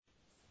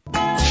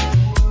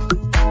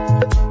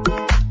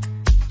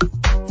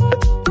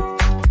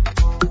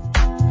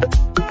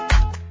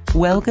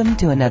Welcome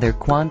to another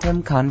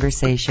Quantum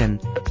Conversation,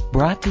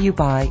 brought to you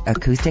by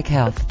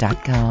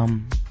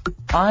AcousticHealth.com.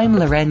 I'm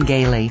Loren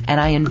Gailey,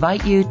 and I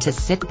invite you to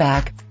sit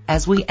back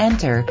as we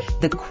enter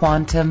the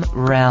quantum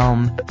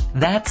realm,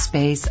 that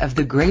space of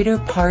the greater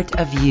part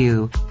of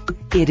you.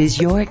 It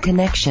is your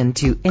connection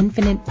to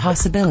infinite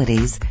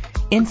possibilities,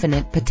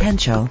 infinite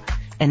potential,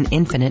 and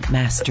infinite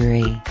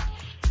mastery.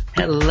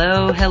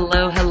 Hello,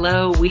 hello,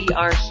 hello. We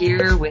are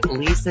here with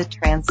Lisa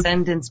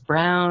Transcendence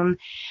Brown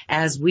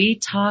as we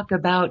talk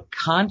about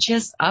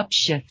conscious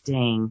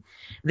upshifting.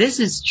 This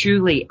is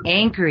truly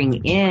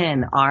anchoring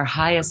in our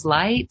highest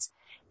light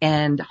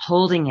and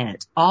holding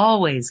it,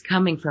 always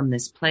coming from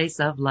this place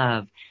of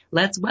love.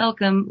 Let's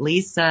welcome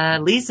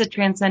Lisa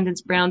Transcendence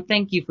Brown.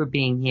 Thank you for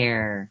being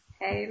here.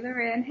 Hey,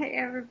 Loren. Hey,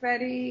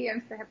 everybody.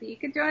 I'm so happy you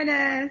could join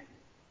us.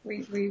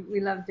 We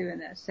love doing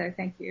this, so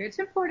thank you. It's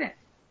important.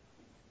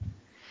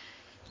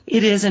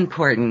 It is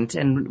important,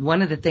 and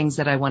one of the things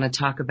that I want to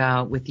talk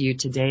about with you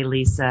today,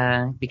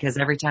 Lisa, because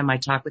every time I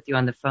talk with you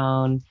on the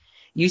phone,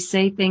 you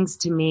say things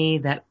to me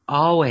that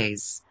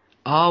always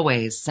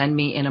send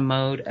me in a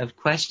mode of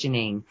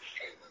questioning.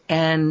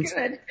 And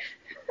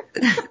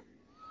good.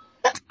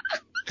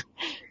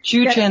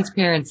 True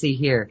transparency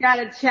here.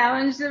 Gotta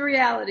challenge the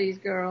realities,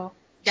 girl.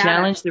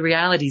 Challenge the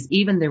realities,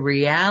 even the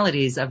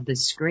realities of the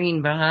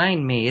screen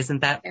behind me. Isn't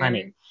that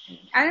funny?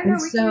 I don't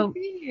know. We can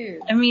see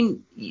you. I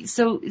mean,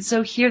 so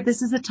here,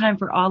 this is a time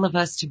for all of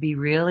us to be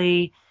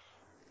really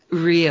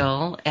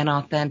real and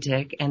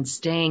authentic and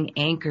staying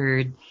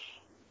anchored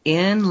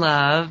in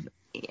love,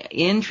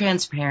 in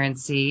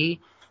transparency,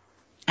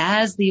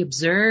 as the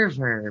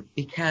observer,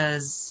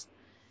 because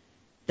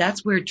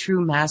that's where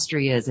true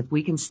mastery is, if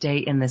we can stay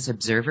in this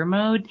observer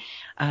mode.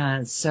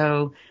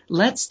 So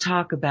let's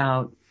talk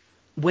about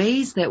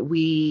ways that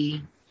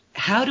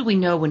how do we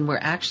know when we're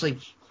actually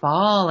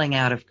falling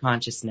out of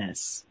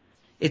consciousness?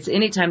 It's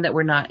any time that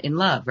we're not in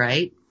love,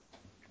 right?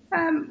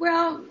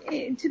 Well,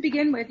 to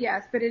begin with,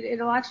 yes, but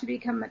it'll actually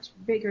become much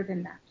bigger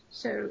than that.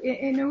 So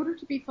in order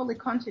to be fully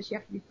conscious, you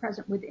have to be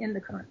present within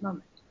the current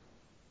moment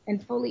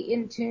and fully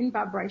in tune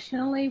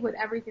vibrationally with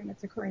everything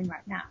that's occurring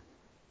right now.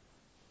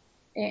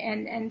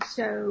 And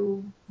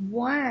so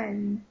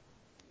one,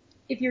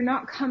 if you're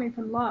not coming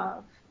from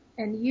love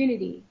and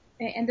unity,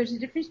 and there's a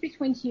difference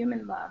between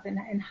human love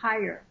and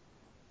higher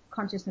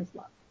consciousness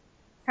love.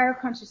 Higher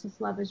consciousness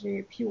love is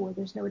very pure.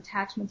 There's no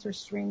attachments or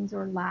strings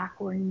or lack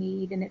or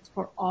need, and it's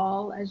for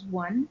all as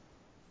one.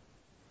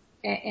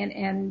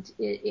 And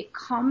it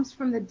comes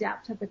from the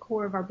depth of the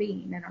core of our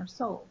being and our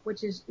soul,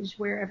 which is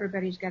where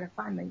everybody's got to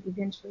finally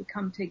eventually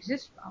come to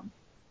exist from.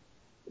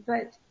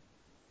 But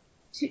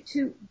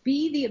to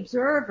be the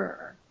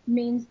observer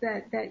means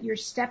that you're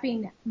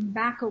stepping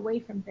back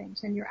away from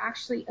things and you're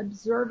actually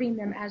observing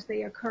them as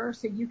they occur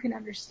so you can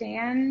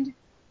understand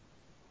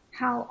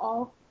how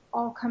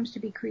all comes to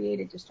be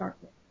created to start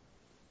with,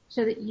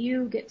 so that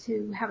you get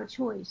to have a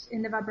choice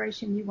in the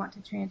vibration you want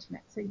to transmit.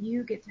 So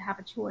you get to have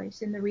a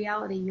choice in the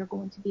reality you're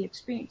going to be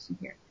experiencing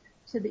here,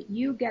 so that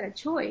you get a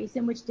choice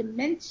in which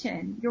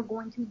dimension you're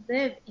going to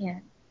live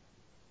in,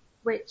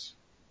 which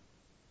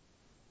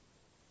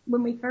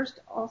when we first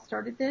all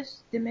started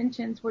this,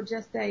 dimensions were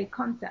just a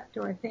concept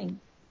or a thing.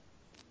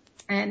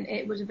 And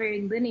it was a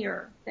very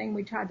linear thing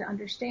we tried to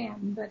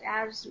understand. But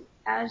as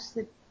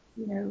the,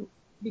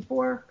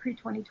 before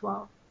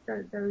pre-2012,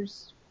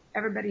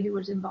 everybody who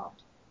was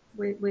involved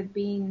with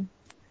being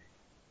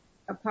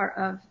a part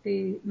of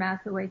the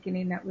mass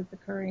awakening that was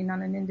occurring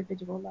on an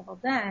individual level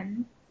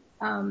then,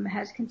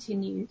 has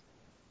continued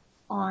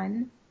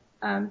on,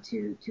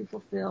 to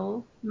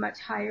fulfill much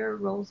higher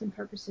roles and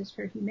purposes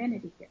for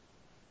humanity here.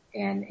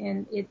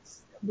 And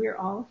we're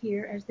all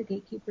here as the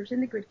gatekeepers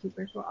and the grid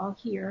keepers. We're all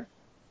here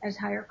as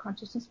higher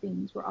consciousness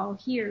beings. We're all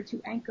here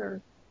to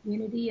anchor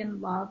unity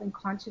and love and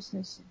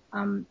consciousness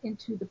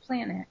into the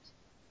planet,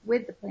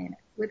 with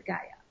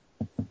Gaia,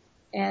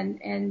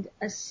 and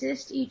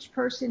assist each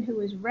person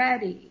who is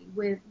ready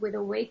with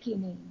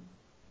awakening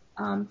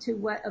to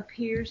what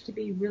appears to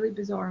be really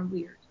bizarre and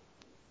weird,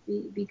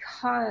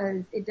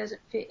 because it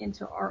doesn't fit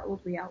into our old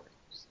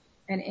realities,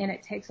 and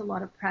it takes a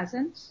lot of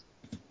presence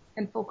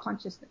and full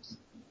consciousness.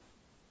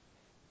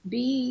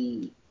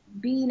 Being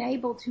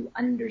able to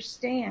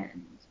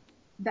understand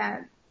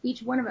that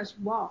each one of us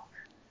walk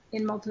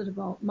in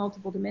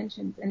multiple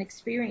dimensions and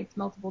experience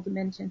multiple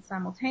dimensions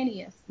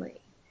simultaneously.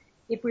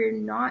 If we're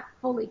not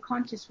fully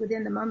conscious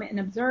within the moment and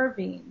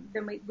observing,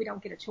 then we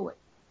don't get a choice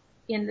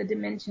in the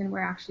dimension we're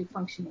actually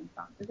functioning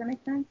from. Does that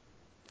make sense?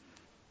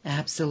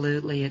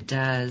 Absolutely, it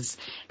does.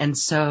 And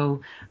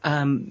so,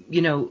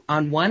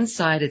 on one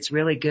side, it's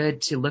really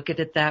good to look at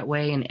it that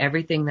way, and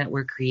everything that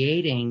we're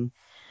creating.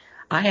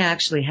 I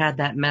actually had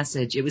that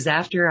message. It was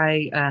after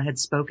I had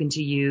spoken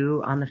to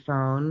you on the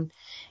phone,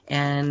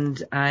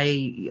 and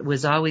I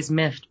was always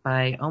miffed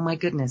by, oh my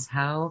goodness,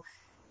 how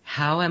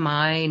am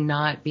I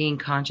not being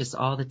conscious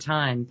all the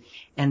time?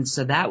 And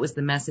so that was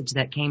the message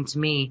that came to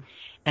me.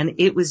 And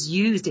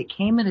it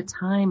came at a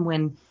time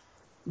when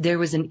there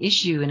was an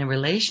issue in a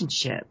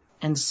relationship.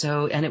 And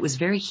it was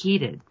very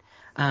heated.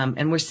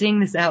 And we're seeing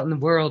this out in the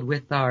world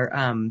with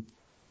our,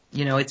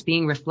 it's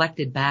being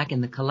reflected back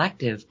in the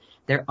collective.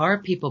 There are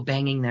people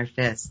banging their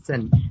fists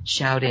and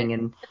shouting,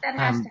 and but that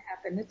has to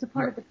happen. It's a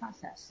part of the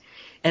process.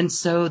 and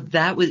so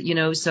that was,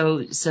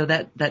 so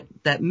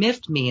that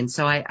miffed me. And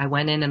so I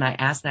went in and I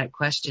asked that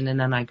question, and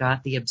then I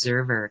got the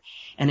observer,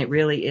 and it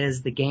really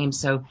is the game.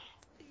 So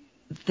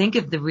think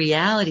of the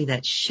reality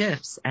that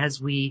shifts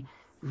as we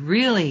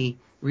really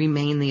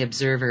remain the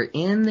observer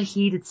in the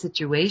heated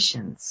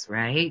situations,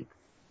 right?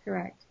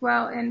 Correct.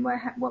 Well, and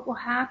what will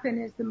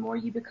happen is the more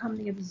you become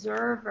the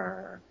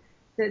observer,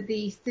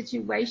 the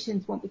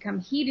situations won't become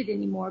heated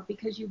anymore,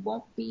 because you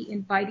won't be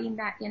inviting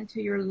that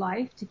into your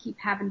life to keep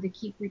having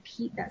to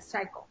repeat that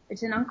cycle.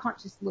 It's an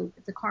unconscious loop.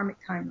 It's a karmic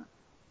timer.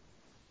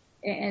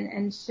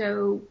 And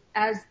so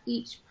as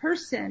each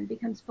person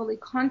becomes fully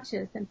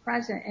conscious and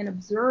present and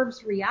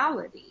observes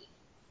reality,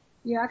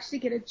 you actually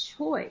get a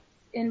choice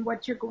in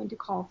what you're going to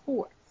call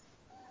forth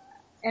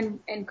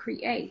and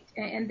create.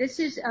 And this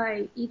is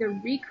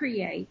either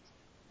recreate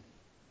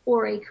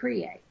or a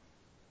create.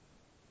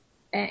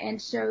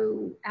 And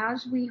so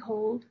as we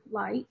hold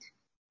light,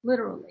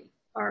 literally,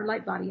 our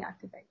light body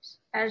activates.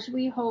 As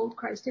we hold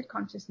Christed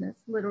consciousness,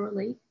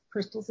 literally,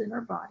 crystals in our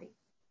body.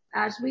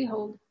 As we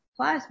hold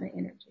plasma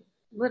energy,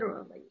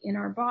 literally, in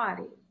our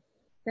body,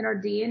 then our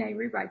DNA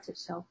rewrites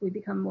itself. We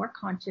become more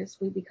conscious.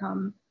 We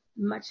become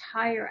much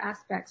higher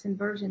aspects and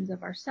versions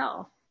of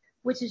ourselves,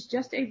 which is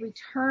just a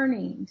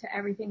returning to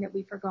everything that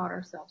we forgot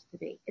ourselves to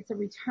be. It's a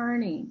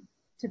returning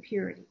to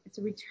purity. It's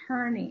a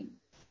returning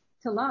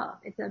to love.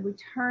 It's a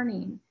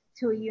returning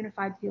to a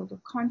unified field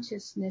of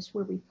consciousness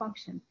where we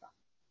function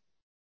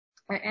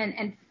from.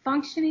 And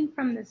functioning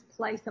from this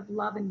place of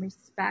love and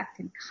respect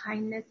and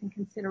kindness and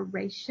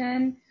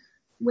consideration,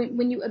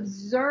 when you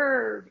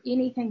observe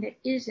anything that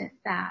isn't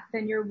that,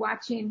 then you're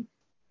watching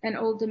an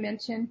old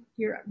dimension.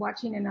 You're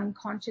watching an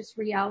unconscious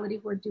reality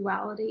where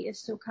duality is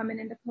still coming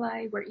into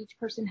play, where each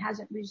person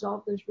hasn't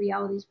resolved those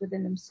realities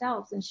within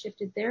themselves and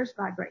shifted their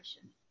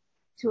vibration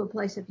to a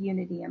place of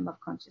unity and love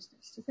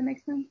consciousness. Does that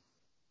make sense?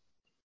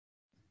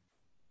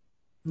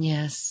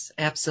 Yes,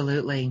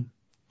 absolutely.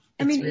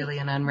 It's really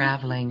an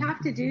unraveling. You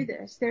have to do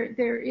this.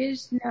 There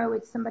is no,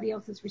 it's somebody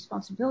else's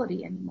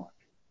responsibility anymore.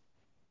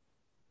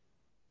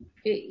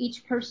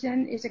 Each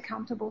person is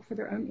accountable for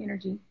their own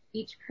energy.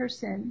 Each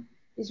person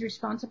is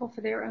responsible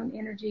for their own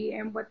energy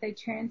and what they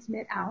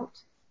transmit out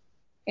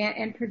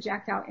and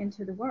project out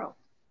into the world.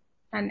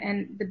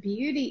 And the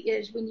beauty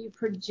is when you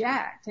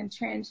project and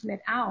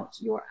transmit out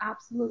your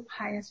absolute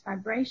highest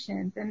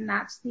vibration, then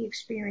that's the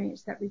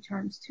experience that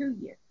returns to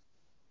you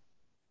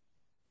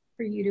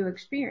for you to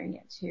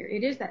experience here.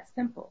 It is that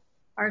simple.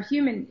 Our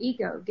human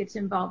ego gets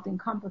involved and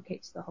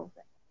complicates the whole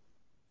thing.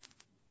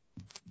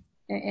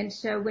 And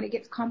so when it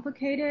gets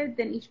complicated,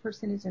 then each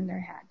person is in their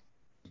head.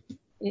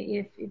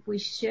 If we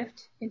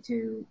shift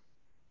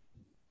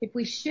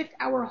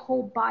our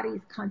whole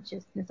body's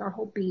consciousness, our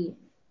whole being,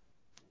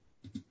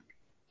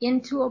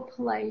 into a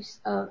place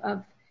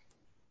of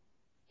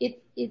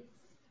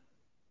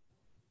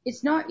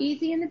it's not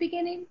easy in the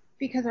beginning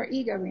because our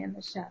ego ran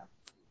the show,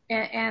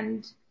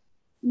 and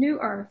New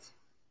Earth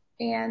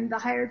and the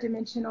higher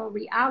dimensional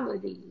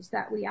realities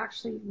that we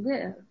actually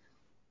live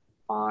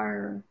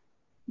are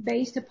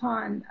based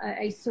upon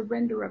a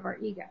surrender of our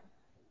ego.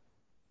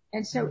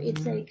 And so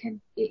it's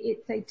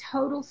a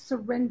total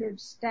surrendered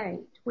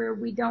state where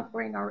we don't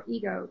bring our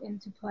ego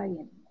into play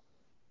anymore.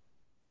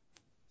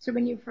 So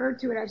when you refer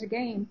to it as a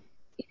game,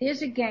 it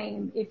is a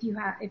game if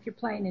you're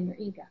playing in your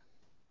ego.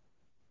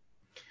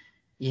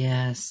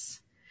 Yes.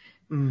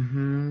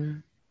 Mm-hmm.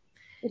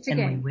 It's a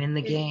game. We win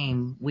the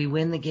game. We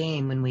win the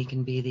game when we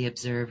can be the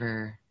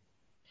observer.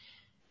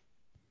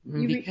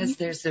 Because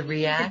there's a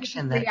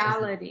reaction that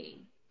reality.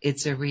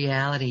 It's a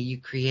reality. You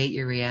create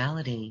your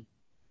reality.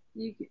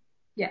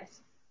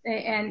 Yes.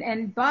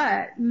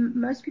 But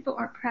most people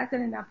aren't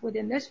present enough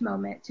within this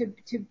moment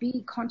to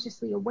be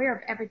consciously aware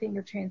of everything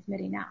they're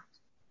transmitting out.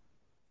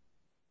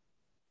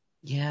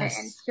 Yes.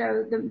 And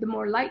so the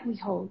more light we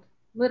hold,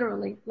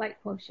 literally light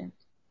quotient,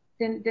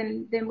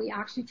 then we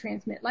actually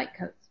transmit light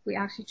codes. We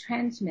actually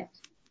transmit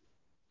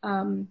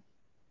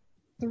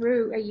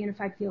through a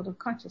unified field of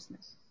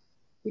consciousness.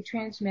 We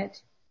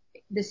transmit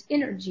this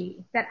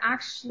energy that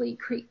actually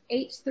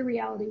creates the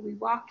reality we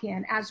walk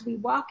in. As we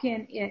walk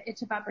in,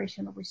 it's a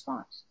vibrational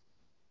response.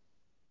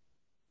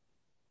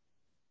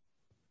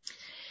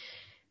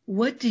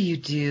 What do you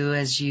do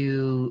as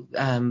you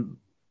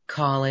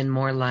call in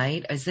more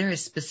light? Is there a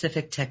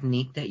specific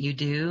technique that you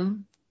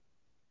do?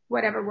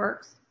 Whatever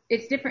works.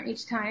 It's different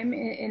each time.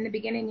 In the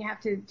beginning, you have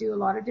to do a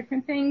lot of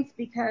different things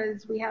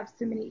because we have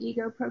so many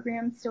ego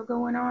programs still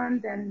going on.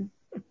 Then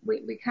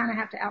we kind of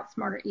have to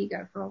outsmart our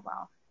ego for a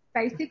while.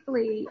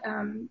 Basically,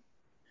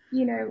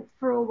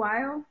 for a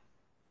while,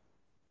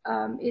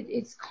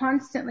 it's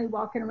constantly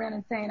walking around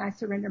and saying, I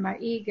surrender my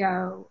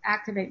ego,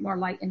 activate more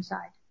light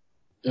inside.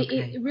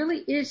 Okay. It really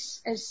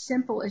is as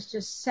simple as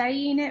just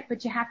saying it,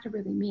 but you have to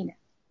really mean it.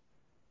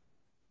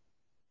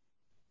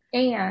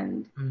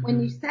 And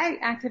when you say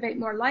activate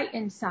more light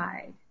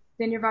inside,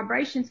 then your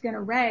vibration's going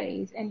to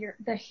raise, and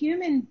the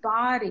human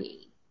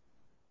body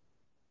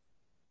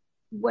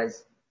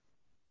was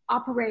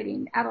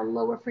operating at a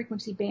lower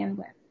frequency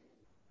bandwidth,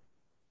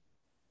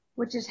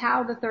 which is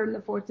how the third and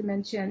the fourth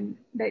dimension,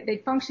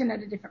 they function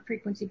at a different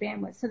frequency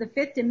bandwidth. So the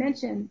fifth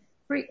dimension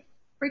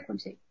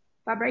frequency,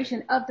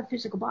 vibration of the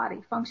physical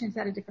body functions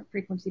at a different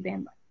frequency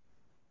bandwidth.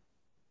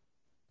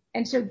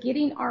 And so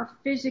getting our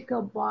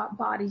physical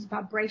body's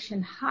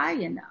vibration high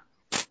enough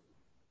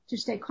to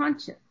stay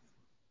conscious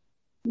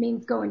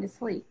means going to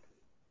sleep,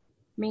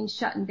 means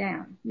shutting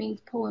down, means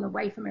pulling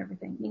away from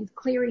everything, means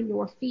clearing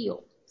your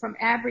field from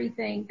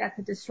everything that's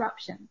a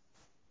disruption,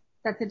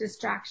 that's a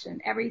distraction,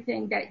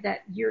 everything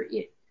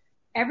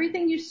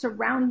everything you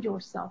surround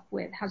yourself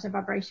with has a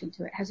vibration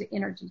to it, has an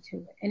energy to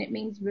it. And it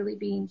means really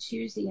being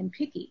choosy and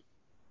picky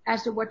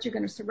as to what you're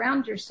going to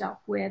surround yourself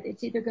with.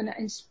 It's either going to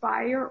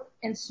inspire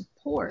and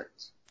support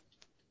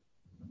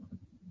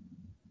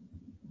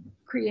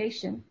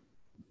creation.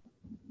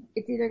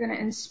 It's either going to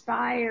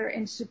inspire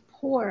and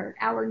support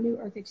our new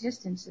earth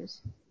existences.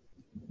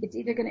 It's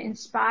either going to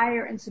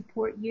inspire and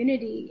support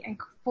unity and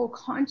full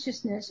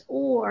consciousness,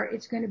 or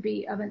it's going to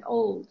be of an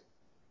old,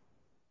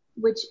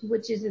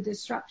 which is a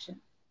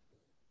disruption.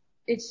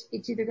 It's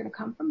either going to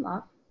come from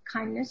love,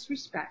 kindness,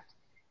 respect.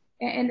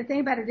 And the thing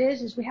about it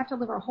is we have to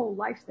live our whole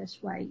life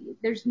this way.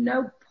 There's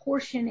no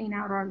portioning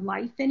out our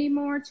life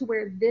anymore to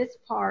where this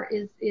part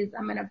is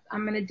I'm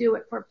going to do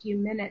it for a few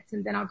minutes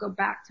and then I'll go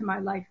back to my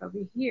life over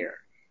here.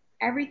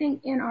 Everything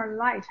in our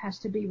life has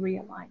to be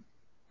realigned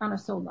on a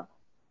soul level.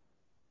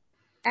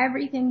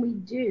 Everything we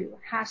do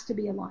has to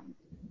be aligned.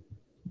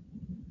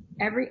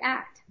 Every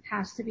act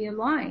has to be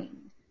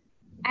aligned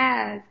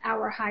as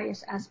our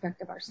highest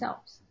aspect of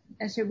ourselves.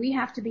 And so we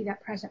have to be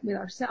that present with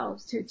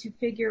ourselves to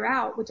figure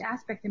out which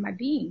aspect am I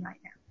being right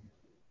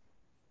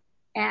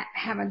now.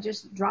 Have I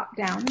just dropped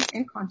down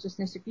in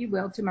consciousness, if you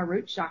will, to my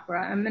root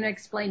chakra? I'm going to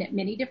explain it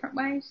many different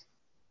ways.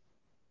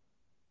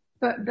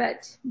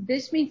 But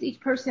this means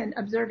each person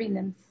observing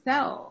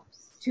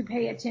themselves to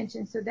pay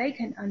attention so they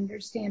can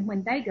understand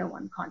when they go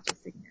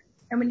unconscious again.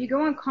 And when you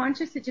go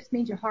unconscious, it just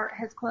means your heart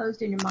has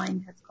closed and your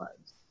mind has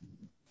closed.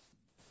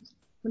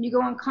 When you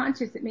go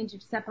unconscious, it means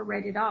you've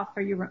separated off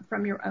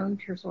from your own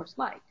pure source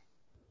light.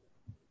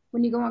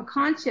 When you go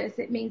unconscious,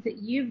 it means that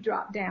you've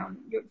dropped down.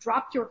 You've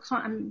dropped your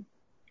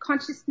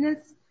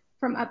consciousness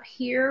from up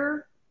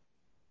here,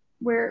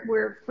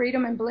 where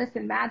freedom and bliss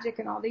and magic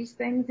and all these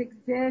things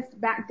exist,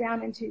 back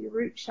down into your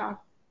root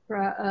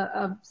chakra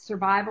of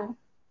survival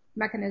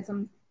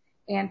mechanisms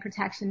and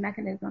protection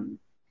mechanisms.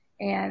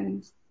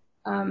 And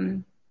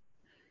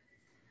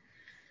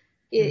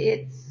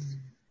it's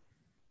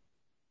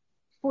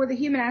for the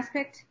human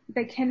aspect,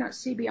 they cannot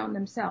see beyond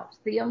themselves.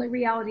 The only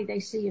reality they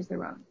see is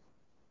their own.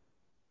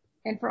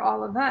 And for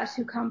all of us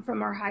who come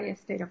from our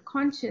highest state of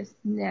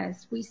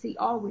consciousness, we see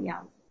all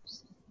realities.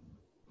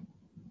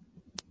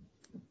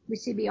 We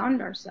see beyond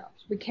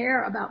ourselves. We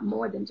care about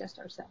more than just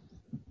ourselves.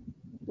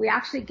 We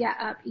actually get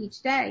up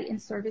each day in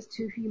service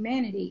to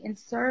humanity, in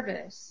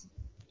service,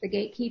 the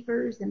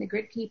gatekeepers and the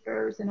grid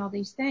keepers and all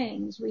these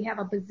things. We have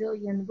a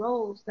bazillion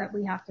roles that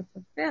we have to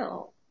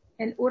fulfill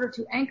in order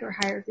to anchor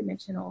higher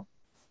dimensional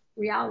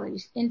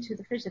realities into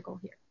the physical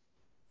here.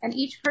 And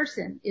each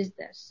person is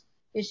this.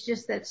 It's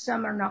just that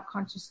some are not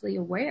consciously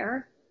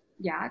aware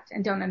yet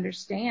and don't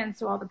understand.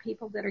 So all the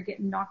people that are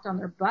getting knocked on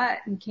their butt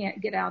and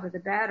can't get out of the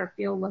bed or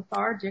feel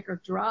lethargic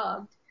or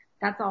drugged,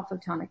 that's all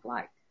photonic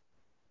light.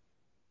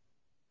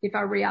 If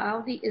our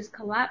reality is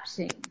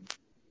collapsing,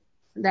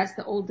 that's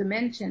the old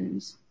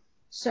dimensions,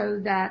 so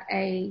that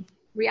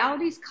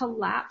realities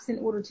collapse in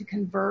order to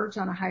converge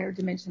on a higher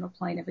dimensional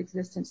plane of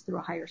existence through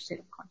a higher state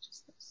of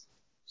consciousness.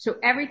 So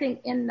everything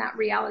in that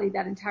reality,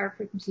 that entire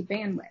frequency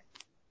bandwidth,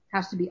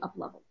 has to be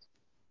up-leveled.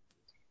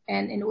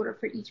 And in order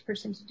for each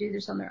person to do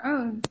this on their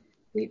own,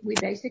 we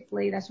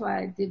basically, that's why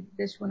I did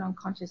this one on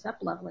conscious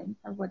up-leveling,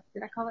 or what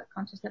did I call it?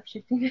 Conscious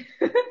up-shifting.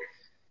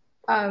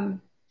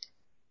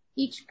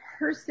 Each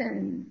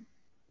person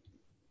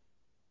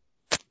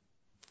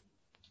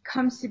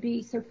comes to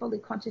be so fully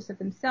conscious of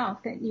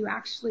himself that you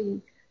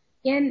actually,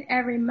 in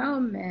every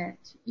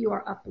moment, you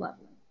are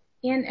up-leveling.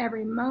 In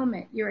every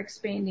moment, you're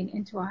expanding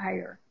into a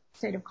higher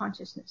state of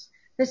consciousness.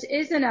 This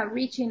isn't a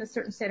reaching a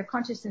certain state of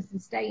consciousness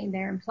and staying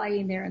there and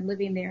playing there and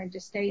living there and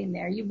just staying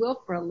there. You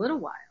will for a little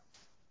while.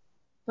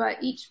 But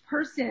each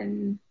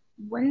person,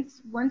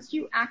 once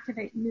you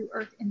activate New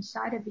Earth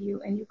inside of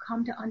you and you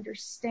come to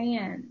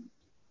understand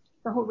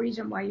the whole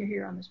reason why you're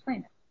here on this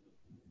planet.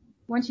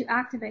 Once you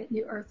activate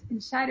New Earth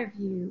inside of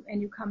you and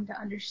you come to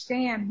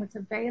understand what's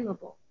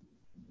available,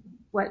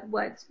 what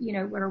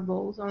our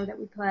roles are that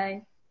we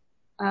play,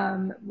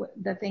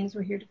 the things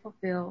we're here to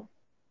fulfill,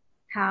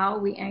 how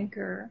we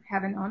anchor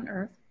heaven on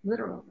earth,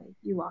 literally,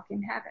 you walk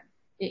in heaven.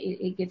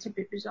 It gets a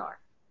bit bizarre.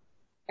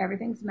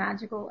 Everything's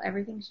magical,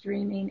 everything's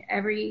dreaming.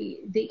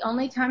 The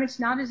only time it's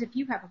not is if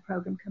you have a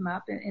program come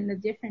up, and the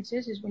difference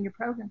is when your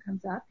program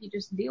comes up, you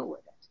just deal with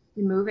it.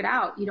 You move it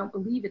out. You don't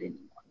believe it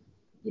anymore.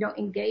 You don't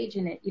engage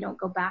in it. You don't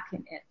go back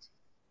in it.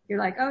 You're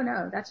like, oh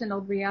no, that's an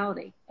old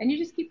reality. And you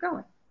just keep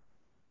going.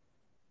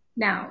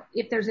 Now,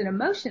 if there's an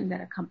emotion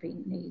that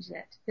accompanies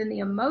it, then the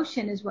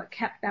emotion is what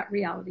kept that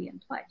reality in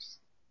place.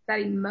 That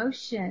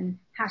emotion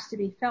has to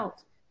be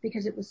felt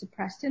because it was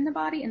suppressed in the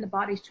body and the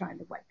body's trying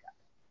to wake up.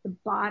 The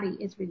body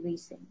is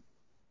releasing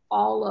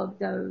all of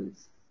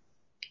those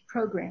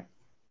programs,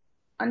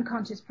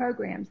 unconscious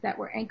programs that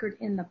were anchored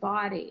in the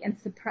body and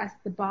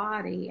suppressed the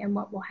body. And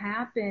what will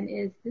happen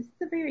is this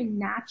is a very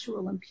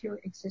natural and pure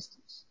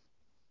existence.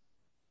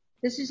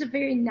 This is a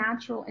very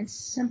natural and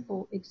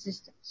simple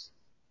existence.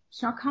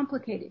 It's not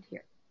complicated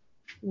here.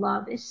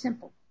 Love is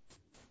simple.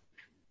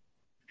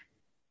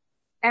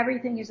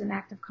 Everything is an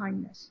act of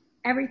kindness.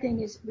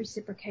 Everything is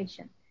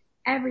reciprocation.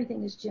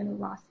 Everything is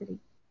generosity.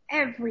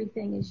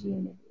 Everything is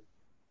unity.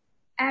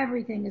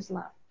 Everything is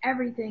love.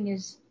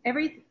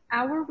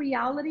 Our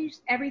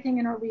realities, everything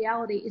in our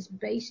reality is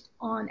based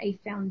on a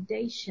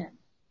foundation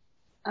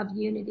of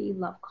unity,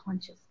 love,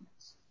 consciousness.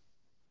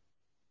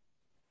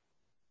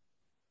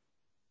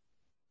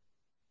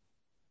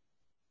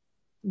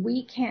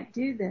 We can't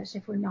do this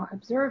if we're not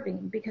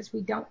observing because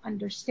we don't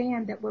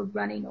understand that we're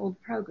running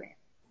old programs.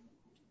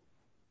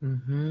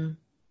 Mm-hmm.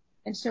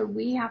 And so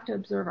we have to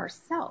observe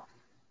ourselves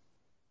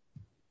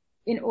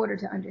in order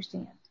to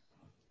understand.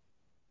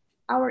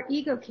 Our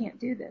ego can't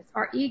do this.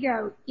 Our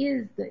ego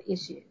is the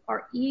issue.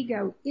 Our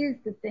ego is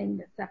the thing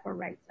that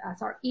separates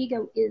us. Our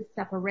ego is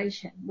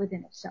separation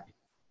within itself.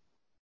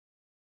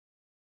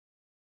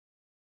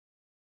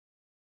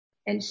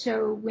 And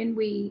so when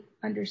we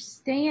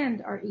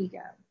understand our ego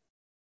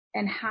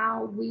and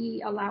how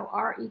we allow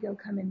our ego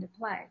come into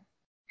play,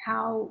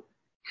 how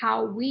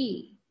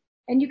we,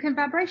 and you can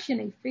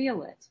vibrationally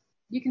feel it.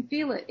 You can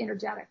feel it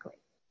energetically.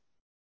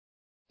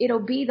 It'll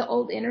be the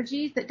old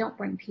energies that don't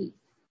bring peace.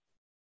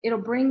 It'll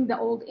bring the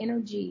old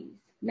energies.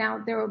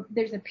 Now,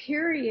 there's a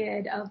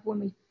period of when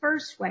we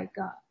first wake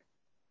up.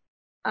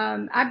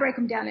 I break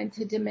them down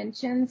into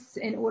dimensions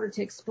in order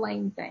to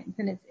explain things,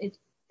 and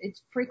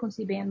it's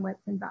frequency, bandwidth,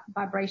 and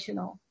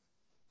vibrational.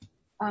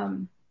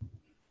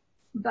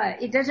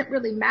 But it doesn't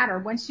really matter.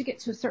 Once you get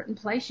to a certain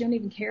place, you don't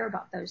even care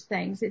about those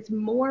things. It's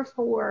more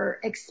for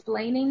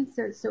explaining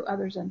so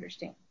others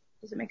understand.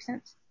 Does it make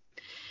sense?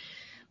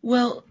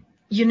 Well,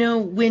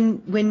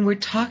 when we're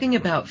talking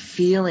about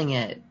feeling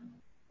it,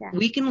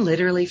 we can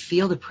literally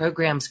feel the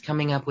programs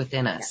coming up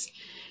within us. Yeah.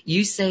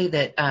 You say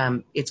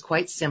that it's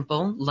quite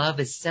simple. Love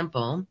is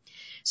simple.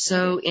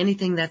 So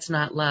anything that's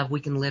not love, we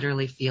can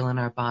literally feel in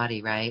our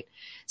body, right?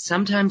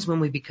 Sometimes when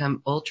we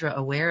become ultra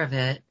aware of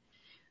it,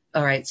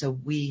 all right, so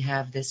we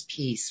have this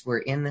peace. We're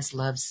in this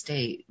love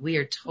state. We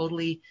are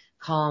totally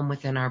calm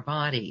within our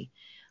body.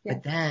 Yes.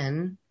 But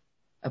then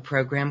a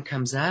program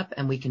comes up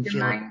and we can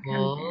feel a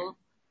pull,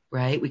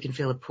 right? We can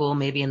feel a pull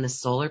maybe in the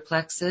solar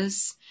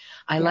plexus.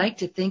 I like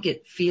to think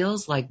it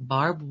feels like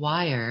barbed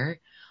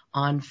wire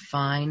on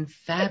fine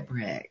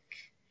fabric.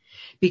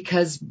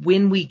 Because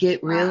when we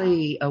get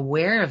really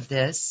aware of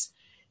this,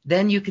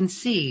 then you can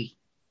see,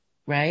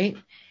 right?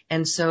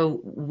 And so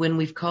when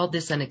we've called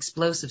this an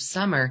explosive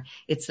summer,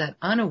 it's that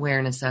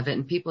unawareness of it,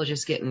 and people are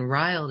just getting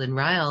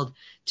riled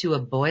to a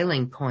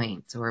boiling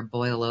point or a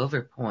boil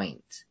over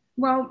point.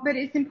 Well, but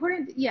it's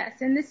important,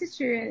 yes, and this is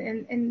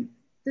true. And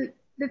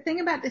the thing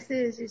about this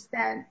is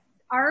that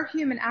our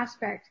human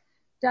aspect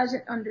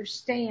doesn't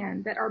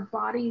understand that our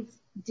body's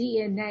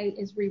DNA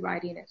is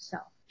rewriting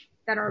itself,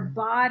 that our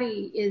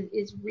body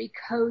is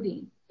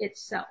recoding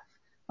itself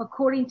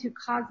according to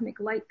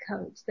cosmic light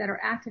codes that are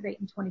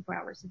activating 24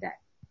 hours a day.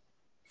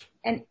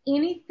 And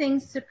anything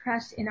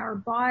suppressed in our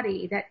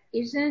body that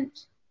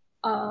isn't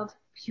of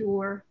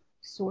pure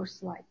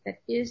source light, that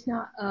is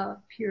not of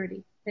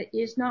purity, that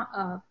is not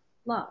of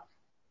love,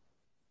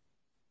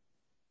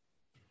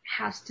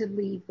 has to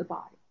leave the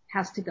body,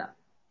 has to go.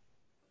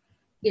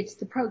 It's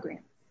the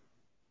program.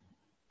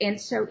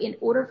 And so in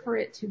order for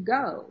it to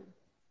go,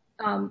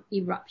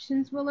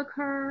 eruptions will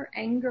occur,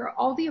 anger,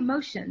 all the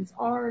emotions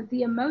are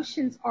the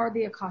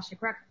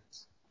Akashic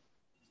records.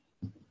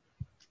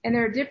 And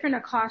there are different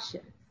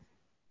Akashas.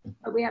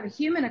 We have a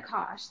human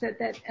Akash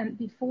that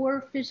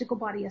before physical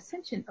body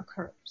ascension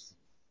occurs,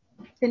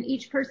 then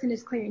each person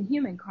is clearing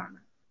human karma,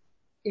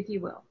 if you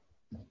will.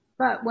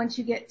 But once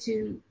you get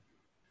to,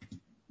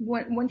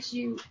 once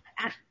you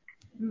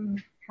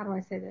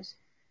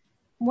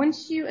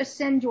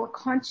ascend your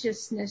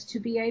consciousness to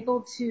be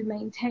able to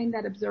maintain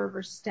that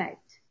observer state,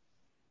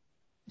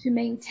 to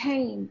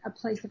maintain a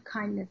place of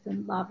kindness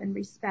and love and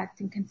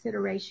respect and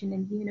consideration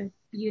and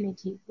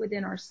unity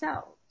within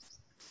ourselves,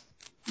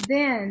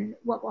 then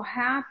what will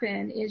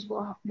happen is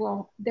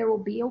there will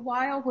be a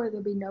while where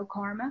there'll be no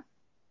karma.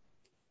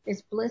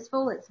 It's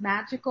blissful, it's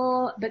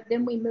magical, but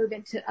then we move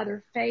into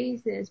other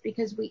phases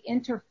because we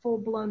enter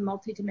full-blown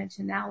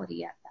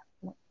multidimensionality at that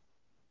point.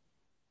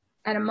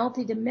 And a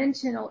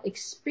multidimensional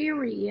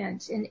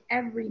experience in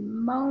every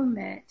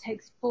moment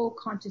takes full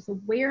conscious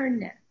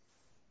awareness.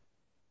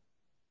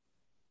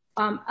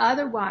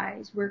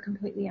 Otherwise, we're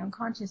completely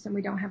unconscious and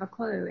we don't have a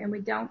clue, and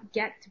we don't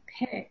get to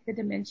pick the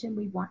dimension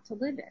we want to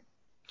live in,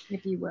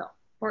 if you will,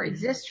 or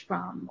exist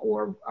from,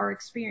 or our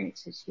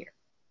experiences here.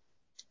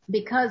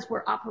 because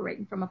we're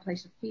operating from a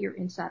place of fear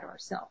inside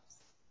ourselves,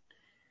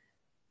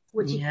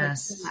 which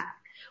equates to lack.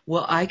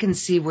 Well, I can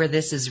see where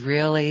this is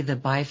really the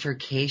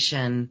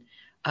bifurcation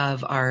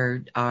of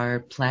our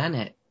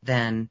planet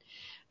then.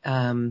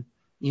 But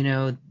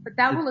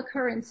that will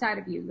occur inside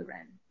of you,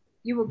 Loren.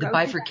 You will go. The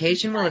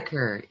bifurcation will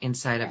occur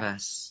inside of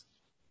us.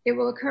 It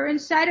will occur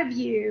inside of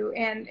you.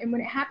 And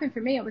when it happened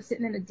for me, I was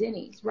sitting in a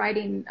Denny's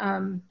writing,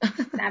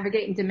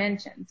 Navigating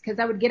Dimensions, because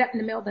I would get up in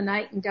the middle of the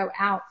night and go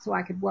out so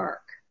I could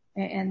work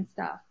and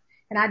stuff.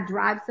 And I'd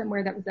drive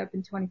somewhere that was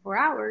open 24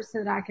 hours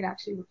so that I could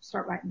actually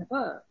start writing the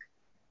book.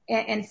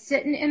 And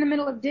sitting in the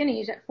middle of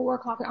Denny's at 4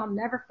 o'clock, I'll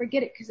never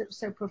forget it because it was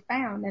so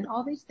profound. And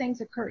all these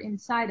things occur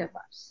inside of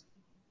us.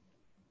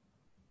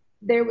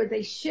 There was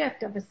a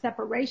shift of a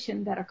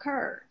separation that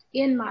occurred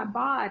in my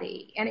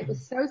body, and it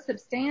was so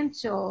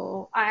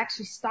substantial, I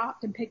actually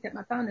stopped and picked up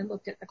my phone and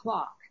looked at the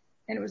clock,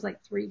 and it was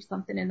like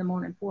 3-something in the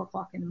morning, 4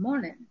 o'clock in the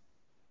morning.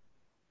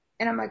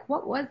 And I'm like,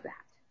 what was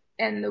that?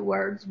 And the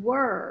words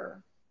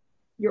were,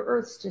 your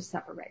earths just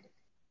separated.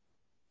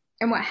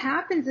 And what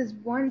happens is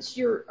once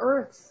your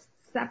earths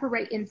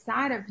separate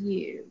inside of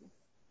you,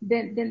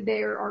 then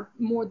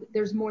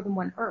there's more than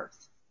one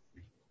earth.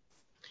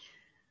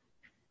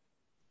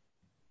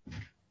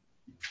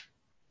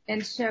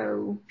 And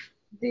so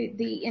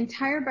the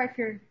entire I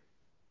can't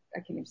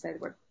even say the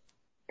word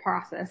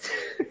process.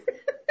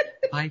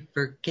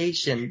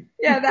 Bifurcation.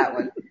 Yeah, that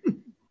one.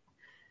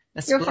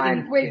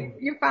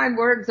 You find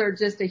words are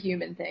just a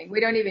human thing.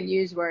 We don't even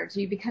use words.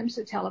 You become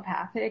so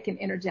telepathic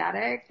and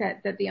energetic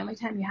that the only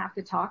time you have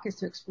to talk is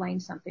to explain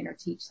something or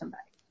teach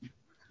somebody.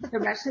 The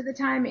rest of the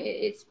time,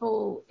 it's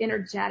full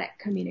energetic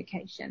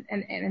communication,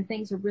 and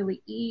things are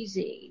really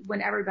easy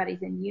when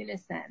everybody's in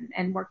unison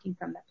and working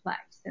from that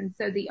place. And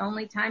so the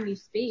only time you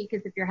speak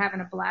is if you're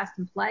having a blast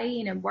and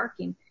playing and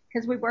working,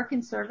 because we work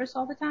in service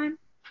all the time.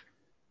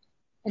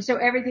 And so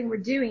everything we're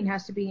doing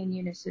has to be in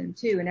unison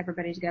too, and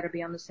everybody's got to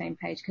be on the same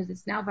page because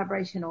it's now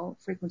vibrational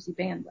frequency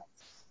bandwidth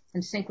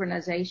and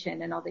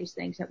synchronization and all these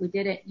things that we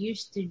didn't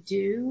used to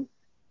do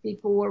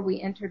before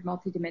we entered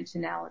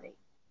multidimensionality.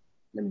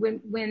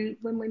 When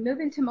we move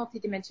into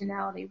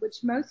multidimensionality, which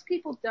most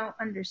people don't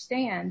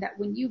understand, that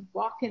when you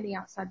walk in the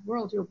outside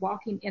world, you're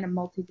walking in a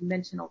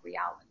multidimensional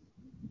reality.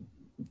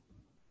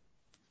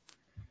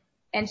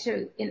 And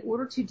so in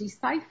order to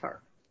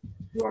decipher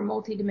your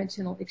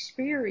multidimensional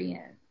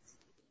experience,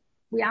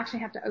 we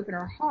actually have to open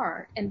our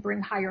heart and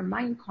bring higher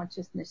mind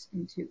consciousness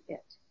into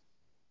it.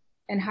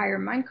 And higher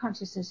mind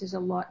consciousness is a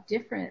lot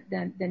different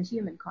than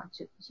human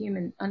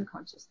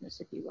unconsciousness,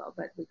 if you will,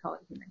 but we call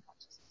it human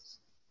consciousness.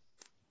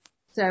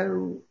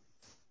 So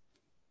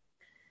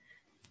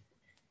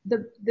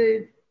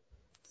the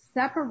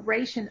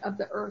separation of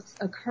the earths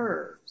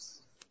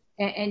occurs,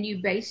 and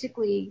you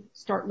basically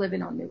start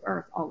living on new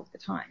earth all of the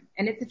time.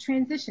 And it's a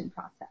transition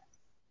process.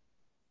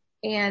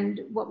 And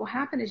what will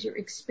happen is your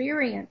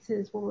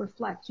experiences will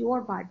reflect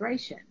your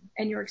vibration,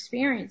 and your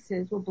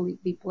experiences will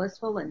be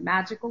blissful and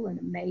magical and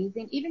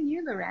amazing. Even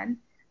you, Loren,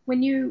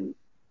 when you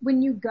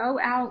go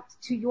out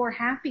to your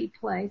happy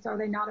place, are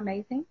they not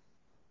amazing?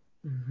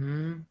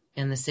 Mm-hmm.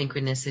 And the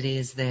synchronicity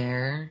is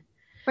there.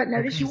 But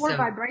notice your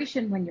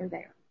vibration when you're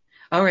there.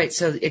 All right.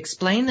 So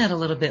explain that a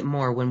little bit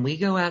more. When we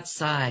go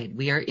outside,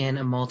 we are in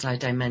a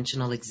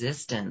multidimensional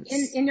existence.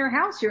 In your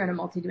house, you're in a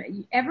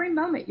multidimensional. Every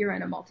moment, you're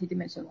in a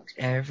multidimensional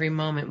experience. Every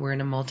moment, we're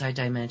in a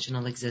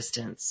multidimensional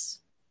existence.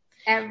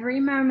 Every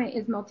moment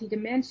is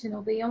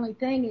multidimensional. The only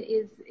thing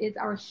is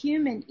our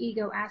human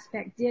ego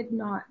aspect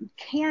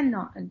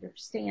cannot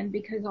understand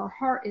because our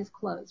heart is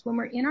closed. When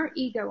we're in our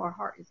ego, our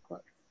heart is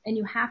closed. And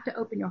you have to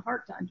open your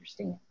heart to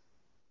understand.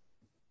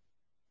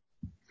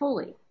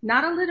 Fully.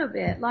 Not a little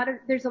bit.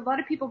 There's a lot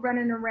of people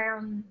running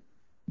around,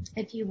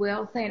 if you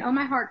will, saying, oh,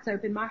 my heart's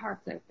open, my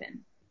heart's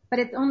open. But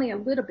it's only a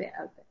little bit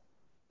open.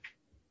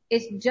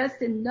 It's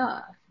just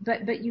enough.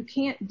 But you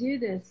can't do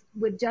this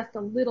with just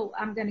a little,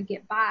 I'm going to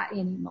get by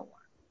anymore.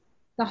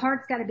 The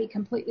heart's got to be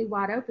completely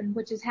wide open,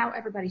 which is how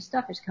everybody's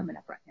stuff is coming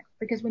up right now.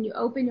 Because when you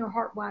open your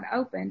heart wide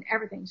open,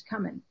 everything's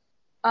coming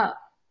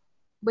up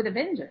with a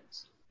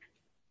vengeance.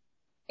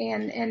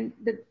 And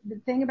the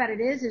thing about it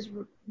is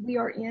we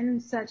are in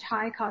such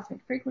high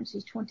cosmic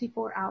frequencies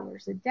 24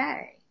 hours a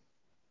day.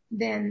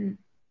 Then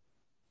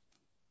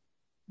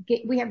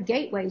we have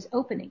gateways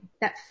opening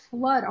that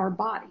flood our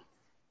bodies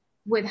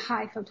with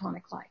high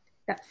photonic light,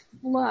 that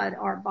flood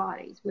our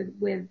bodies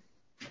with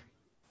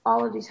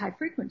all of these high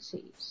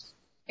frequencies.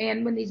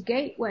 And when these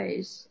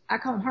gateways, I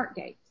call them heart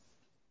gates,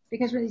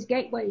 because when these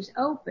gateways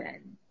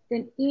open,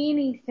 then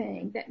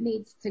anything that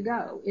needs to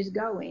go is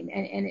going,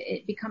 and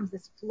it becomes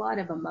this flood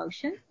of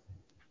emotion.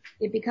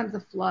 It becomes a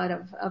flood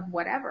of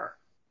whatever.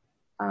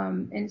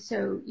 And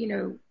so,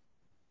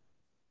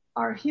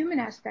 our human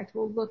aspect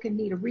will look and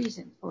need a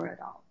reason for it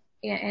all.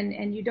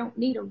 And you don't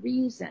need a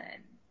reason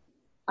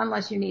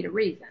unless you need a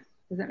reason.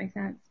 Does that make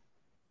sense?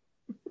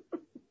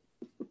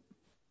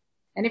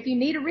 And if you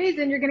need a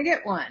reason, you're going to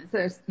get one.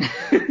 So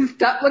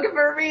stop looking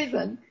for a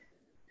reason.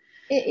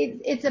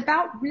 It's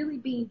about really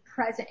being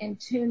present and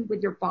tuned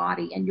with your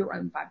body and your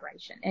own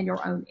vibration and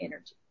your own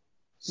energy.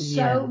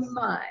 so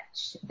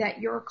much that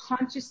you're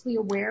consciously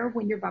aware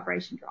when your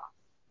vibration drops.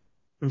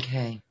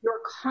 Okay.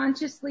 You're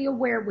consciously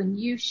aware when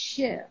you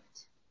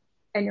shift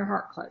and your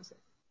heart closes.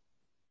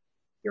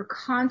 You're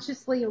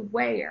consciously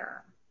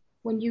aware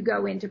when you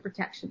go into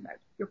protection mode.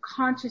 You're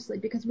consciously,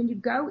 because when you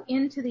go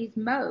into these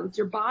modes,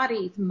 your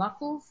body's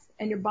muscles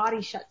and your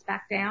body shuts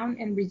back down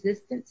and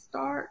resistance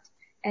starts,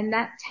 and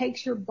that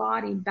takes your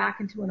body back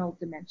into an old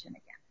dimension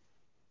again.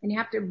 And you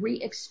have to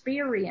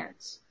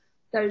re-experience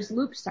those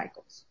loop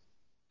cycles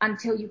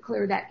until you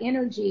clear that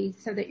energy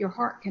so that your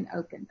heart can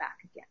open back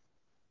again.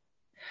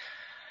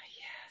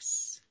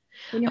 Yes.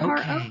 When your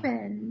heart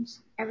opens,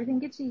 everything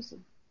gets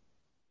easy.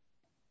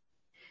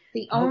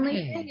 The only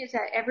thing is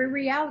that every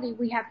reality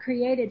we have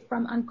created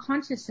from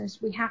unconsciousness,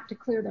 we have to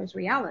clear those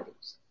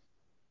realities.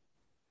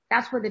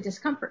 That's where the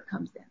discomfort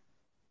comes in.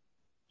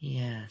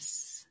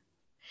 Yes.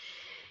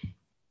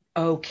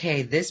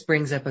 Okay, this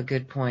brings up a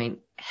good point.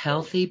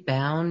 Healthy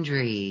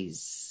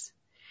boundaries.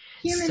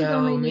 Humans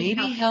only need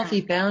maybe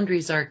healthy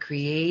boundaries are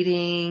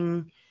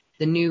creating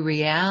the new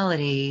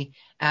reality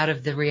out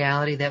of the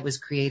reality that was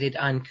created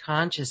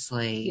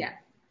unconsciously. Yeah.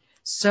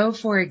 So,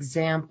 for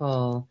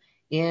example,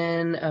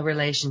 in a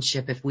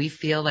relationship, if we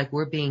feel like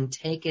we're being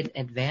taken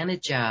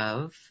advantage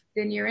of,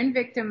 then you're in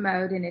victim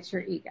mode and it's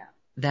your ego.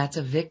 That's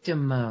a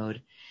victim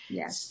mode.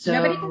 Yes. So,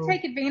 nobody can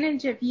take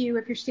advantage of you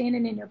if you're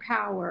standing in your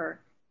power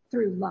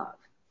through love.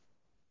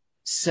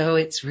 So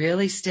it's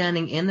really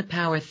standing in the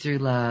power through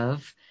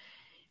love.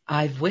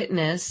 I've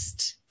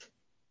witnessed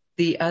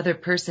the other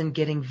person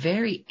getting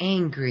very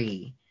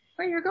angry.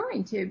 Well, you're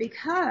going to,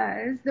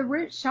 because the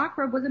root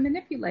chakra was a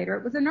manipulator.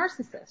 It was a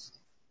narcissist.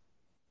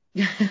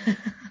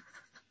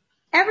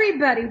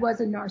 Everybody was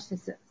a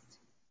narcissist.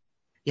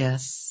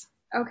 Yes.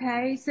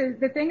 Okay, so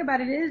the thing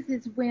about it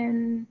is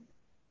when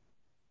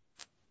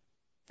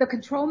the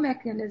control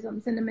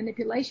mechanisms and the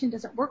manipulation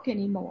doesn't work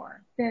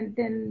anymore,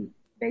 then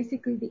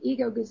basically the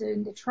ego goes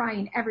into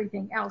trying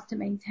everything else to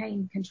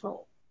maintain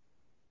control.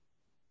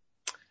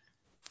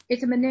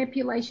 It's a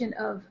manipulation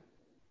of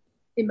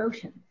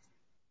emotions.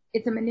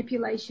 It's a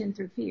manipulation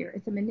through fear.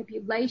 It's a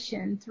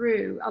manipulation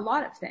through a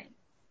lot of things.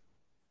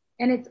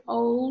 And it's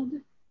old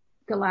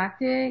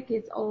galactic,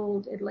 it's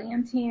old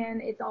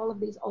Atlantean, it's all of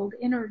these old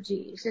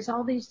energies. There's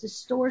all these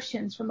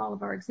distortions from all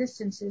of our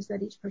existences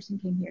that each person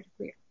came here to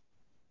clear.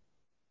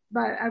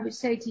 But I would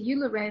say to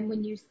you, Loren,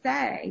 when you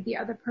say the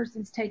other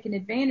person's taken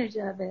advantage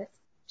of it,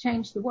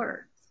 change the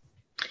words.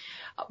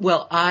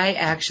 Well, I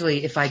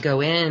actually, if I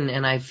go in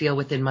and I feel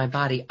within my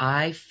body,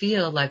 I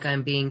feel like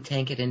I'm being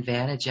taken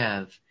advantage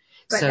of.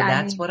 But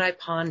that's what I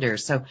ponder.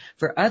 So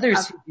for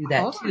others who do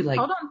that too, like...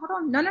 Hold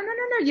on. No.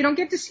 You don't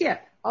get to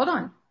skip. Hold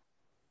on.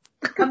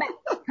 Come back.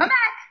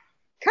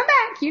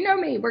 You know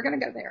me. We're going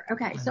to go there.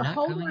 Okay, so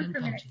hold on for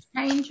a minute.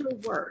 Change your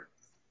words.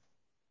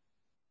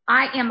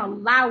 I am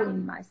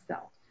allowing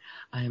myself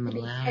to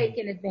be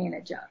taken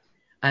advantage of.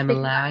 I'm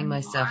allowing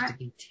myself to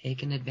be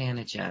taken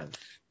advantage of.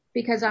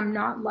 Because I'm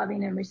not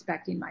loving and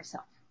respecting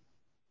myself.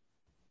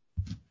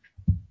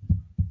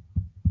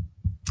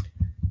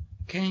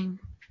 Okay.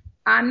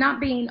 I'm not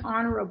being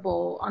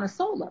honorable on a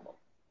soul level.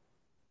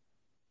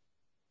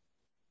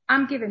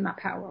 I'm giving my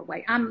power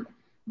away.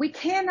 We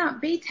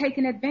cannot be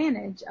taken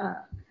advantage of.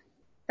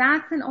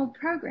 That's an old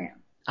program.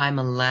 I'm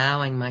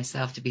allowing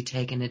myself to be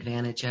taken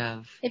advantage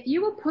of. If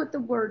you will put the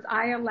words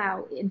I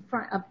allow in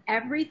front of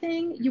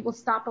everything, you will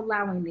stop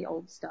allowing the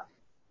old stuff.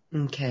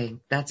 Okay,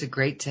 that's a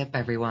great tip,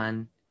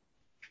 everyone.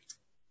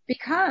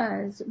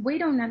 Because we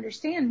don't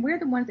understand. We're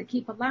the ones that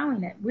keep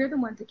allowing it. We're the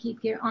ones that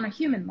keep getting on a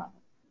human level.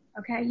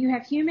 Okay, you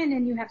have human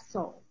and you have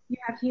soul. You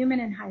have human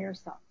and higher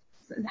self.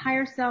 So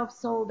higher self,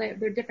 soul, they're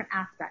different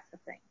aspects of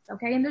things.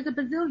 Okay, and there's a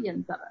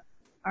bazillions of it.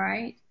 All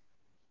right.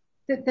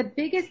 The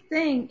biggest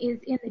thing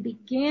is in the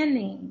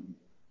beginning,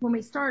 when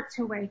we start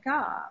to wake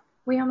up,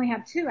 we only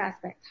have two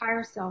aspects,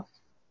 higher self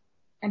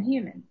and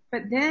human.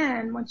 But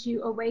then once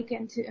you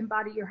awaken to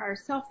embody your higher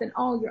self, then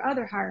all your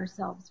other higher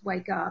selves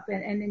wake up,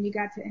 and then you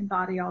got to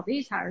embody all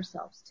these higher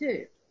selves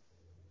too.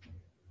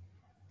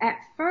 At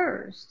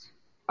first,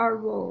 our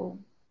role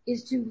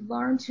is to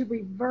learn to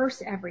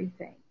reverse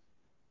everything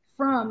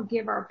from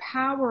give our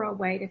power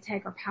away to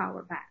take our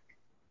power back.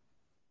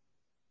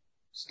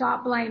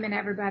 Stop blaming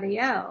everybody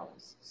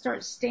else.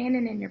 Start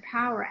standing in your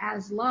power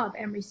as love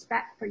and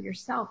respect for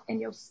yourself,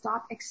 and you'll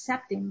stop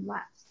accepting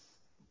less.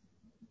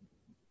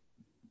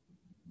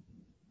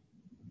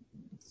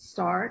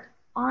 Start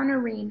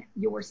honoring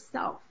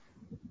yourself.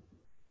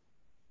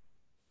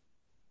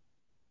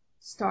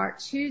 Start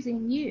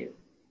choosing you,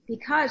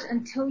 because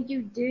until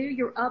you do,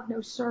 you're of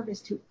no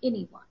service to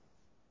anyone.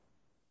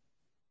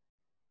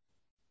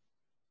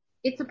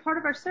 It's a part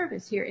of our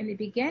service here in the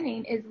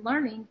beginning is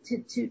learning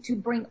to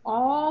bring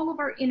all of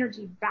our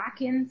energy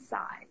back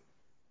inside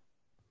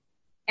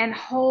and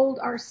hold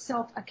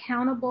ourselves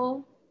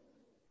accountable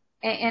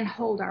and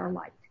hold our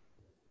light.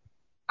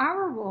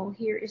 Our role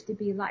here is to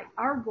be light.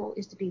 Our role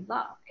is to be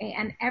love.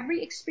 And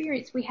every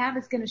experience we have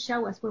is going to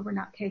show us where we're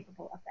not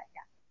capable of that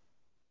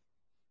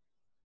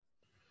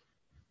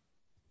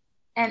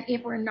And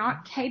if we're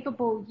not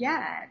capable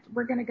yet,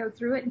 we're going to go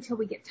through it until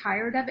we get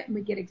tired of it and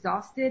we get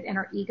exhausted and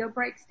our ego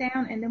breaks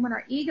down. And then when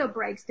our ego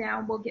breaks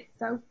down, we'll get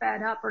so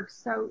fed up or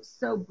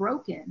so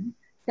broken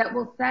that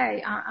we'll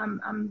say,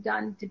 I'm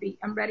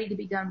ready to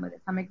be done with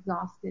this. I'm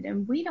exhausted.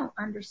 And we don't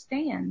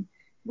understand.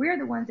 We're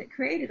the ones that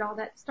created all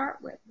that to start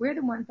with. We're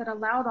the ones that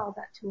allowed all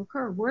that to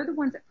occur. We're the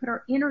ones that put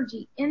our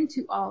energy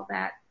into all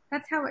that.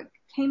 That's how it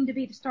came to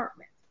be to start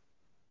with.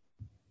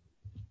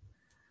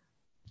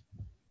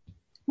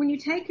 When you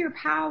take your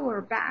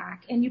power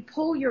back and you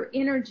pull your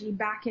energy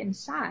back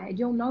inside,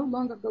 you'll no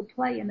longer go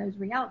play in those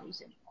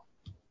realities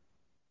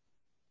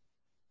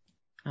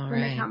anymore.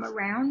 When they come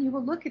around, you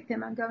will look at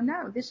them and go,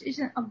 no, this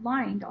isn't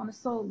aligned on a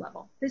soul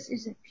level. This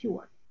isn't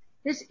pure.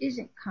 This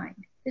isn't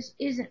kind. This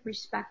isn't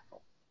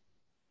respectful.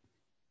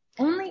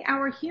 Only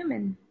our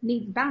human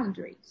needs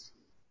boundaries.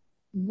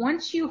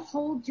 Once you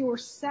hold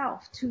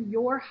yourself to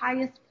your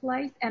highest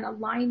place and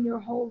align your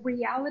whole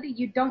reality,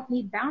 you don't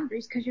need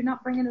boundaries because you're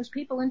not bringing those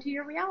people into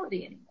your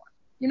reality anymore.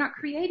 You're not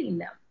creating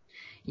them.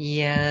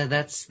 Yeah,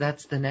 that's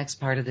the next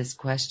part of this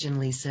question,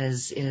 Lisa,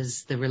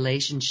 is the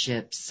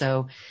relationship.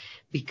 So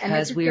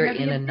because we are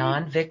in a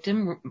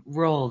non-victim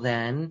role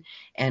then,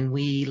 and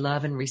we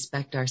love and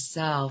respect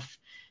ourselves,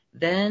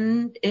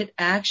 then it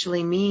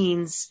actually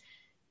means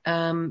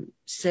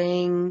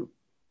saying,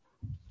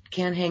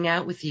 can't hang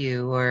out with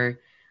you, or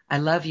I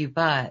love you,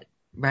 but,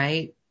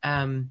 right?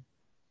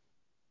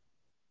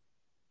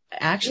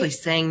 Actually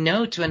saying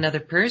no to another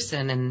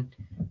person and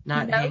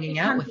not hanging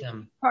out with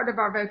them. Part of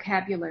our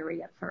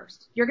vocabulary at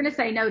first. You're going to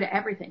say no to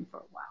everything for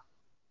a while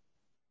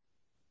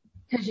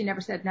because you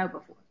never said no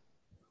before.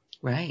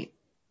 Right.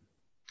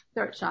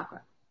 Third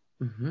chakra.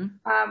 Mm-hmm.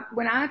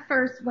 When I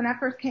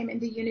first came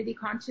into unity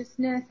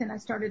consciousness and I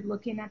started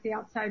looking at the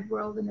outside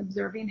world and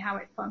observing how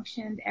it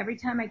functioned, every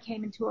time I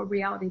came into a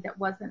reality that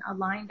wasn't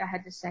aligned, I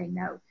had to say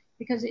no,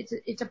 because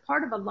it's a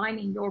part of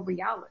aligning your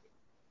reality.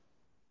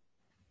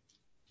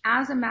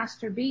 As a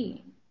master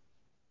being,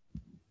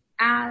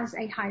 as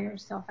a higher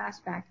self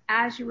aspect,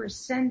 as your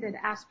ascended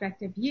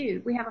aspect of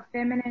you, we have a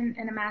feminine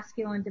and a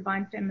masculine,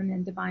 divine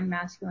feminine, divine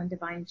masculine,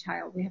 divine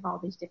child. We have all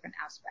these different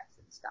aspects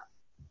and stuff.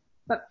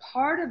 But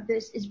part of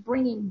this is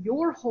bringing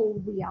your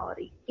whole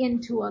reality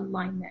into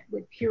alignment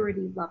with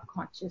purity, love,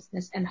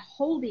 consciousness, and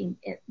holding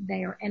it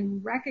there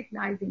and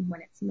recognizing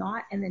when it's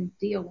not and then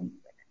dealing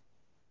with it.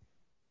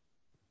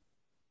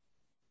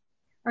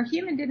 Our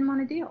human didn't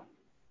want to deal.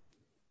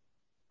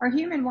 Our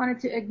human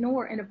wanted to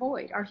ignore and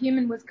avoid. Our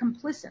human was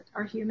complicit.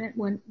 Our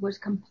human was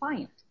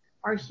compliant.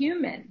 Our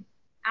human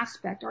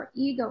aspect, our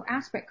ego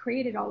aspect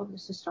created all of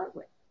this to start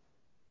with.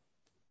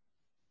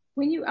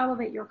 When you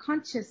elevate your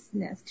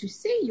consciousness to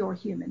see your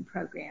human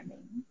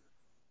programming,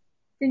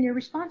 then your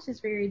response is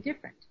very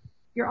different.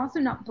 You're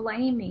also not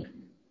blaming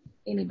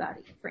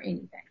anybody for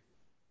anything.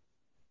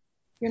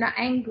 You're not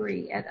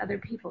angry at other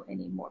people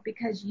anymore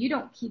because you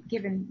don't keep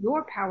giving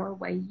your power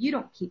away. You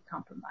don't keep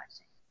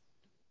compromising.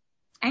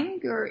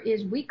 Anger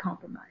is we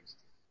compromised.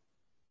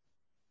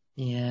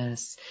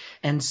 Yes.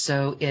 And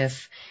so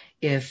if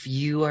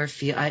you are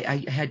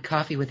I had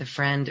coffee with a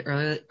friend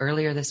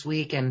earlier this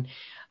week, and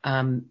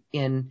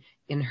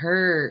in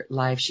her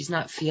life, she's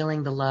not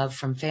feeling the love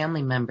from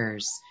family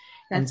members.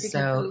 That's and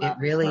so it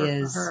really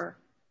is.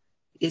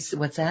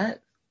 What's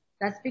that?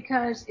 That's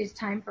because it's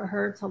time for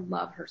her to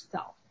love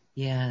herself.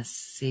 Yes.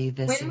 See,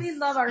 when we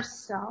love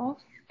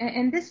ourselves,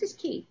 and this is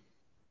key,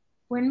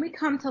 when we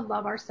come to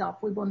love ourselves,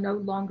 we will no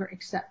longer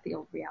accept the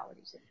old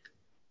realities.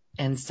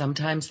 And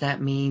sometimes that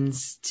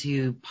means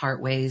to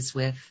part ways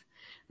with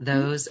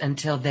those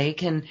until they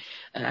can,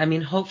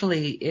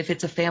 hopefully if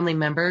it's a family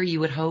member, you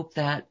would hope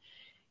that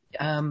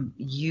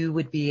you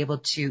would be able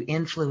to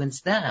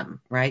influence them,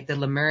 right? The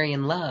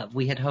Lemurian love.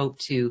 We had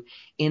hoped to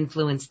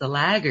influence the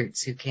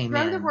laggards who came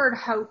in. Throw the word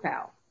hope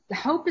out. The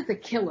hope is a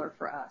killer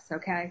for us,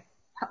 okay?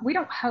 We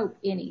don't hope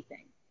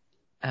anything.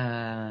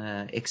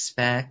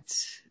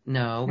 Expect.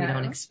 No, we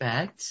don't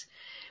expect.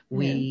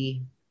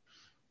 We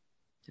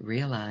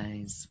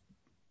realize.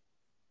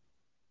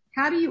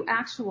 How do you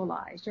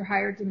actualize your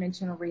higher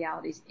dimensional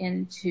realities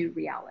into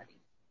reality?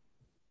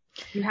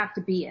 You have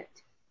to be it.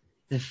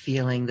 The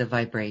feeling, the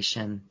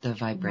vibration, You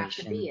have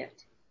to be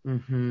it.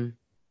 Mm-hmm.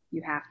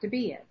 You have to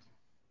be it.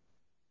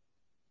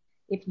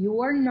 If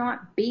you are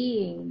not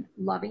being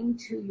loving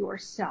to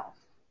yourself,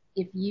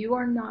 if you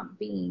are not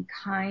being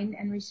kind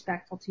and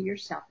respectful to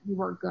yourself,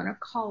 you are going to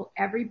call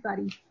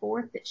everybody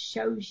forth that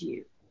shows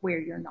you where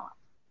you're not.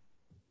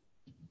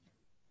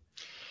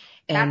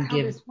 That's how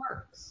this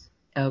works.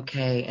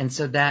 Okay. And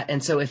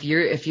so if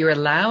you're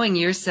allowing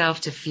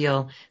yourself to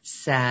feel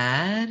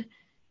sad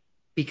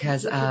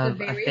because of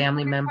a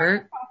family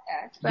member,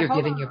 you're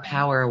giving your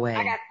power away.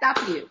 I got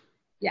to stop you.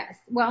 Yes.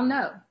 Well,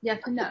 no.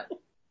 Yes and no.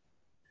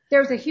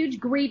 There's a huge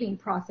grieving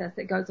process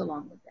that goes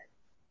along with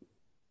it.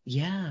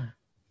 Yeah.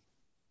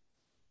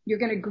 You're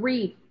going to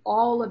grieve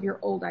all of your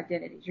old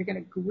identities. You're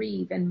going to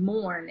grieve and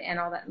mourn and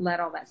all that,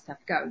 let all that stuff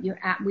go.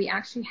 We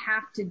actually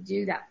have to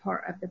do that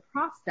part of the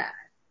process,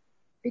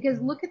 because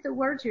look at the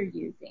words you're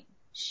using.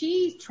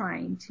 She's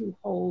trying to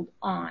hold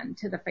on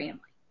to the family.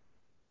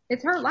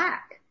 It's her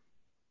lack.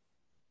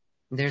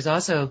 There's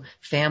also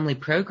family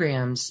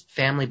programs,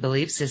 family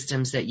belief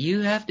systems that you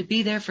have to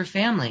be there for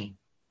family.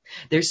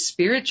 There's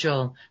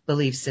spiritual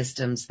belief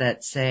systems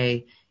that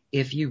say,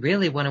 if you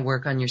really want to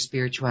work on your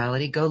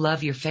spirituality, go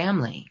love your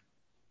family.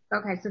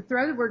 Okay, so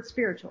throw the word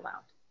spiritual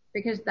out,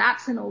 because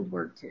that's an old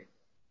word too.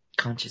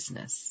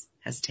 Consciousness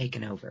has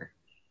taken over.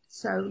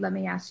 So let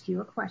me ask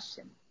you a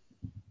question.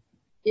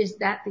 Is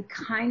that the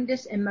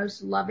kindest and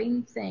most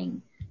loving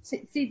thing?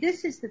 See,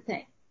 this is the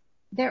thing.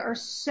 There are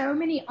so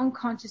many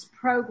unconscious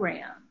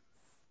programs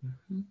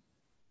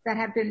that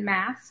have been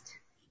masked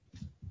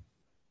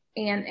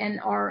and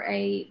are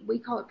we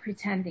call it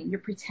pretending. You're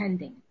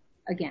pretending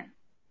again.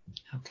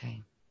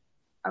 Okay.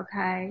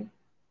 Okay?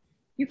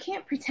 You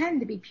can't pretend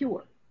to be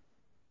pure.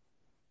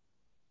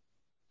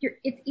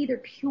 It's either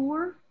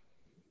pure,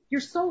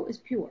 your soul is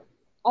pure.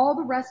 All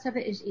the rest of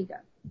it is ego.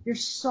 Your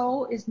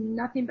soul is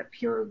nothing but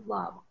pure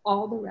love.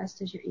 All the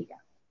rest is your ego.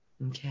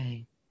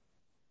 Okay.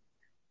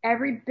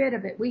 Every bit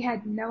of it. We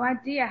had no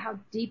idea how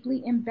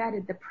deeply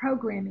embedded the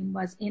programming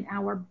was in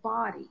our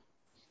body.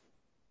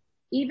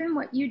 Even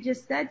what you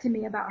just said to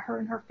me about her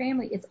and her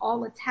family, it's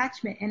all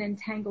attachment and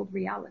entangled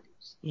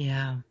realities.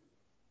 Yeah.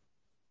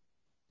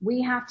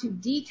 We have to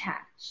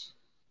detach,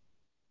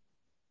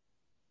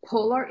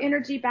 pull our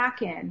energy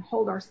back in,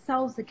 hold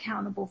ourselves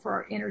accountable for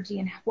our energy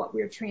and what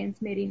we're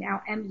transmitting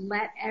out, and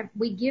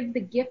we give the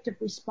gift of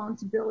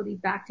responsibility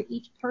back to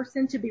each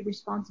person to be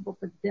responsible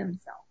for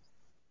themselves.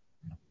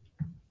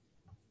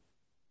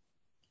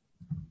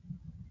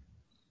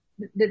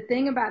 The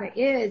thing about it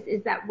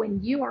is that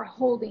when you are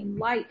holding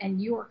light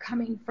and you are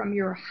coming from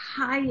your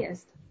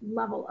highest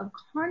level of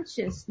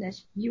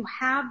consciousness, you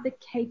have the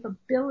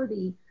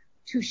capability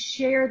to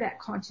share that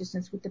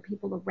consciousness with the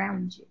people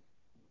around you.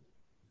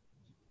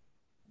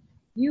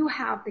 You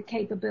have the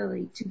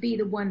capability to be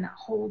the one that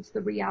holds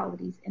the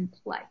realities in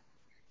play.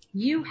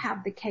 You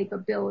have the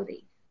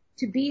capability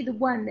to be the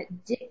one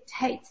that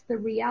dictates the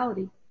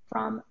reality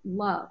from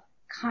love,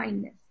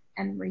 kindness,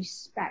 and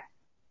respect.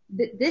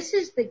 This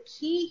is the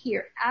key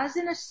here. As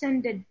an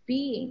ascended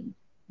being,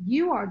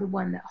 you are the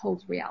one that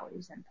holds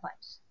realities in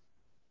place.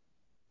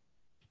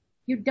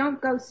 You don't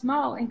go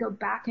small and go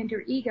back into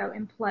your ego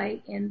and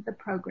play in the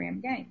program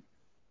game.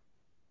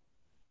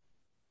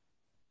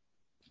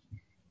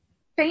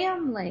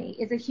 Family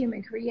is a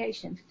human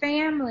creation.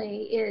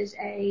 Family is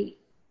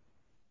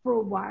for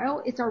a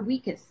while, it's our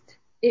weakest.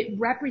 It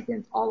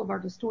represents all of our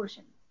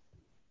distortions.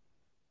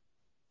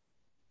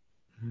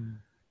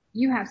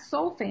 You have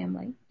soul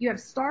family, you have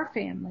star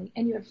family,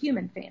 and you have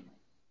human family.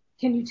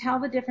 Can you tell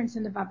the difference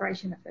in the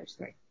vibration of those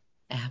three?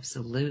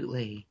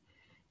 Absolutely.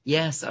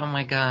 Yes. Oh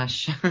my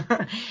gosh.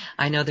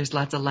 I know there's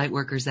lots of light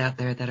workers out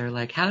there that are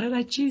like, how did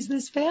I choose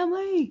this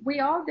family? We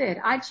all did.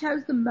 I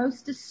chose the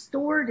most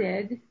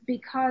distorted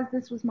because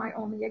this was my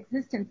only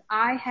existence.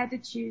 I had to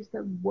choose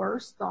the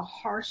worst, the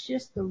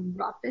harshest, the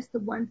roughest, the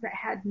ones that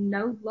had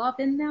no love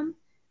in them,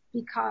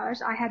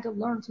 because I had to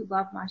learn to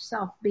love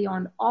myself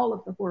beyond all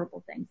of the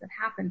horrible things that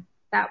happened.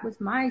 That was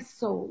my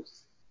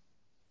soul's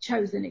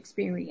chosen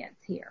experience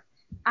here.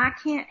 I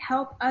can't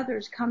help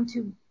others come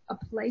to a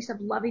place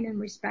of loving and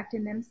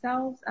respecting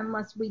themselves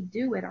unless we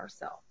do it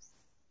ourselves.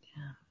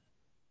 Yeah.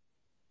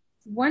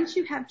 Once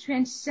you have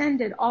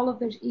transcended all of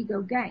those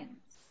ego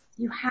games,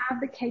 you have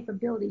the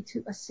capability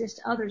to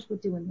assist others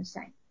with doing the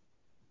same.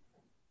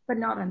 But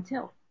not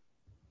until,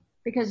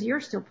 because you're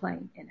still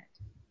playing in it.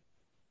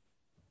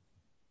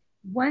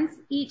 Once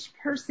each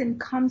person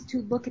comes to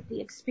look at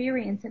the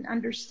experience and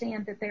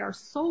understand that they are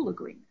soul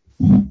agreements,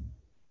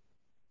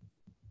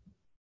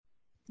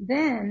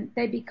 then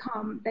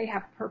they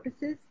have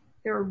purposes,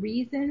 there are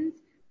reasons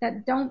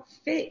that don't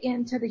fit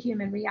into the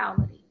human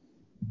reality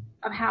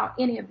of how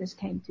any of this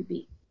came to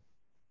be.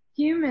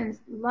 Humans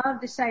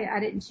love to say, I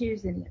didn't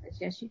choose any of this.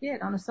 Yes, you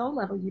did. On a soul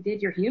level, you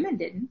did. Your human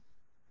didn't.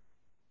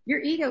 Your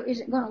ego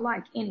isn't going to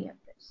like any of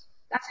this.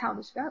 That's how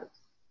this goes.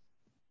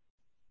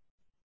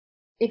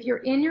 If you're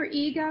in your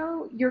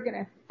ego, you're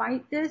going to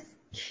fight this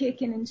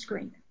kicking and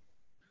screaming.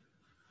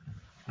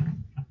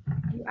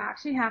 You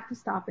actually have to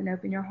stop and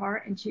open your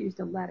heart and choose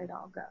to let it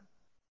all go.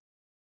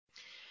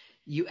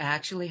 You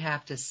actually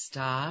have to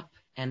stop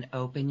and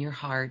open your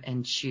heart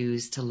and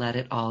choose to let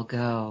it all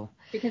go.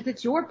 Because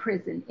it's your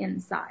prison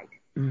inside.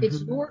 Mm-hmm.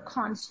 It's your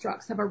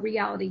constructs of a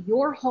reality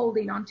you're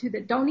holding onto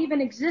that don't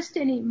even exist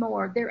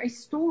anymore. They're a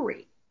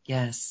story.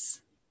 Yes.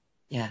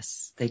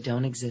 Yes. They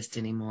don't exist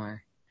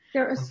anymore.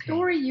 They're a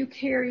story you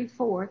carry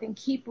forth and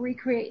keep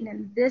recreating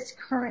in this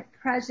current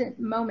present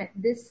moment,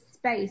 this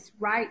space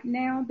right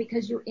now,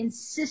 because you're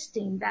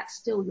insisting that's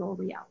still your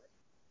reality.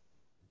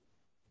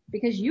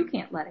 Because you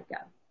can't let it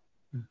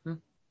go. Mm-hmm.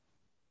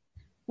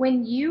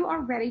 When you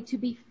are ready to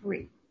be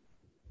free,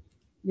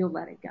 you'll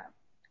let it go.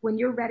 When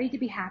you're ready to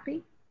be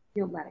happy,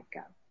 you'll let it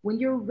go.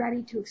 When you're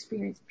ready to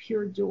experience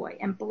pure joy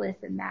and bliss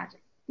and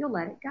magic, you'll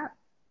let it go.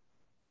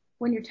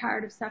 When you're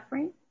tired of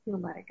suffering, you'll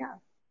let it go.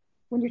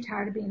 When you're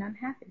tired of being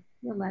unhappy,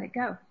 you'll let it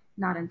go.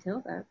 Not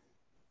until, though.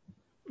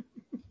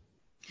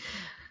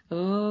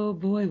 Oh,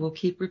 boy, we'll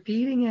keep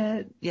repeating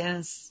it.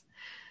 Yes.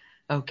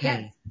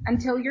 Okay. Yes,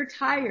 until you're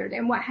tired.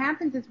 And what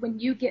happens is when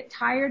you get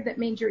tired, that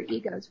means your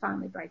ego is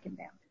finally breaking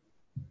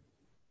down.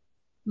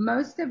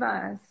 Most of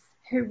us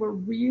who were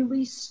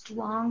really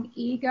strong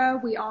ego,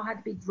 we all had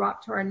to be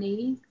dropped to our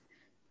knees.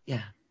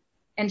 Yeah.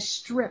 And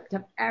stripped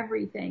of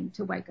everything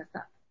to wake us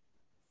up.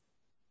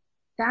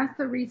 That's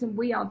the reason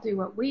we all do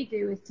what we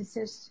do, is to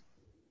assist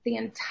the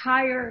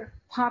entire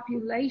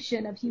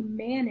population of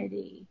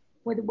humanity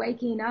with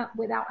waking up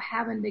without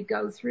having to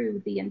go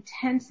through the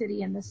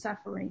intensity and the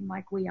suffering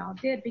like we all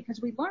did,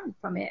 because we learned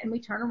from it and we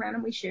turn around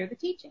and we share the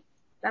teaching.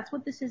 That's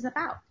what this is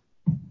about.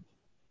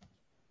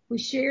 We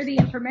share the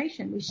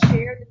information. We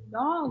share the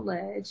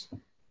knowledge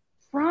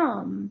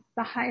from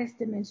the highest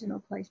dimensional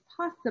place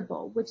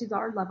possible, which is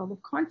our level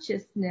of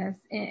consciousness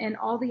and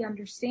all the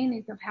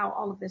understandings of how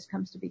all of this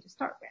comes to be to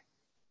start with.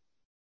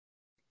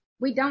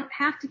 We don't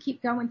have to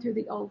keep going through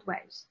the old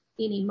ways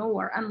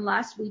anymore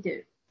unless we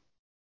do.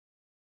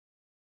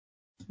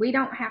 We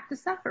don't have to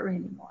suffer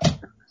anymore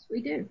unless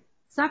we do.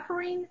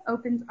 Suffering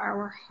opens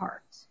our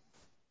heart.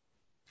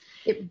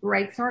 It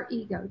breaks our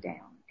ego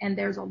down. And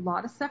there's a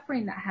lot of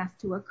suffering that has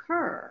to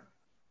occur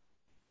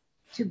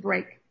to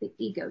break the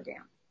ego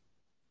down.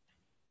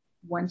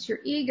 Once your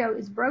ego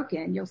is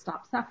broken, you'll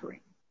stop suffering.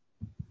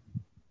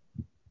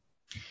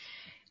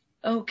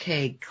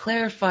 Okay,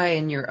 clarify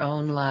in your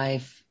own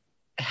life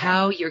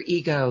how your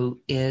ego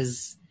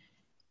is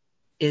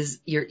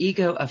your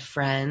ego a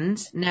friend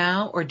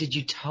now, or did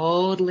you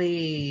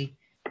totally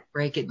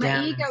break it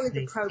down? My ego is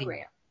a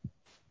program.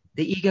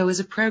 The ego is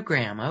a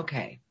program,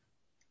 okay.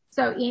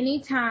 So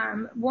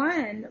anytime,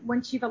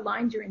 once you've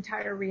aligned your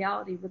entire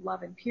reality with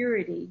love and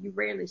purity, you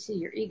rarely see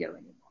your ego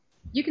anymore.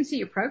 You can see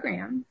your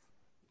programs.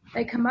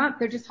 They come up,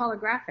 they're just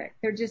holographic.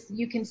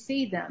 You can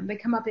see them. They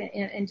come up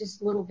in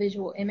just little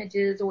visual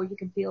images, or you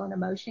can feel an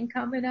emotion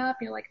coming up.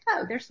 And you're like,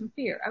 oh, there's some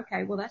fear.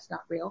 Okay, well, that's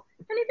not real.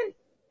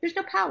 There's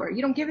no power.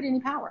 You don't give it any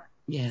power.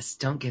 Yes,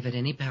 don't give it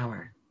any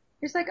power.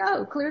 It's like,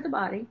 oh, clear the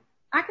body.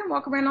 I can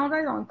walk around all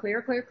day long,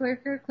 clear,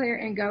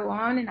 and go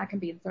on, and I can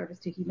be in service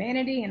to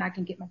humanity, and I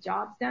can get my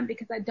jobs done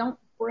because I don't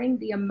bring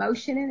the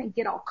emotion in and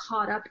get all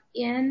caught up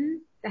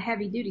in the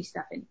heavy-duty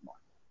stuff anymore,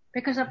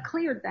 because I've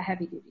cleared the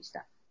heavy-duty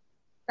stuff.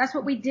 That's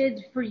what we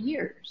did for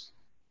years.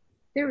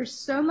 There is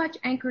so much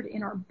anchored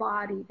in our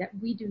body that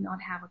we do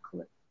not have a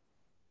clue.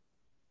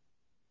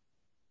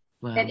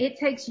 Wow. And it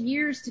takes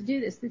years to do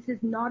this. This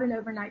is not an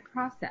overnight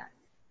process.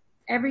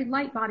 Every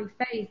light body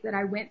phase that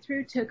I went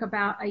through took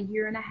about 1.5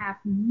 years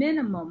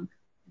minimum,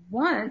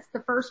 once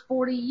the first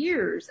 40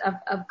 years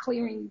of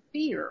clearing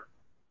fear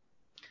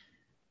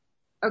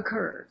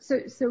occurred.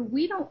 So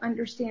we don't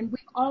understand.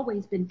 We've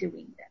always been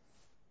doing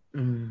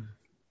this. Mm.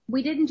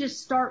 We didn't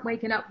just start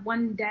waking up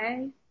one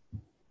day.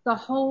 The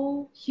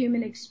whole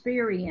human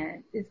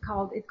experience it's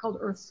called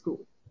Earth School.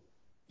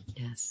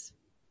 Yes.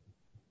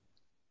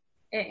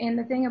 And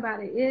the thing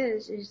about it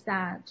is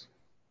that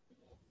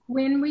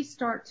when we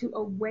start to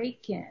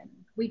awaken,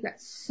 we've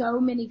got so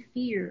many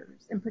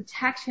fears and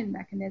protection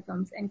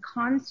mechanisms and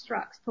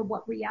constructs for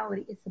what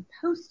reality is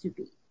supposed to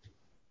be,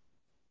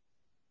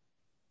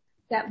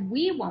 that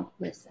we won't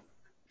listen,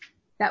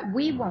 that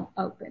we won't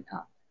open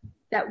up,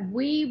 that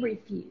we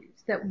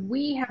refuse, that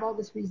we have all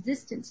this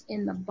resistance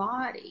in the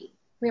body.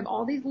 We have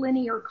all these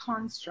linear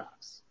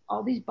constructs,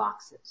 all these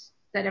boxes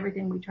that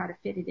everything we try to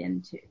fit it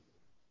into.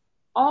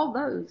 All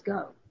those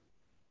go.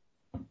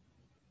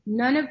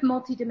 None of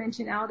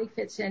multidimensionality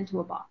fits into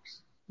a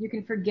box. You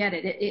can forget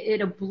it.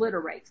 It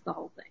obliterates the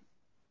whole thing.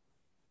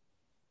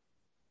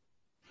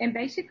 And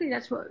basically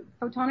that's what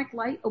photonic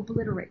light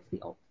obliterates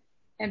the old.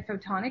 And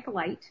photonic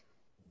light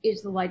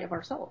is the light of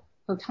our soul.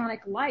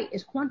 Photonic light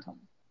is quantum.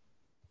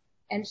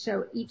 And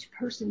so each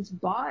person's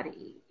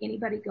body,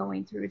 anybody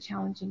going through a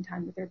challenging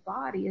time with their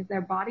body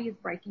is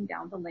breaking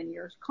down the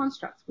linear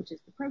constructs, which is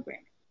the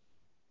programming.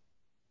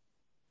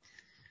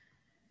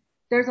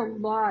 There's a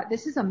lot.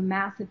 This is a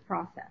massive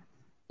process.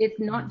 It's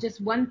not just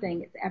one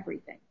thing, it's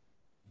everything.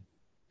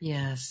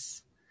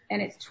 Yes.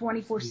 And it's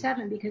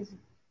 24/7, because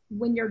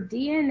when your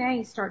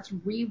DNA starts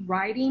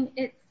rewriting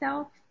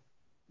itself,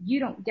 you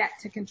don't get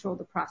to control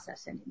the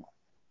process anymore.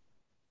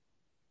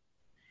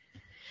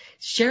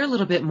 Share a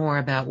little bit more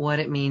about what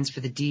it means for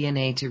the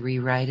DNA to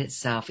rewrite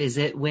itself. Is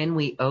it when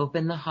we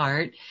open the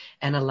heart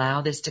and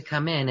allow this to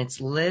come in? It's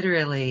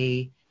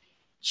literally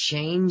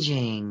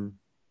changing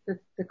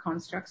the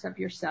constructs of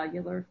your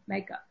cellular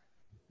makeup,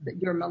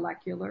 your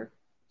molecular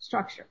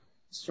structure,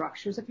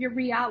 structures of your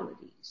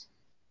realities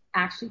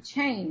actually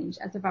change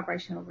as a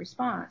vibrational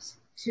response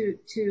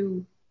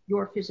to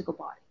your physical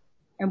body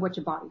and what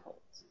your body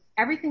holds.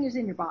 Everything is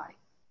in your body.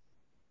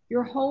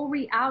 Your whole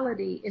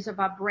reality is a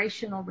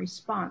vibrational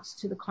response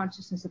to the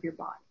consciousness of your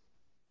body.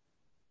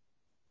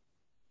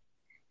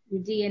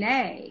 Your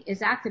DNA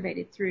is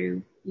activated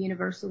through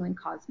universal and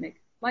cosmic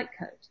light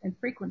codes and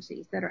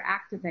frequencies that are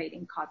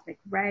activating cosmic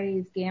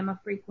rays, gamma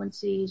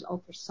frequencies,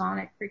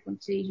 ultrasonic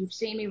frequencies. You've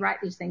seen me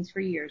write these things for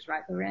years,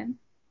 right, Loren?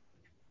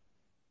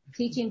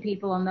 Teaching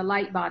people on the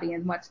light body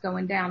and what's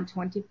going down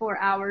 24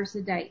 hours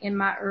a day. In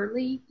my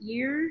early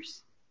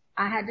years,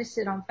 I had to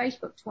sit on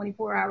Facebook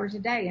 24 hours a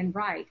day and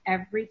write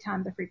every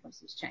time the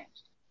frequencies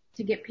changed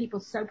to get people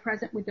so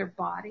present with their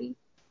body.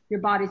 Your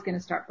body's going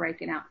to start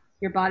breaking out.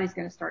 Your body's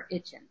going to start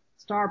itching.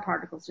 Star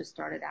particles just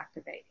started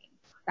activating.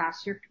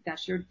 That's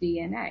your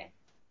DNA.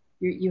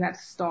 You have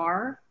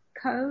star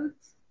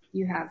codes.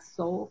 You have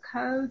soul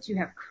codes. You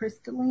have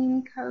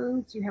crystalline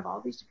codes. You have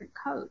all these different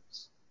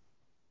codes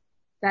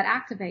that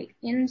activate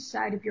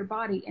inside of your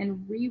body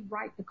and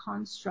rewrite the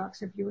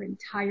constructs of your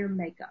entire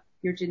makeup,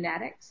 your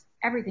genetics.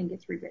 Everything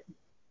gets rewritten.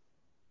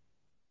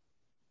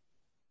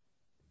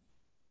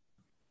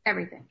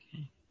 Everything.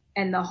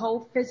 And the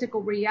whole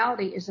physical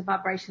reality is a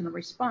vibrational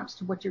response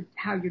to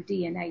how your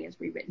DNA is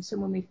rewritten. So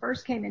when we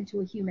first came into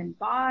a human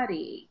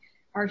body,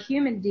 our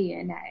human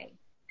DNA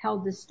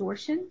held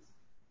distortions.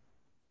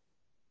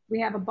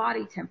 We have a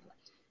body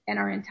template, and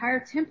our entire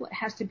template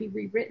has to be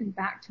rewritten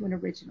back to an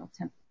original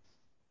template.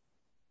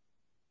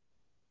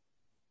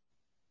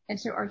 And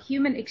so our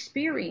human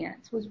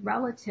experience was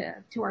relative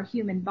to our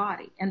human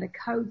body and the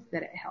codes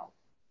that it held.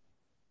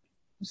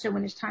 So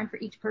when it's time for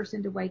each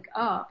person to wake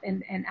up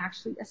and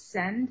actually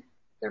ascend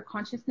their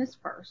consciousness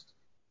first,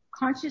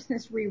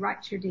 consciousness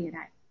rewrites your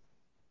DNA.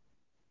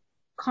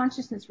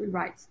 Consciousness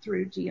rewrites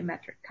through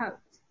geometric codes,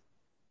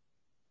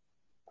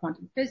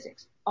 quantum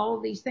physics, all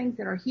of these things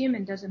that our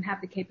human doesn't have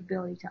the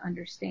capability to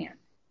understand.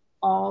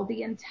 All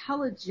the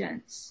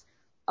intelligence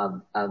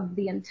of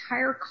the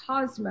entire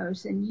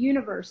cosmos and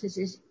universes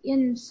is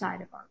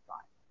inside of our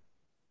body.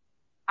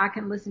 I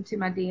can listen to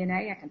my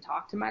DNA. I can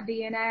talk to my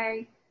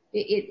DNA.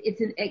 It's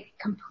a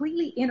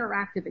completely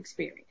interactive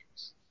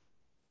experience.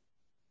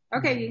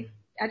 Okay,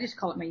 I just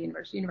call it my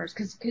universe,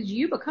 because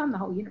you become the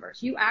whole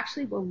universe. You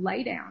actually will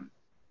lay down,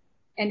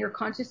 and your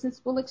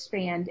consciousness will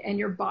expand, and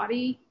your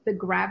body, the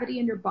gravity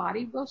in your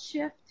body will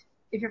shift.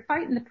 If you're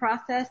fighting the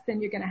process,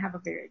 then you're going to have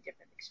a very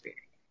different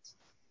experience.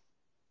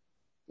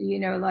 You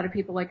know, a lot of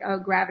people like, oh,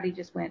 gravity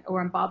just went,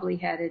 or I'm bobbly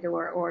headed,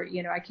 or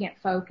I can't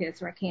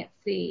focus, or I can't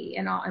see,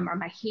 or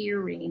my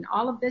hearing.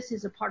 All of this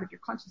is a part of your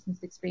consciousness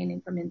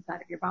expanding from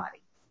inside of your body.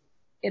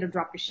 It'll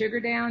drop your sugar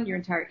down, your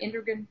entire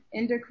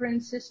endocrine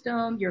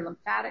system, your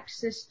lymphatic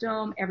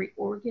system, every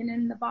organ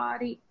in the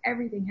body.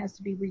 Everything has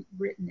to be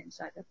rewritten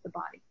inside of the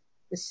body.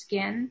 The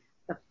skin,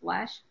 the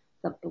flesh,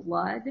 the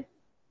blood.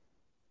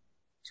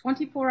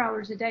 24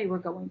 hours a day we're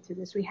going through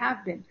this. We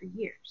have been for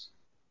years.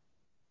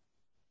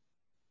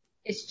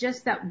 It's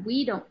just that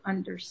we don't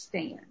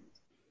understand.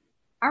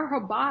 Our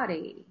whole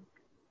body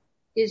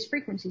is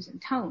frequencies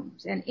and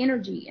tones and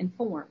energy and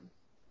form.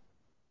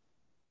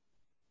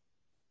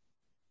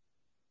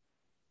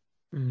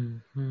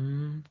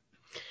 Mm-hmm.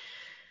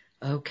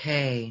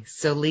 Okay.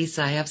 So,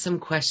 Lisa, I have some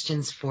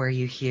questions for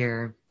you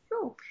here.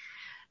 Cool.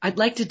 I'd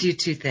like to do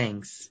two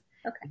things.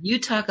 Okay. You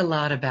talk a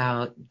lot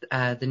about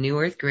the New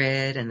Earth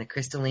grid and the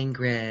crystalline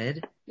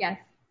grid. Yes.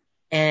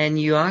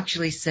 And you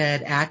actually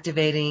said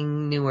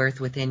activating New Earth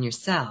within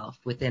yourself,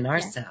 within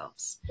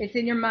ourselves. It's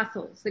in your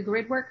muscles. The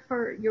grid work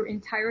for your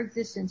entire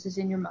existence is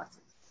in your muscles.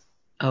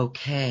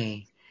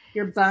 Okay.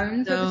 Your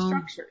bones are the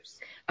structures.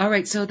 All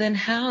right. So then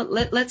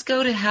let's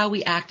go to how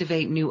we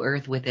activate New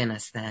Earth within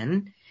us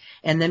then.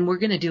 And then we're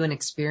going to do an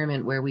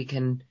experiment where we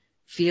can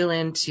feel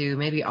into,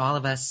 maybe all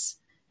of us,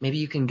 maybe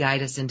you can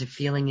guide us into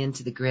feeling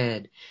into the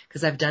grid,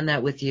 because I've done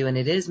that with you and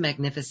it is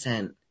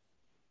magnificent.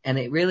 And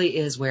it really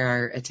is where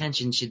our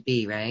attention should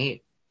be,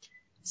 right?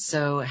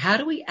 So how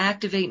do we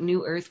activate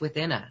New Earth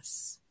within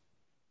us?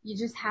 You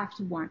just have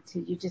to want to.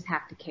 You just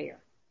have to care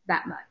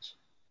that much.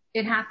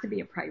 It has to be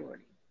a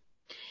priority.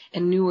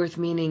 And New Earth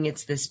meaning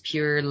it's this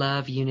pure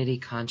love, unity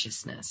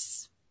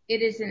consciousness.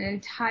 It is an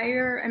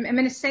entire, I'm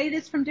going to say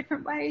this from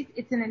different ways.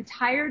 It's an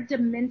entire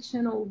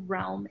dimensional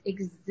realm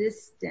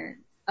existence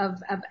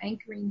of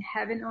anchoring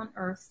heaven on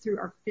earth through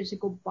our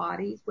physical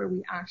bodies, where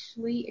we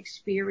actually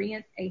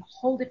experience a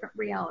whole different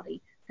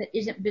reality that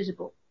isn't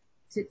visible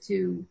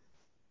to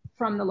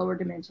from the lower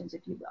dimensions,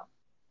 if you will.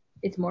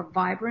 It's more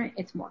vibrant.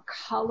 It's more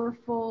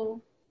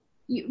colorful.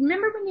 You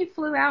remember when you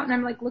flew out and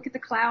I'm like, look at the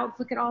clouds,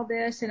 look at all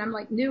this. And I'm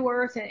like, New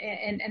Earth.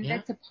 And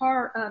that's a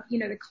part of,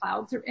 the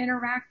clouds are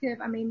interactive.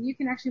 I mean, you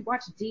can actually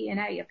watch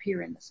DNA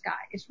appear in the sky.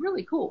 It's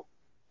really cool.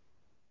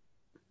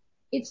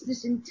 It's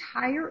this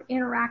entire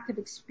interactive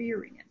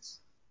experience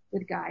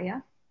with Gaia.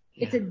 Yeah.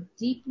 It's a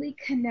deeply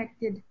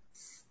connected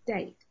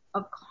state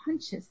of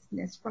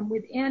consciousness from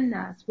within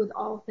us with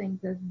all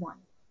things as one.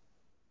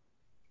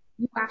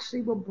 You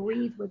actually will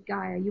breathe with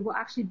Gaia. You will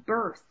actually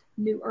birth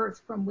New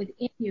Earth from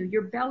within you.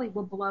 Your belly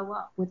will blow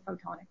up with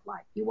photonic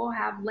light. You will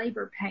have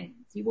labor pains.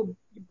 You will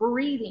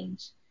breathing.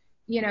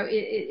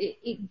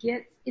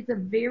 It's a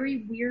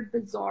very weird,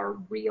 bizarre,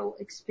 real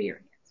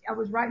experience. I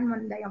was writing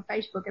one day on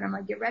Facebook and I'm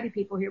like, get ready,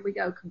 people. Here we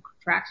go.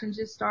 Contractions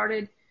just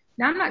started.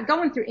 Now I'm not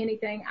going through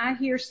anything. I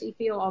hear, see,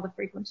 feel all the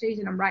frequencies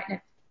and I'm writing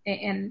it.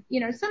 And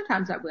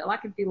sometimes I will. I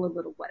can feel a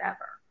little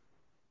whatever.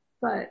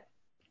 But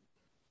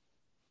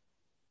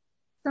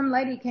some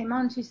lady came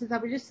on. She says, I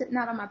was just sitting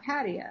out on my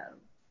patio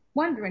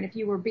wondering if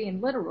you were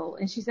being literal.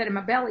 And she said, and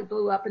my belly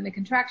blew up and the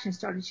contraction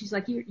started. She's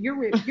like, you're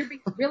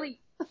being really,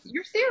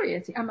 you're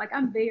serious. I'm like,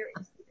 I'm very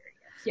serious.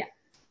 Yeah.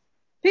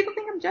 People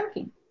think I'm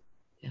joking.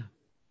 Yeah.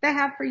 They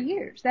have for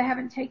years. They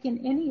haven't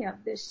taken any of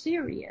this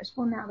serious.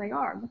 Well, now they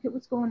are. Look at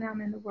what's going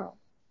on in the world.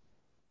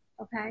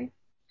 Okay?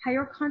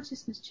 Higher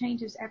consciousness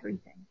changes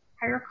everything.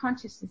 Higher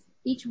consciousness.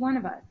 Each one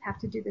of us have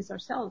to do this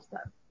ourselves,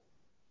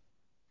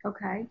 though.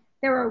 Okay?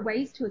 There are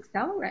ways to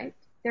accelerate.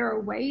 There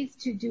are ways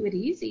to do it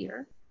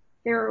easier.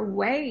 There are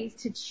ways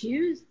to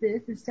choose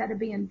this instead of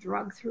being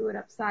drugged through it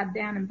upside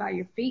down and by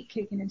your feet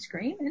kicking and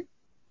screaming.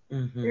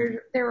 Mm-hmm.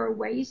 There are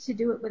ways to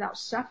do it without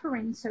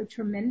suffering so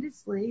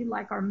tremendously,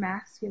 like our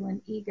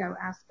masculine ego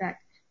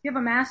aspect. You have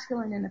a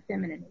masculine and a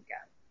feminine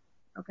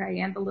ego,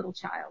 okay, and the little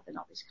child and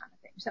all these kind of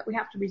things that we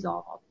have to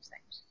resolve all these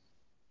things.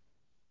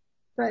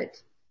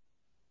 But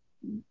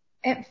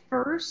at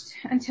first,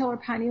 until our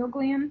pineal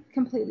gland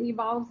completely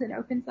evolves and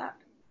opens up,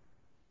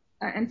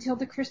 until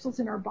the crystals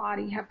in our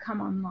body have come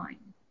online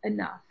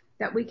enough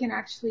that we can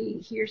actually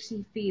hear,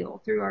 see,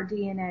 feel through our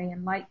DNA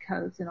and light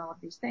codes and all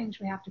of these things,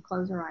 we have to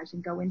close our eyes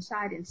and go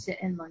inside and sit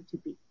and learn to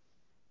be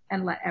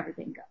and let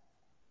everything go.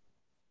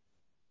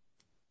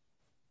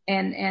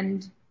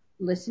 And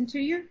listen to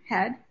your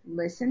head,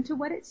 listen to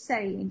what it's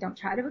saying, don't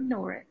try to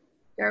ignore it.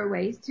 There are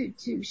ways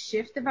to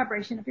shift the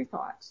vibration of your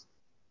thoughts.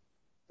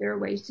 There are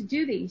ways to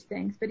do these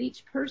things, but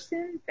each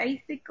person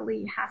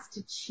basically has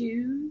to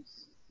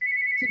choose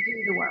to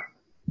do the work.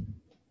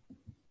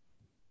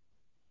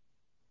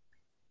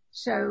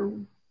 So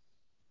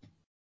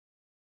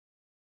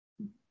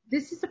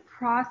this is a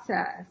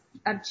process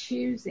of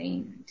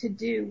choosing to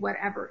do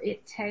whatever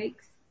it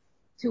takes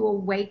to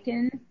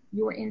awaken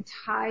your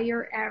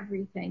entire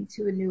everything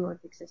to a new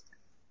earth existence.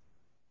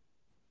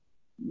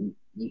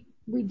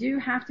 We do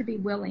have to be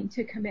willing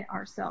to commit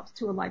ourselves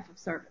to a life of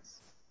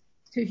service,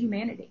 to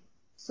humanity,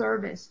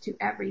 service to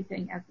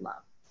everything as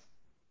love.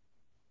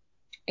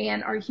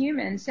 And our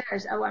human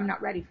says, oh, I'm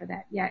not ready for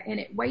that yet. And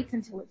it waits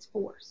until it's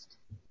forced.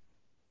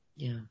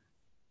 Yeah.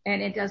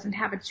 And it doesn't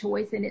have a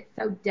choice. And it's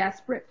so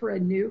desperate for a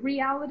new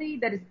reality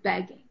that it's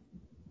begging.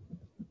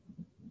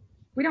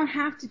 We don't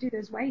have to do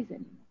those ways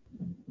anymore.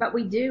 But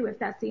we do if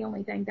that's the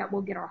only thing that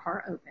will get our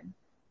heart open.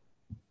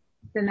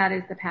 Then that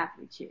is the path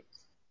we choose.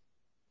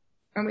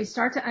 And we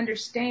start to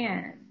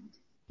understand,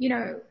 you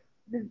know,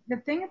 the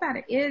thing about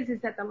it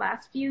is that the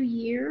last few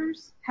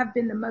years have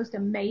been the most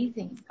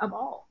amazing of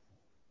all.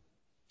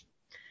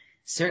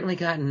 Certainly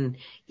gotten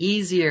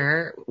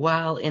easier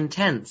while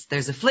intense.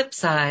 There's a flip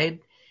side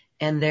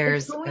and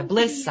there's a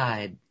bliss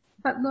side.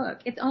 But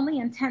look, it's only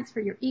intense for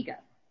your ego.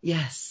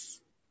 Yes.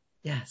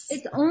 Yes.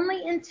 It's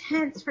only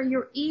intense for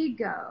your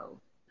ego.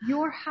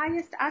 Your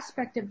highest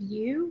aspect of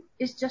you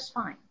is just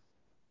fine.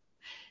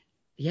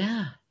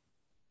 Yeah.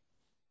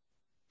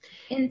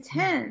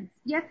 Intense.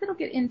 Yes, it'll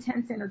get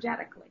intense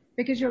energetically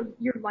because your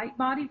light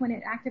body, when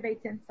it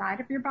activates inside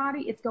of your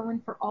body, it's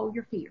going for all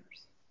your fears.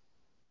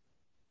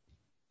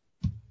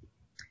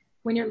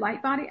 When your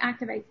light body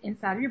activates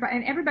inside of your body,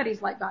 and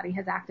everybody's light body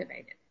has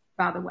activated,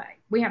 by the way.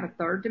 We have a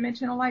third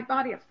dimensional light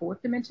body, a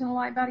fourth dimensional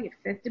light body, a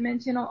fifth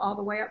dimensional, all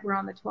the way up. We're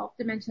on the 12th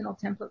dimensional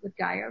template with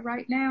Gaia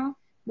right now.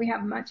 We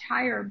have much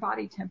higher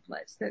body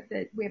templates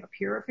that we have a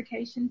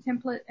purification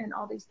template and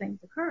all these things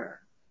occur.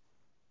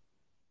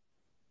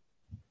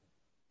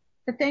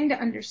 The thing to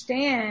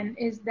understand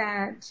is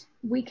that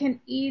we can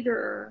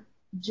either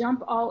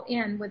jump all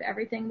in with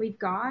everything we've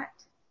got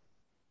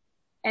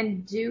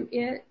and do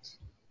it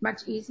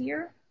much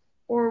easier,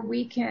 or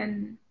we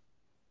can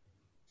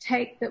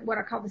take what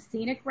I call the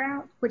scenic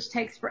route, which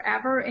takes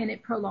forever and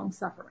it prolongs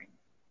suffering,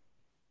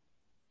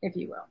 if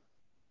you will.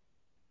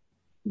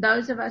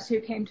 Those of us who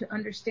came to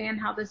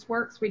understand how this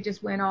works, we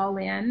just went all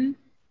in,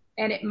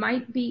 and it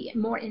might be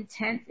more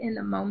intense in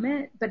the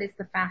moment, but it's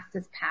the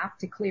fastest path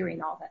to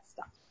clearing all that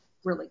stuff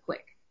really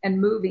quick and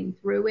moving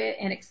through it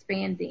and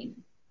expanding.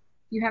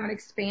 You have an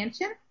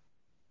expansion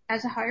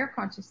as a higher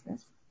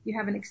consciousness. You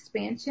have an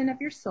expansion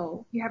of your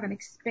soul. You have an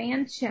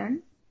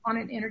expansion on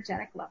an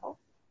energetic level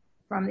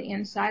from the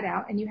inside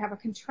out, and you have a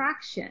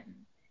contraction.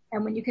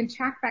 And when you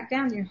contract back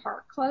down, your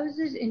heart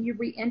closes and you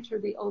re-enter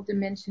the old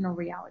dimensional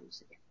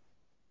realities again.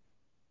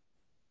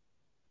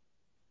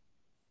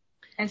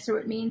 And so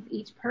it means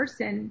each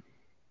person,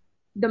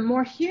 the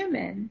more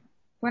human,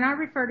 when I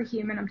refer to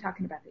human, I'm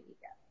talking about the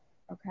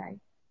ego, okay?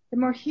 The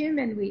more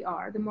human we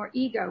are, the more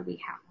ego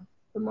we have,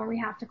 the more we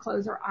have to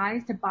close our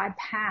eyes to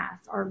bypass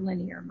our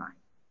linear mind.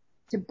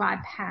 To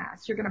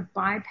bypass, you're going to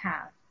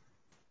bypass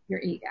your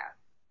ego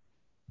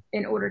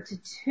in order to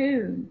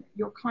tune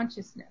your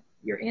consciousness,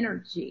 your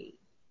energy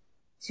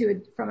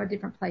from a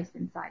different place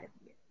inside of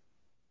you.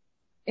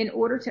 In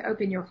order to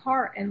open your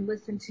heart and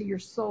listen to your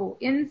soul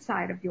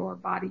inside of your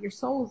body. Your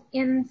soul's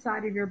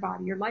inside of your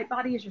body. Your light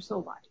body is your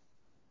soul body.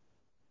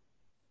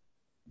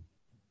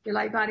 Your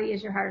light body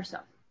is your higher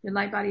self. Your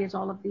light body is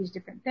all of these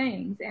different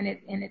things, and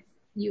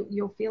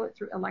you'll feel it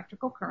through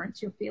electrical currents.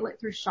 You'll feel it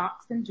through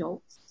shocks and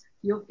jolts.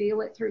 You'll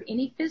feel it through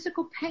any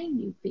physical pain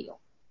you feel.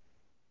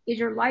 Is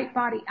your light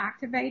body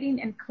activating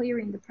and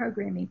clearing the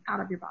programming out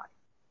of your body?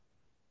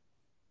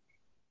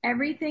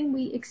 Everything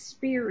we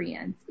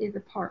experience is a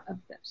part of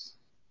this.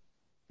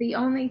 The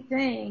only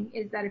thing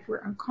is that if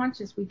we're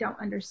unconscious, we don't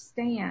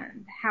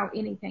understand how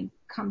anything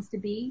comes to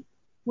be.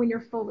 When you're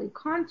fully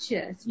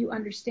conscious, you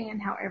understand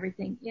how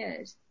everything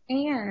is.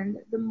 And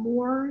the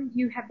more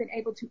you have been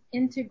able to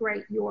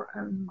integrate your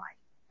own light,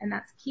 and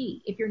that's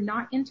key. If you're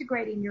not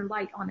integrating your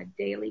light on a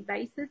daily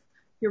basis,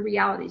 your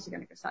realities are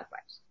going to go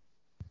sideways.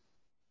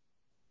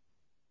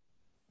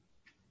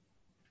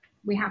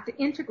 We have to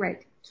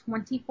integrate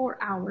 24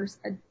 hours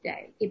a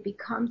day. It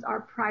becomes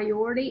our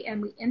priority, and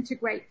we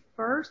integrate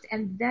first,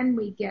 and then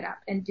we get up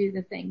and do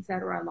the things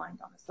that are aligned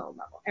on a soul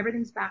level.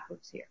 Everything's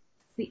backwards here.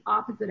 It's the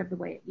opposite of the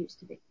way it used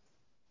to be.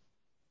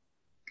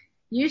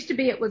 Used to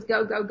be it was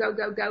go, go, go,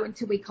 go, go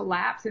until we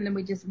collapse, and then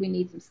we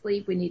need some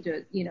sleep. We need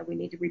to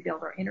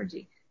rebuild our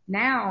energy.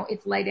 Now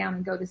it's lay down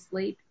and go to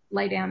sleep,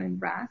 lay down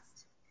and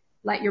rest.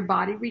 Let your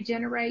body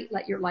regenerate,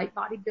 let your light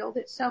body build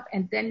itself,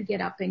 and then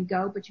get up and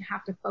go. But you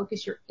have to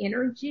focus your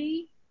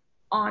energy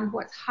on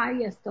what's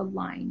highest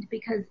aligned,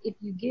 because if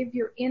you give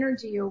your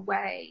energy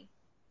away,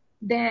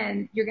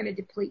 then you're going to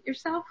deplete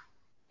yourself,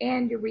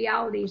 and your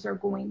realities are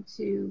going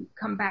to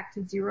come back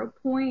to 0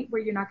 point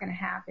where you're not going to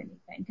have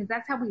anything, because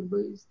that's how we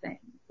lose things.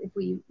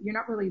 You're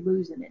not really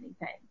losing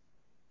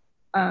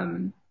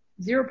anything.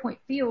 0 point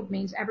field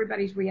means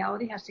everybody's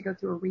reality has to go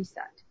through a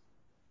reset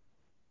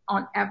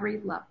on every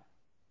level.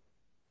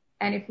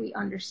 And if we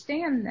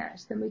understand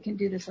this, then we can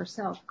do this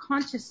ourselves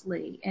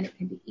consciously, and it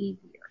can be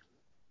easier.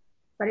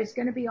 But it's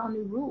going to be all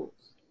new rules.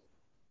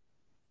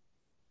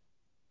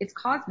 It's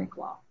cosmic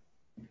law.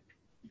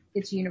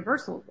 It's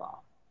universal law.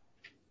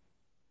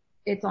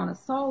 It's on a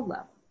soul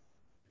level,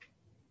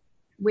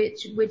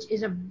 which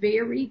is a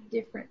very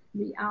different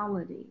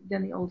reality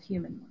than the old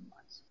human one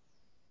was.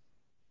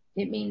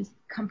 It means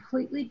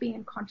completely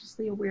being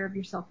consciously aware of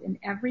yourself in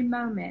every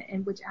moment,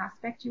 in which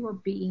aspect you are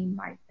being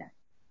right then.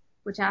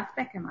 Which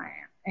aspect am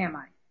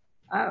I?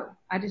 Oh,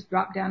 I just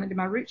dropped down into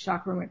my root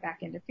chakra and went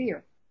back into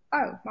fear.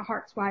 Oh, my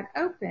heart's wide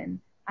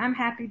open. I'm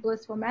happy,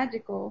 blissful,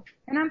 magical,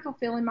 and I'm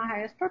fulfilling my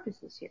highest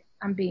purposes here.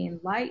 I'm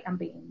being light. I'm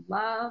being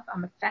love.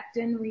 I'm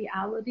affecting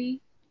reality.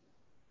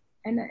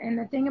 And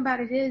the thing about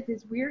it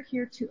is we're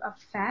here to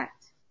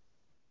affect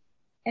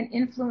and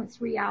influence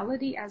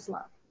reality as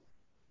love.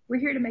 We're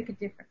here to make a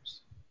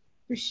difference.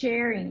 We're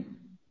sharing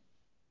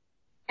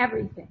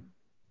everything.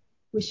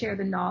 We share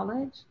the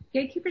knowledge.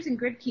 Gatekeepers and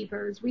grid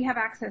keepers, we have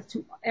access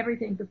to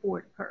everything before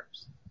it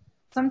occurs.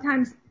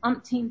 Sometimes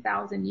umpteen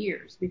thousand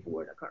years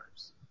before it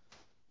occurs.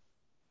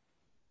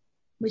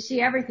 We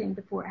see everything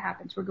before it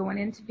happens. We're going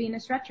into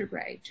Venus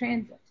retrograde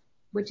transit,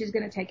 which is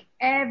going to take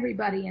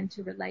everybody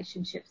into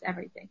relationships,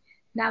 everything.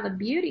 Now, the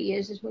beauty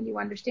is when you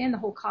understand the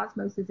whole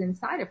cosmos is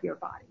inside of your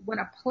body. When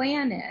a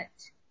planet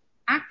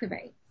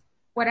activates,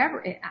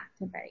 whatever it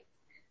activates,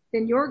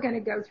 then you're going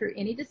to go through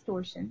any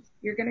distortions.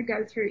 You're going to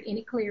go through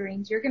any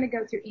clearings. You're going to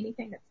go through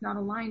anything that's not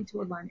aligned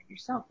to align it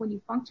yourself. When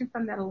you function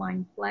from that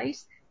aligned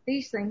place,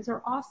 these things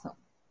are awesome.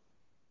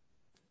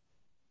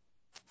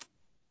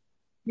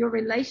 Your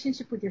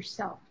relationship with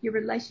yourself, your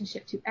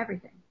relationship to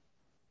everything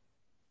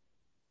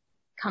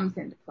comes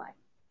into play.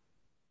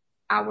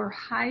 Our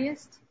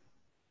highest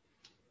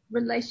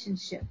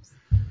relationships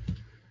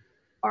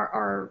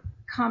are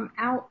come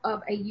out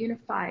of a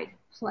unified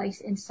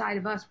place inside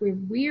of us where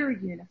we're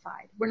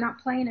unified. We're not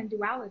playing in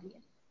duality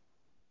anymore.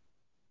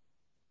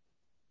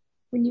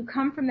 When you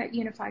come from that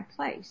unified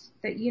place,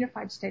 that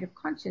unified state of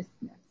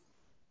consciousness,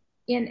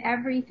 in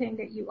everything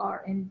that you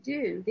are and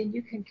do, then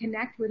you can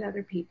connect with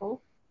other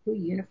people who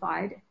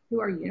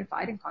are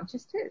unified and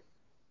conscious too.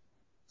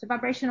 It's a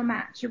vibrational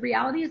match. Your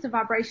reality is a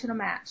vibrational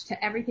match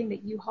to everything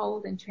that you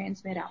hold and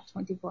transmit out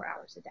 24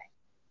 hours a day.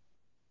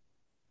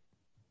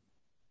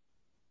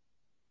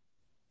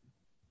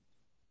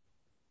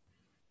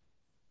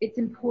 It's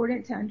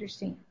important to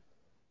understand.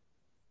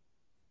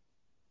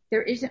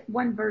 There isn't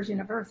one version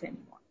of Earth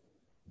anymore.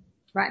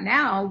 Right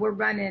now, we're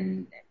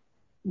running,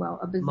 a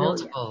bazillion.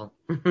 Multiple.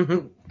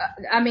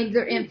 I mean,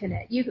 they're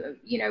infinite. You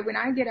know, when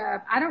I get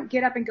up, I don't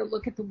get up and go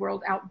look at the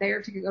world out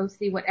there to go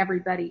see what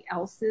everybody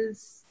else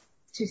is,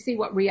 to see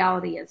what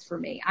reality is for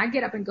me. I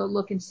get up and go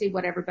look and see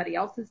what everybody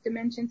else's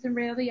dimensions and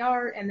reality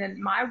are, and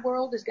then my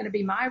world is going to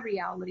be my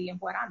reality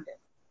and what I'm doing.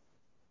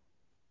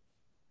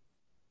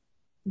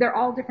 They're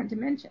all different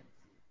dimensions.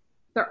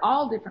 They're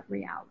all different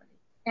realities.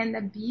 And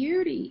the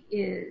beauty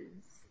is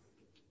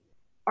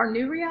our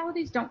new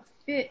realities don't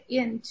fit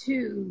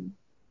into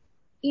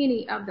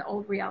any of the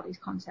old realities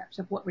concepts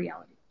of what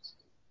reality is.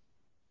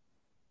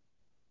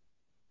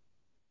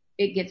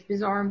 It gets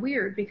bizarre and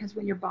weird because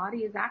when your body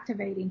is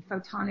activating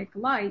photonic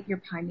light, your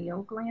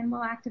pineal gland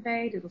will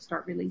activate. It'll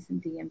start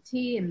releasing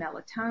DMT and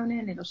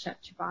melatonin. It'll shut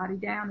your body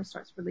down. It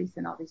starts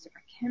releasing all these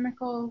different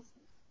chemicals.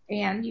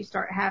 And you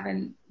start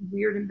having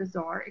weird and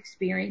bizarre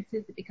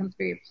experiences. It becomes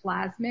very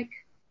plasmic.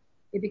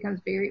 It becomes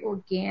very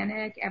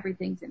organic.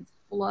 Everything's in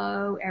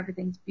flow.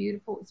 Everything's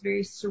beautiful. It's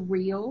very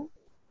surreal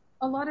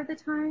a lot of the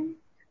time.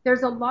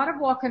 There's a lot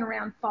of walking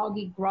around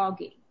foggy,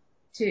 groggy,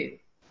 too.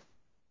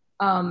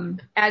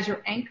 As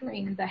you're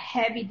anchoring the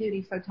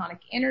heavy-duty photonic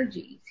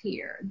energies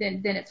here,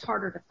 then it's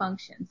harder to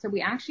function. So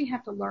we actually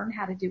have to learn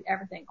how to do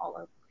everything all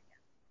over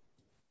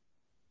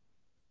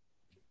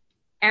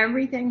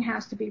Everything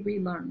has to be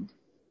relearned.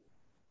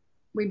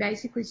 We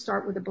basically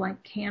start with a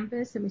blank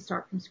canvas and we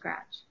start from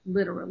scratch,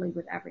 literally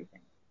with everything.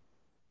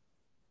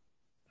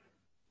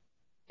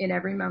 In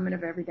every moment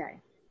of every day.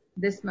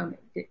 This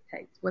moment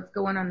dictates what's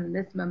going on in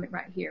this moment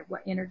right here,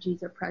 what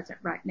energies are present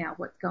right now,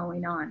 what's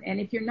going on. And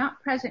if you're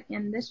not present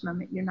in this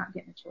moment, you're not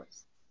getting a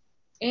choice.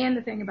 And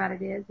the thing about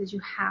it is you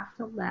have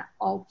to let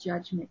all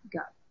judgment go.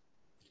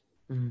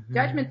 Mm-hmm.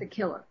 Judgment's a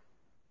killer.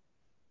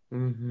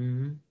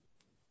 Mm-hmm.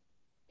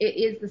 It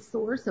is the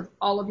source of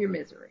all of your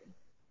misery.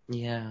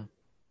 Yeah.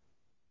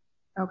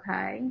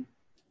 Okay?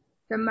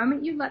 The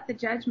moment you let the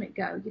judgment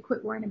go, you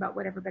quit worrying about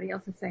what everybody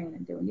else is saying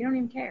and doing. You don't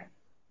even care.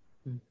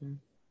 Mm-hmm.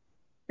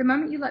 The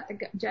moment you let the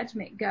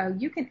judgment go,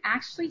 you can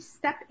actually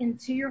step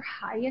into your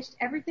highest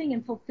everything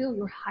and fulfill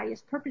your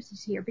highest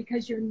purposes here,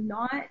 because you're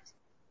not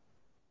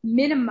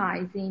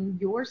minimizing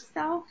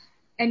yourself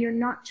and you're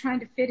not trying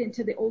to fit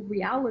into the old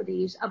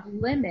realities of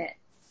limits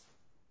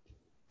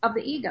of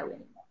the ego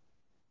anymore.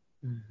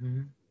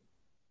 Mm-hmm.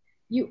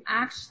 You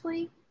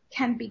actually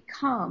can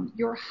become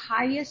your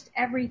highest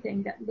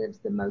everything that lives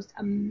the most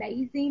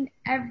amazing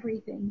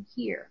everything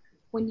here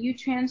when you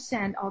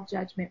transcend all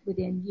judgment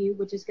within you,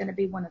 which is going to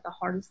be one of the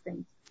hardest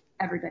things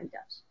everybody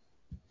does.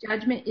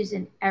 Judgment is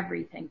in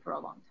everything for a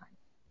long time.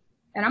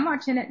 And I'm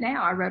watching it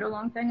now. I wrote a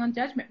long thing on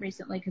judgment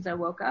recently because I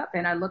woke up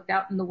and I looked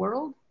out in the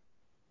world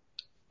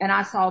and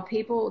I saw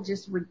people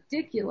just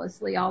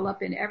ridiculously all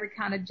up in every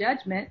kind of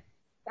judgment.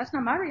 That's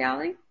not my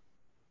reality.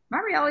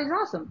 My reality is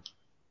awesome.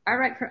 I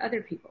write for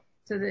other people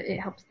so that it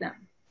helps them.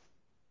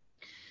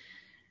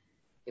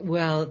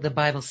 Well, the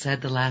Bible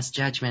said the last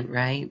judgment,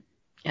 right?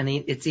 And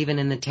it's even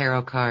in the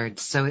tarot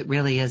cards. So it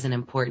really is an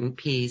important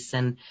piece.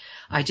 And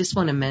I just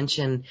want to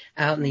mention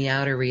out in the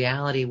outer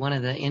reality, one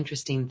of the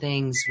interesting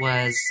things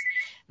was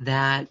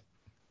that,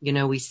 you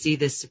know, we see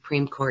this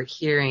Supreme Court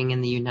hearing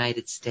in the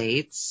United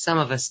States. Some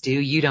of us do.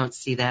 You don't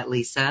see that,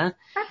 Lisa.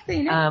 I've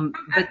seen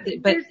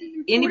it. But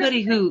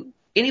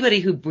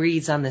anybody who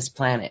breathes on this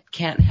planet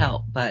can't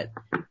help but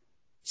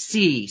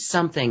see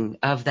something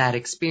of that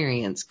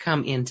experience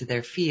come into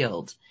their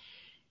field.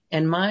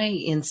 And my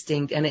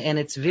instinct, and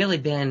it's really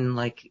been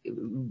like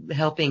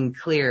helping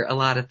clear a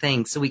lot of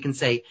things. So we can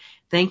say,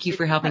 thank you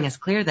for helping us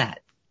clear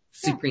that,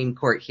 Supreme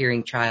Court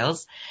hearing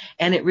trials.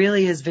 And it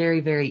really is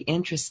very, very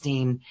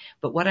interesting.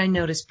 But what I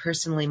noticed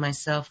personally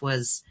myself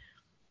was,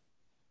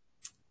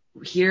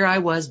 here I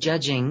was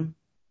judging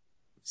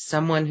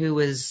someone who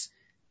was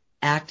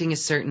acting a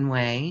certain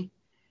way.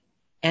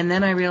 And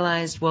then I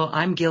realized, well,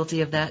 I'm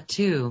guilty of that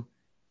too.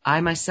 I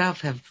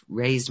myself have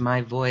raised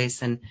my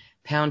voice and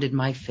pounded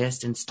my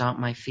fist and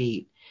stomped my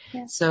feet.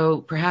 Yeah.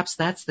 So perhaps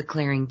that's the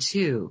clearing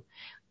too.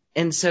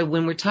 And so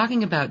when we're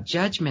talking about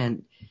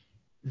judgment,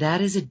 that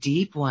is a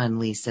deep one,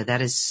 Lisa.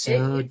 That is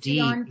so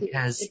deep,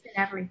 because it's in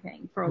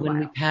everything for a when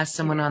while. we pass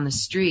someone on the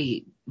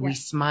street, we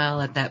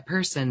smile at that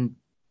person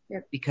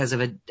because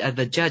of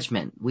a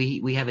judgment.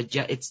 We have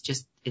it's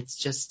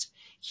just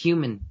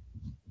human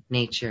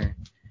nature.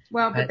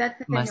 Well, but that's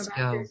the thing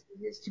about this,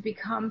 is to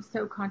become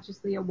so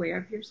consciously aware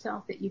of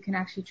yourself that you can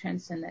actually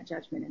transcend that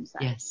judgment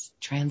inside. Yes,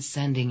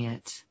 transcending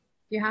it.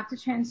 You have to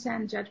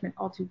transcend judgment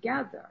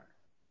altogether.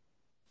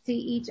 See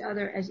each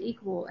other as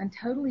equal and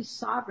totally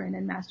sovereign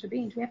and master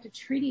beings. We have to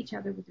treat each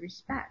other with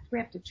respect. We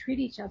have to treat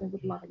each other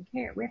with love and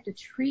care. We have to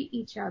treat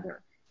each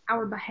other.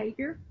 Our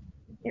behavior,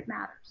 it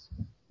matters.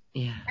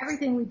 Yeah.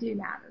 Everything we do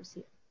matters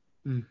here.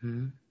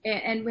 Mm-hmm.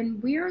 And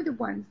when we're the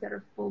ones that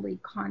are fully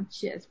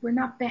conscious, we're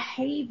not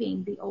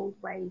behaving the old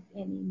ways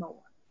anymore.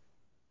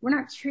 We're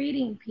not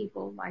treating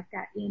people like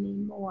that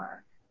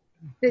anymore.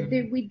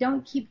 Mm-hmm. We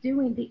don't keep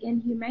doing the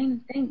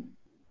inhumane things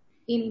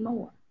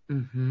anymore.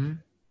 Mm-hmm.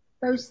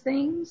 Those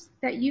things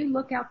that you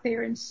look out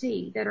there and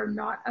see that are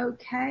not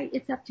okay,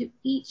 it's up to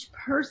each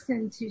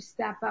person to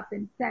step up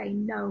and say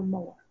no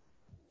more.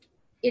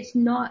 It's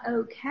not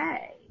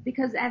okay,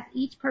 because as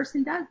each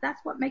person does,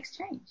 that's what makes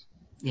change.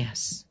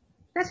 Yes.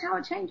 That's how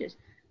it changes.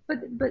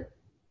 But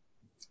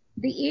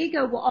the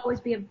ego will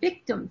always be a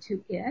victim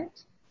to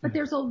it. But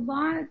there's a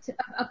lot of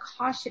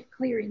Akashic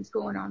clearings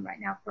going on right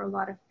now for a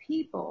lot of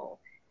people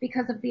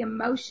because of the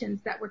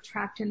emotions that were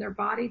trapped in their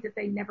body that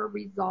they never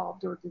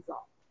resolved or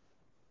dissolved.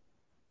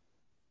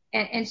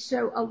 And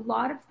so a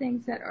lot of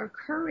things that are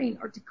occurring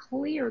are to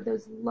clear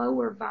those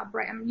lower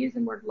I'm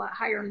using the word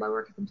higher and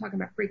lower because I'm talking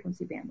about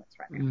frequency bandwidths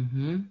right now.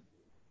 Mm-hmm.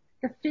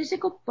 The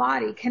physical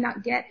body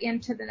cannot get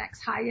into the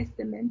next highest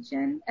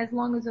dimension as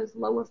long as those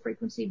lower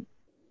frequency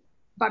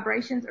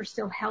vibrations are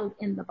still held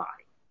in the body.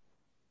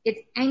 It's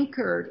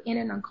anchored in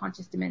an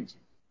unconscious dimension.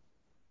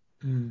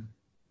 Mm.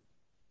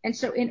 And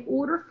so in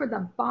order for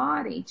the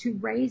body to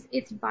raise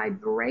its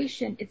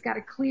vibration, it's got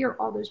to clear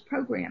all those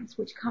programs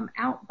which come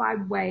out by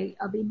way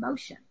of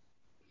emotion.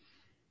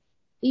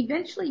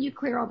 Eventually you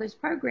clear all those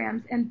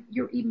programs and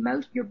your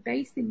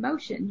base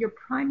emotion, your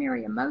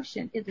primary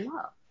emotion is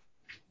love.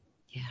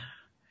 Yeah.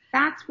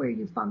 That's where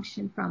you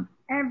function from.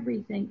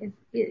 Everything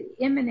it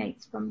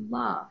emanates from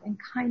love and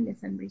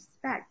kindness and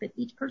respect, but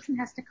each person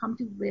has to come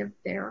to live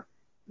their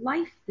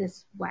life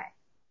this way.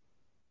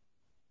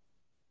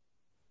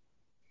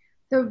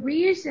 The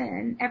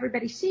reason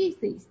everybody sees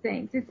these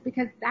things is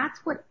because that's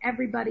what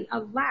everybody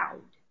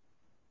allowed.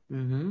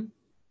 Mm-hmm.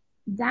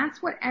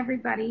 That's what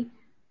everybody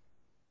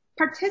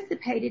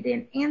participated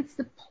in and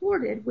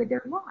supported with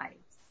their lives.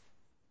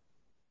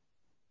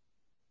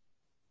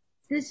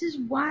 This is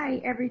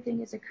why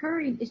everything is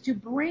occurring, is to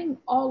bring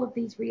all of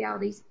these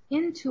realities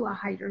into a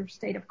higher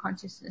state of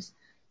consciousness.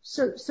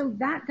 So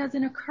that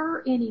doesn't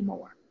occur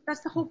anymore.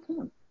 That's the whole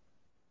point.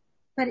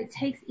 But it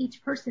takes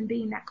each person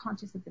being that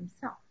conscious of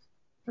themselves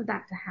for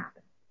that to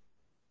happen.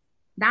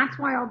 That's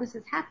why all this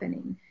is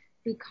happening,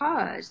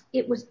 because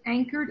it was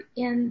anchored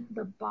in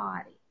the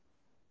body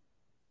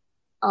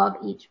of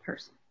each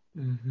person.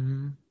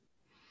 Mm-hmm.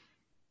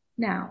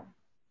 Now,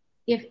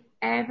 if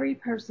every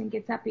person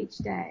gets up each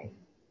day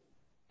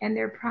and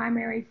their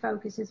primary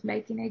focus is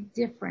making a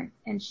difference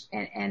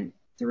and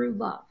through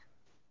love,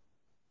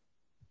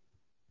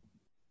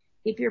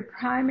 if your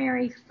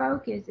primary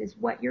focus is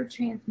what you're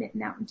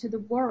transmitting out into the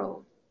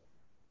world,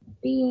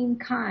 being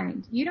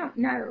kind, you don't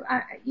know,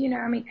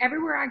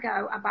 everywhere I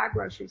go, I buy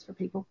groceries for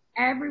people.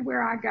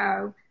 Everywhere I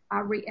go, I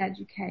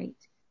re-educate.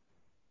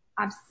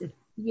 I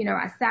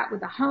sat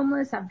with the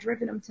homeless. I've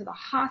driven them to the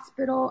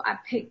hospital.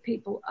 I've picked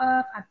people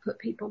up. I've put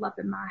people up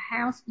in my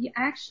house. You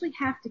actually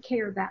have to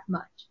care that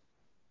much.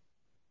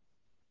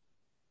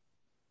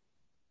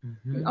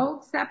 Mm-hmm. The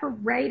old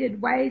separated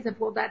ways of,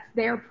 well, that's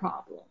their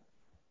problem.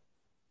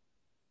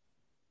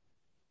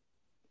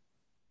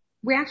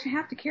 We actually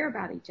have to care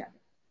about each other.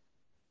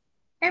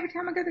 Every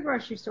time I go to the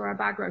grocery store, I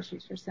buy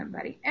groceries for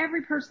somebody.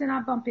 Every person I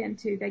bump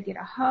into, they get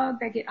a hug.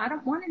 I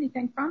don't want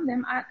anything from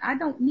them. I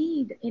don't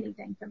need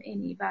anything from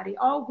anybody.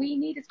 All we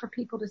need is for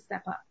people to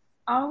step up.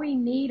 All we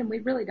need, and we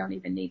really don't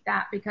even need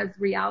that, because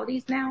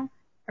realities now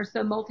are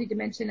so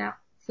multidimensional.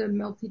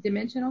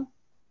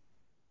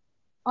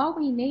 All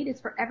we need is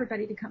for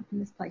everybody to come from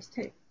this place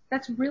too.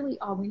 That's really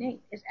all we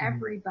need, is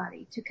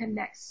everybody to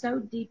connect so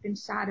deep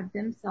inside of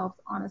themselves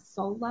on a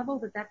soul level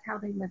that that's how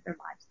they live their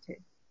lives too.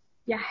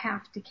 You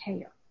have to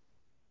care.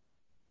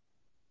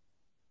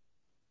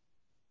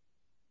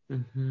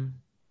 Mm-hmm.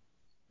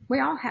 We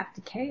all have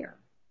to care.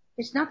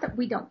 It's not that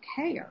we don't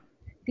care.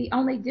 The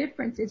only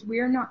difference is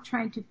we're not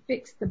trying to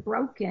fix the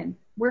broken.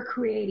 We're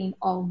creating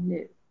all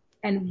new.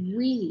 And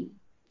we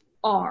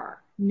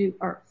are New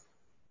Earth.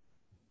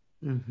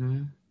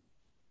 Mm-hmm.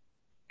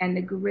 And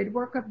the grid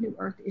work of New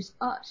Earth is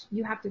us.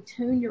 You have to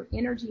tune your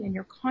energy and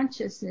your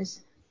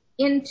consciousness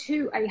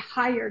into a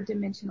higher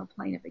dimensional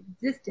plane of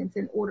existence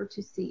in order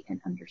to see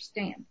and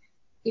understand.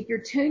 If you're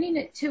tuning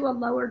it to a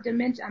lower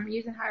dimension, I'm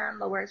using higher and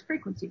lower as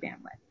frequency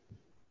bandwidth.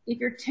 If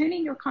you're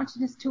tuning your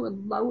consciousness to a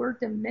lower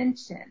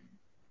dimension,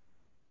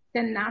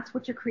 then that's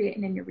what you're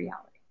creating in your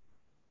reality.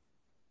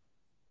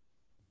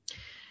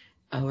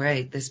 All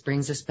right. This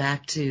brings us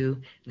back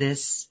to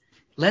this.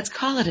 Let's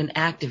call it an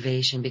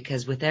activation,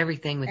 because with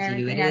everything with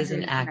you, it is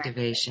an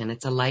activation.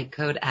 It's a light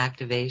code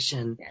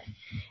activation. Yes.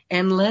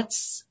 And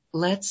let's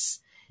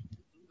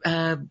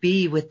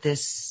be with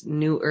this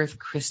new earth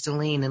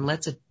crystalline, and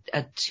let's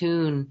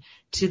attune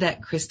to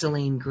that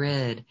crystalline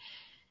grid.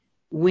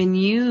 When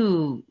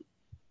you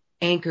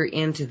anchor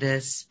into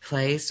this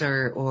place,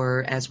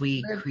 or as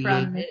we live create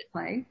from this it.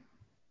 Place.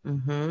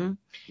 Mm-hmm.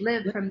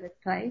 Live from this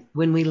place.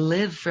 When we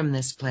live from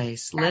this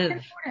place, That's live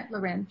important,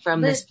 Loren.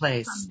 from Live this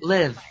place, from this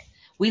live. place.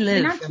 We We're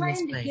live not from this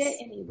trying to place.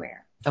 get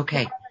anywhere.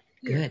 Okay,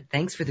 Here. good.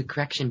 Thanks for the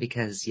correction,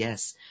 because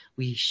yes,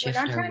 we shift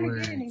our words. We're not trying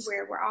to get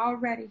anywhere. We're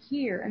already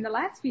here. And the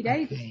last few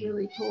days is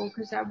really cool,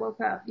 because I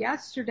woke up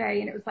yesterday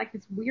and it was like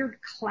this weird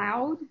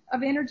cloud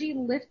of energy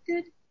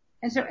lifted.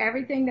 And so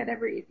everything that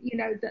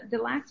the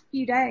last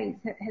few days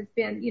has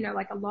been,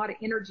 like a lot of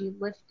energy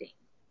lifting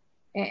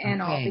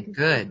and all. Okay,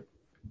 good.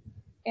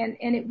 And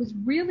it was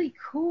really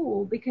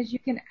cool, because you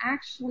can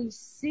actually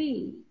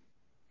see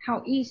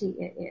how easy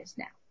it is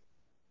now.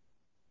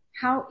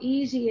 How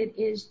easy it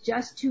is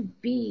just to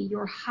be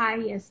your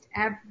highest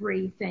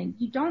everything.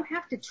 You don't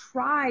have to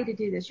try to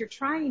do this. Your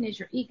trying is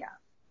your ego.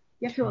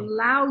 You have to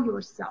allow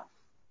yourself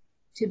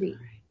to be.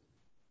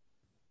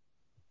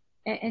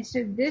 And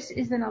so this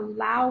is an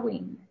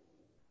allowing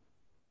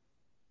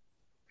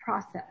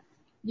process.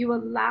 You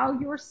allow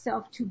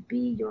yourself to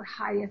be your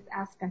highest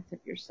aspect of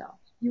yourself.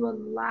 You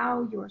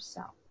allow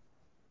yourself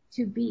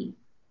to be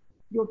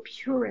your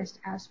purest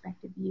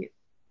aspect of you.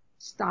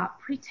 Stop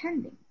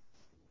pretending.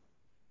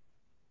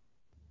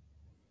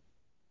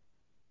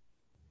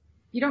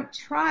 You don't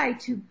try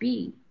to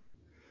be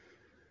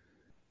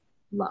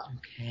love.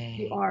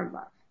 Okay. You are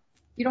love.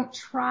 You don't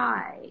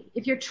try.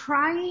 If you're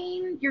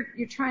trying,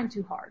 you're trying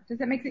too hard. Does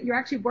that make sense? You're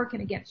actually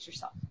working against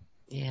yourself.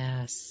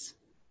 Yes.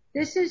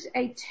 This is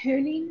a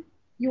tuning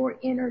your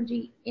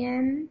energy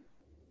in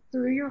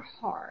through your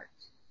heart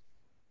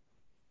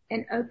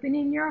and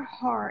opening your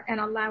heart and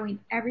allowing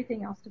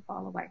everything else to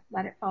fall away.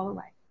 Let it fall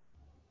away.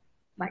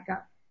 Let go.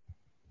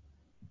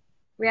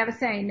 We have a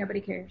saying,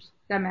 nobody cares.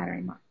 Doesn't matter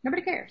anymore.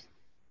 Nobody cares.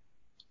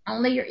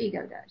 Only your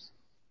ego does.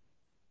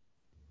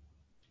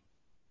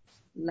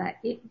 Let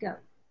it go.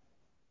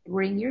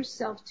 Bring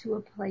yourself to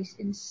a place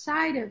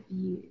inside of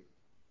you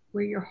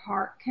where your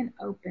heart can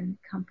open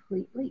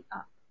completely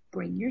up.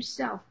 Bring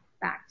yourself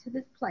back to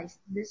this place,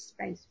 this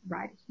space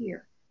right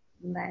here.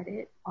 Let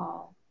it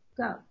all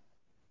go.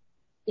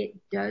 It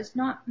does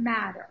not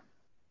matter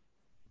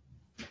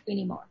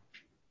anymore.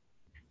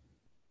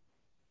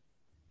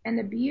 And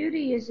the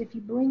beauty is if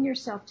you bring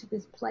yourself to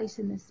this place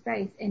in this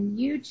space and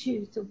you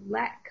choose to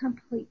let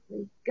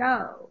completely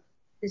go,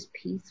 this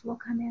peace will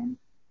come in.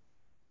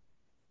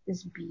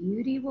 This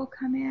beauty will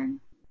come in.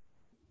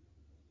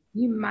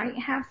 You might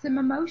have some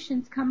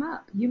emotions come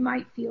up. You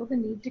might feel the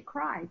need to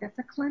cry. That's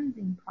a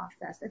cleansing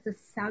process. It's a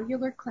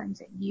cellular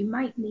cleansing. You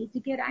might need to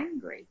get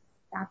angry.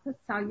 That's a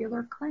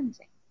cellular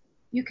cleansing.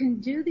 You can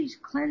do these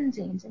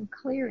cleansings and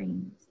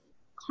clearings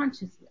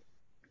consciously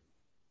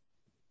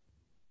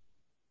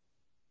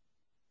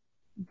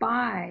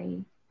by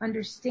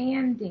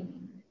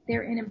understanding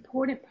they're an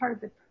important part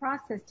of the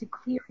process to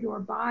clear your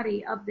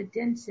body of the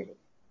density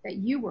that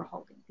you were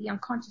holding, the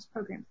unconscious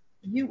programs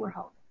you were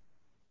holding,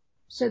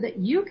 so that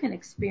you can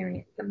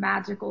experience the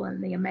magical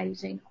and the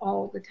amazing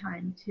all the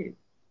time too.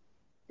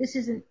 This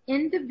is an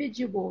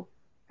individual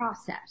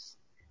process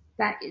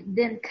that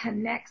then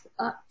connects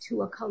up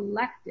to a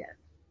collective,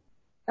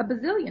 a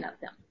bazillion of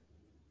them.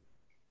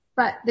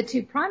 But the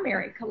two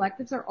primary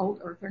collectives are old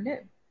earth or new.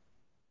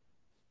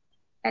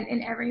 And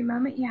in every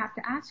moment you have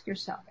to ask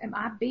yourself, am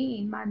I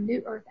being my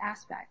new earth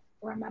aspect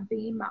or am I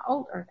being my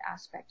old earth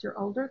aspect? Your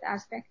old earth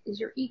aspect is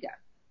your ego.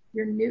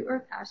 Your new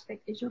earth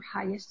aspect is your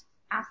highest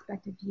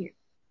aspect of you.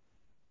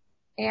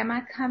 Am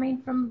I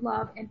coming from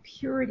love and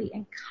purity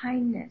and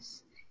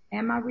kindness?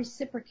 Am I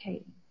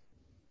reciprocating?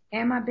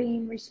 Am I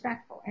being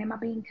respectful? Am I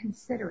being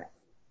considerate?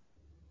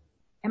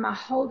 Am I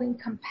holding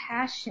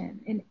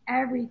compassion in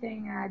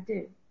everything I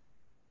do?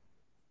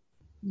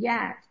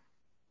 Yet,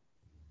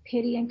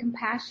 pity and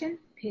compassion,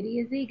 pity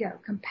is ego,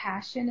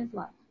 compassion is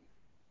love.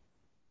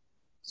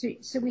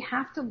 So we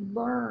have to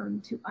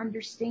learn to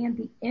understand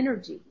the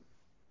energies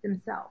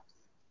themselves.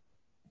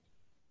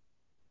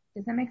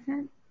 Does that make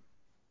sense?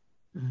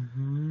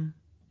 Mm-hmm.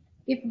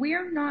 If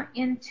we're not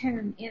in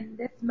tune in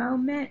this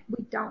moment,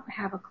 we don't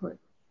have a clue.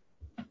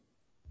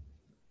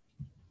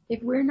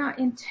 If we're not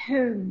in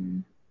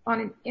tune on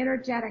an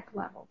energetic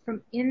level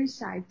from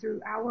inside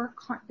through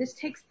this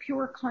takes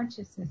pure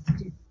consciousness to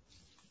do.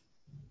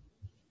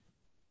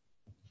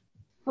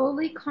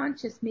 Fully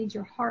conscious means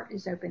your heart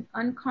is open.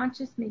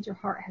 Unconscious means your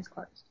heart has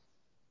closed.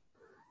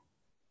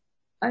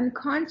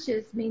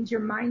 Unconscious means your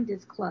mind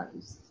is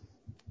closed.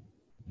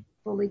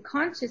 Fully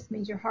conscious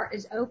means your heart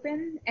is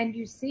open and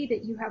you see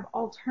that you have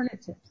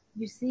alternatives.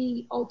 You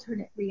see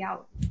alternate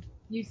realities.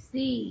 You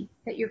see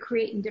that you're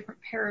creating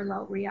different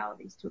parallel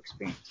realities to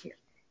experience here.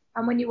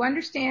 And when you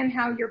understand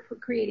how you're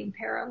creating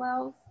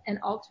parallels and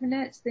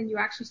alternates, then you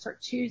actually start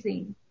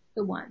choosing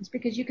the ones,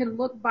 because you can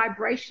look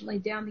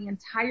vibrationally down the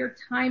entire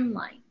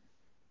timeline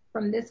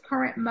from this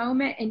current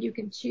moment and you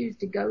can choose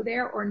to go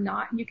there or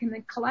not. And you can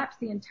then collapse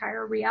the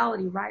entire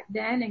reality right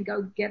then and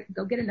go get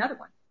another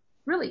one.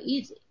 Really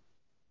easy.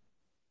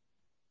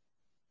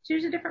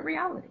 Choose a different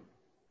reality.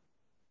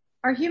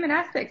 Our human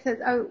aspect says,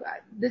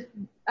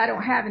 I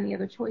don't have any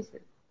other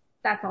choices.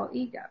 That's all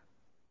ego.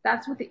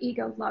 That's what the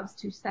ego loves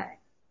to say.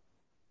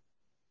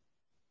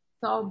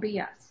 It's all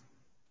BS.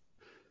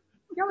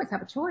 You always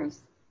have a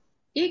choice.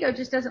 Ego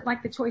just doesn't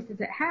like the choices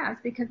it has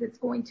because it's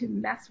going to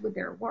mess with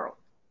their world.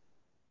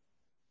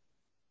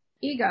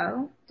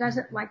 Ego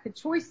doesn't like the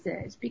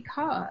choices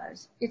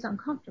because it's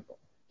uncomfortable.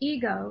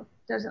 Ego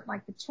doesn't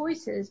like the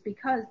choices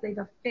because they've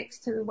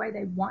affixed to the way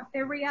they want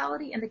their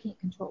reality and they can't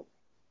control it.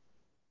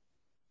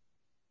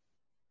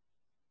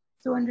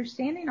 So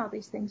understanding all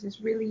these things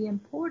is really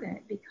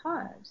important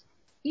because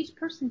each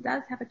person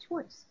does have a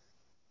choice.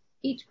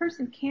 Each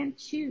person can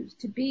choose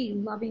to be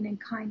loving and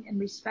kind and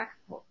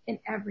respectful in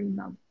every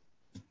moment.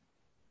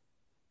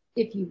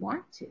 If you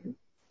want to.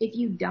 If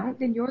you don't,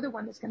 then you're the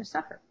one that's going to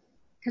suffer.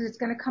 Because it's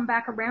going to come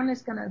back around and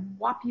it's going to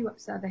whop you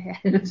upside the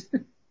head.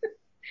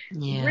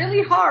 Yeah.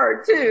 Really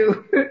hard,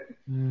 too.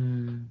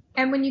 Mm.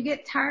 And when you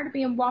get tired of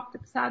being whopped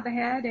upside the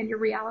head and your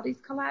reality's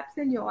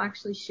collapsing, you'll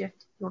actually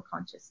shift your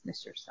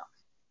consciousness yourself.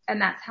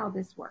 And that's how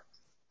this works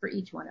for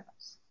each one of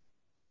us.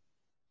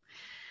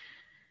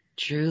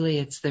 Truly,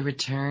 it's the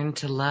return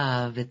to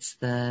love. It's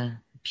the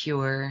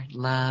pure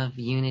love,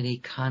 unity,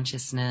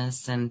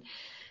 consciousness, and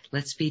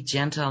let's be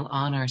gentle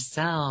on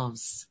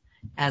ourselves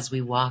as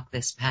we walk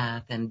this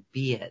path and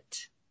be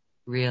it,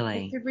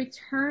 really. It's a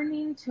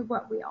returning to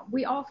what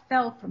we all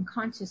fell from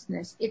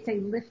consciousness. It's a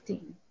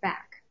lifting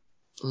back.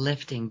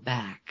 Lifting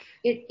back.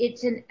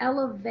 It's an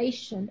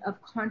elevation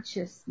of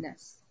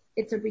consciousness.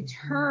 It's a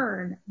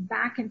return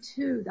back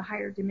into the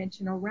higher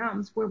dimensional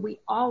realms where we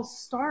all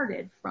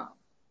started from.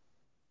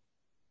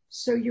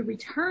 So you're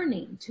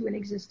returning to an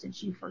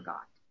existence you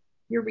forgot.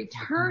 You're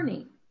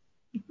returning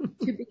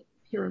to be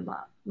pure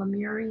love.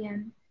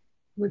 Lemurian.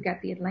 We've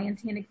got the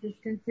Atlantean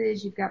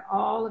existences. You've got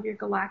all of your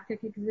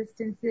galactic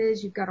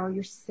existences. You've got all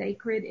your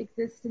sacred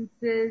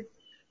existences,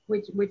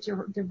 which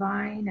are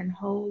divine and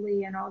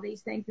holy and all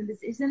these things. And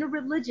this isn't a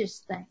religious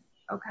thing,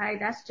 okay?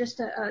 That's just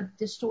a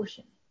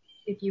distortion,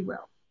 if you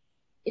will.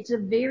 It's a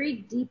very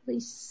deeply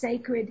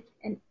sacred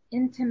and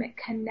intimate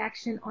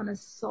connection on a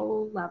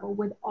soul level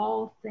with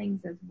all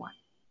things as one.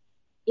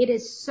 It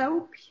is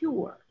so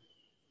pure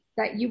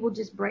that you will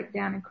just break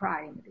down and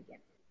cry in the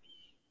beginning.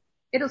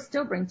 It'll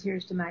still bring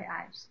tears to my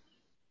eyes.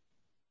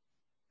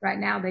 Right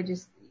now,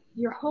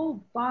 your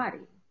whole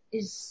body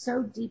is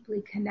so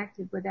deeply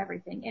connected with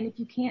everything. And if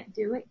you can't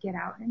do it, get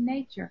out in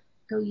nature.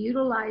 Go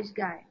utilize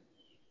Gaia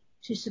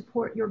to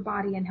support your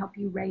body and help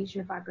you raise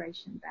your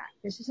vibration back.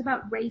 This is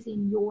about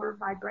raising your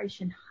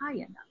vibration high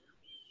enough.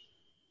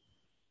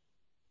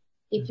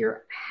 If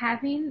you're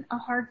having a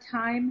hard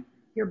time,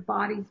 your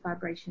body's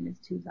vibration is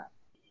too low.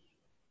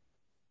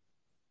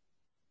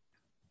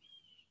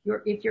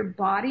 If your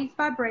body's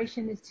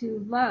vibration is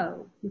too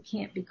low, you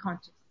can't be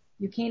conscious.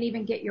 You can't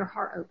even get your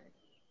heart open.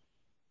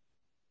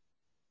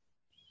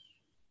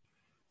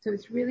 So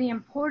it's really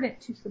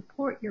important to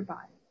support your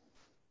body.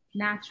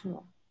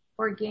 Natural,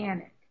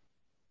 organic,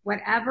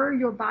 whatever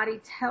your body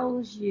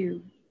tells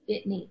you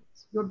it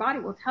needs. Your body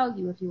will tell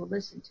you if you will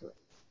listen to it.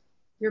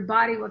 Your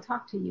body will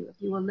talk to you if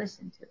you will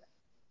listen to it.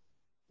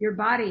 Your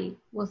body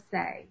will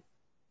say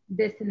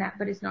this and that,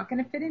 but it's not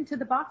going to fit into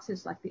the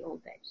boxes like the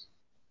old days.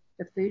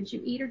 The foods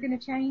you eat are going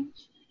to change.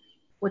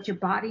 What your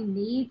body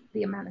needs,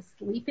 the amount of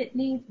sleep it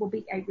needs, will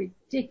be a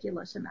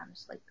ridiculous amount of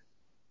sleep.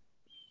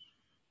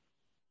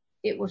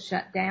 It will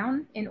shut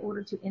down in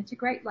order to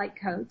integrate light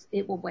codes.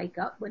 It will wake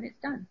up when it's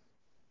done.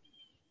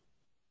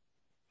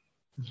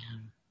 Yeah.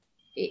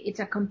 It's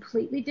a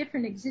completely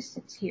different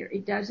existence here.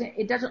 It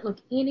doesn't look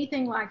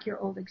anything like your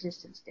old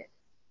existence did.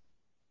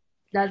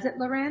 Does it,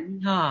 Loren?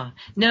 No,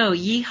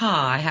 yeehaw,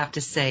 I have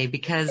to say,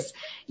 because,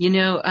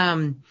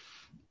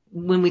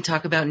 when we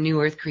talk about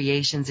new earth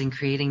creations and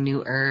creating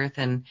new earth,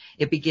 and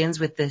it begins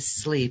with this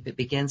sleep, it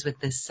begins with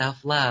this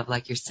self-love,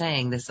 like you're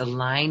saying, this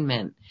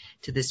alignment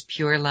to this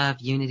pure love,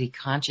 unity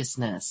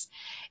consciousness.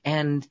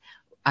 And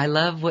I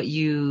love what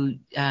you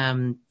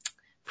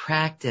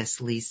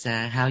practice,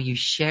 Lisa, how you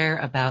share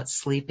about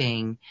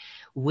sleeping.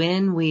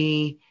 When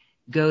we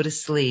go to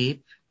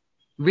sleep,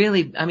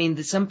 really, I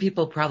mean, some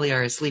people probably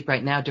are asleep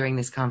right now during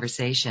this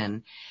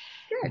conversation.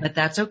 Good. But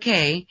that's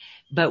okay.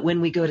 But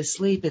when we go to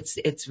sleep,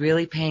 it's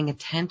really paying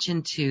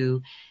attention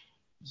to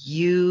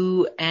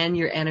you and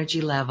your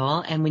energy level.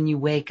 And when you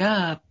wake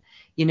up,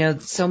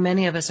 so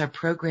many of us are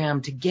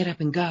programmed to get up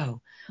and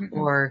go. Mm-mm.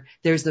 Or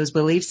there's those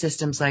belief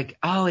systems like,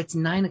 oh, it's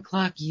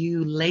 9:00,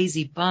 you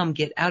lazy bum,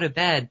 get out of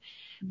bed.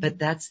 Mm-hmm. But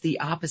that's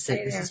the opposite.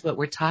 Right. This is what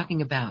we're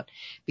talking about.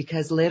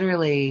 Because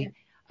literally,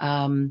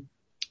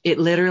 it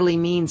literally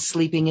means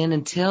sleeping in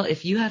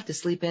if you have to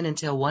sleep in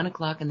until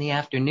 1:00 in the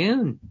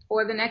afternoon.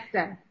 Or the next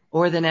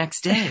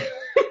day.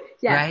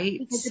 Yes, right?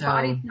 Because your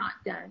body's not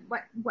done.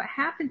 What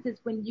happens is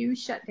when you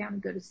shut down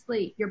and go to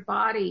sleep, your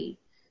body,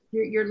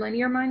 your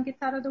linear mind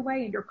gets out of the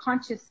way, and your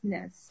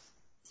consciousness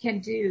can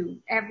do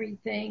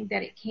everything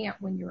that it can't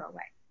when you're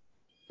awake.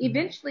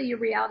 Eventually, your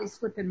realities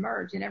slip and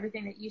merge, and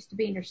everything that used to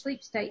be in your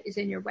sleep state is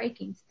in your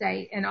waking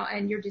state,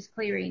 and you're just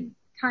clearing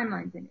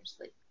timelines in your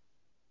sleep.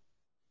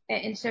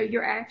 And so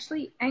you're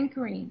actually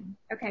anchoring.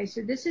 Okay,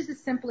 so this is the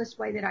simplest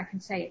way that I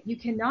can say it. You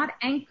cannot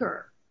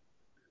anchor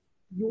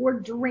your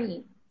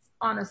dreams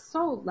on a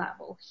soul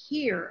level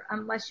here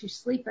unless you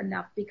sleep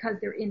enough, because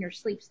they're in your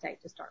sleep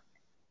state to start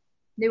with.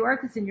 New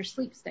Earth is in your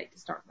sleep state to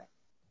start with.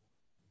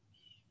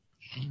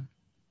 Okay.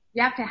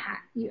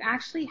 You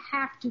actually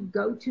have to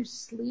go to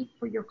sleep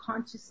for your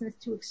consciousness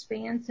to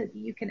expand so that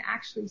you can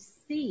actually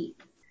see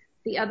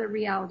the other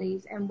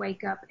realities and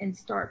wake up and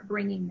start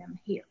bringing them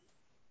here.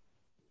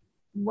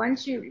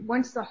 Once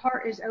the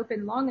heart is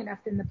open long enough,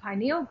 then the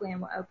pineal gland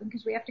will open,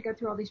 because we have to go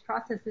through all these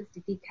processes to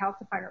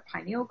decalcify our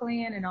pineal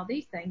gland and all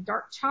these things.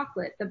 Dark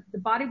chocolate, the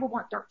body will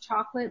want dark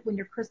chocolate when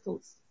your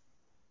crystals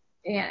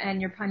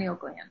and your pineal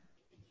gland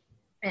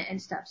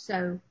and stuff.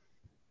 So,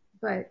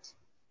 but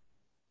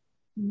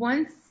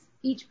once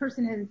each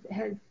person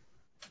has,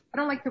 I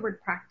don't like the word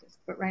practice,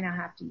 but right now I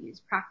have to use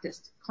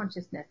practiced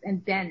consciousness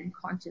and been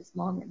conscious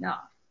long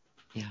enough.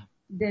 Yeah.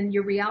 Then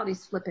your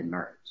realities flip and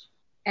merge.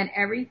 And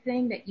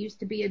everything that used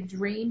to be a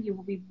dream, you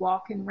will be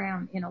walking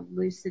around in a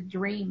lucid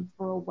dream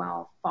for a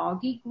while,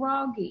 foggy,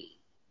 groggy.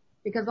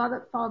 Because all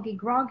that foggy,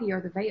 groggy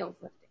are the veils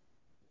lifting.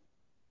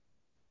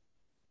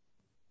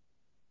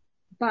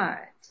 But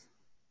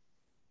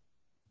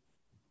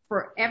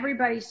for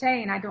everybody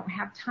saying, I don't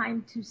have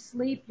time to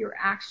sleep, you're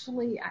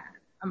actually,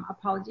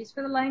 apologies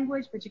for the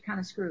language, but you're kind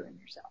of screwing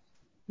yourself.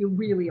 You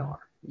really are.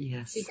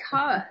 Yes.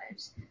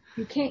 Because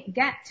you can't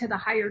get to the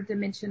higher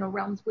dimensional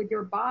realms with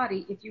your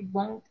body if you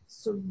won't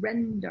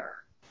surrender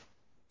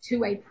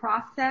to a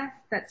process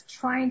that's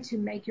trying to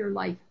make your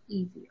life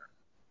easier.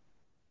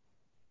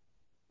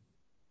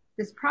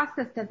 This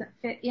process doesn't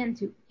fit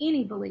into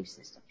any belief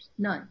systems.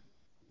 None.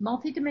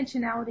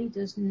 Multidimensionality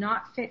does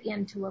not fit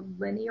into a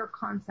linear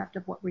concept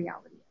of what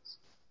reality is.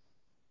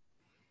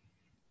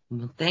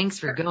 Well, thanks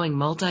for going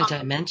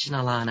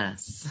multidimensional on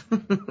us.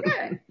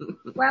 Good.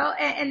 Well,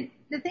 and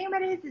the thing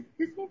about it is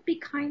this means be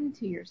kind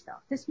to yourself.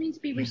 This means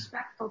be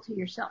respectful to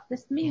yourself.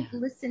 This means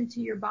listen to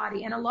your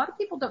body. And a lot of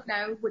people don't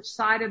know which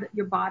side of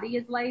your body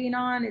is laying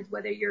on, is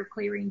whether you're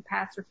clearing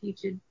past or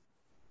future.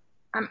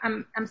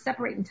 I'm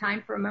separating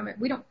time for a moment.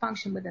 We don't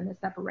function within the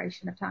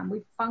separation of time.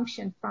 We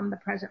function from the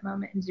present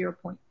moment in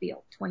 0-point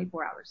field,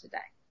 24 hours a day.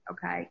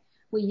 Okay.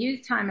 We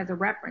use time as a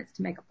reference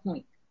to make a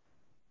point.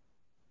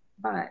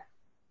 But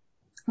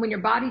when your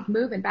body's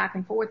moving back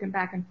and forth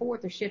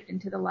or shifting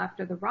to the left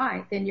or the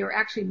right, then you're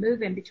actually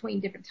moving between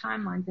different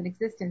timelines and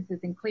existences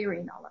and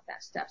clearing all of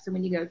that stuff. So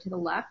when you go to the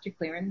left, you're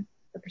clearing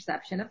the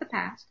perception of the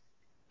past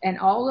and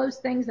all those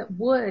things that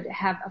would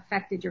have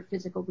affected your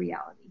physical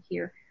reality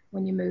here.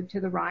 When you move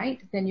to the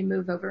right, then you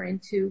move over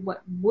into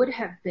what would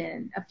have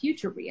been a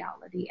future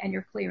reality, and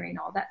you're clearing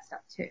all that stuff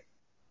too.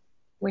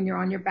 When you're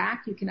on your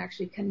back, you can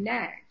actually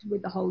connect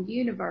with the whole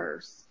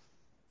universe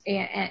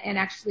and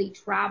actually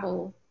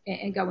travel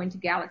and go into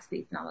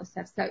galaxies and all this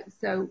stuff.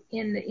 So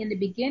in the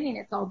beginning,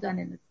 it's all done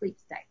in the sleep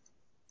state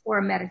or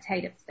a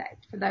meditative state.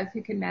 For those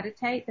who can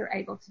meditate, they're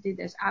able to do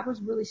this. I was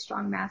really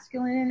strong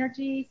masculine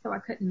energy, so I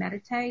couldn't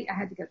meditate. I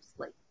had to go to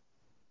sleep.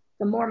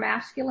 The more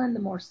masculine, the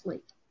more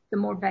sleep. The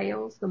more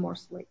veils, the more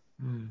sleep.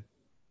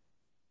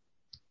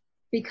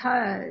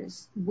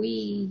 Because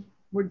we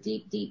were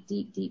deep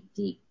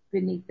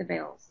beneath the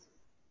veils.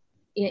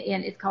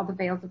 And it's called the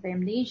veils of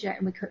amnesia,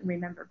 and we couldn't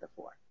remember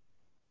before.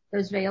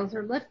 Those veils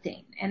are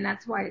lifting, and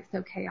that's why it's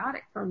so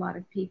chaotic for a lot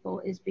of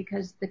people, is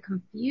because the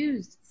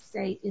confused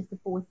state is the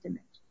fourth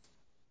dimension.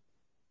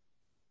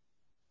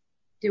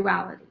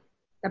 Duality,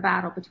 the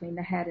battle between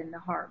the head and the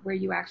heart, where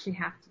you actually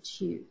have to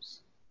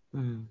choose.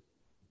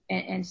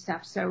 And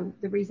stuff. So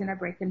the reason I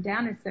break them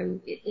down is so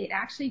it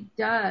actually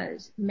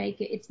does make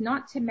it, it's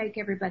not to make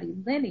everybody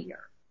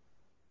linear,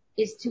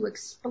 it's to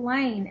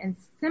explain and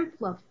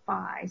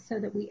simplify so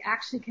that we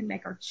actually can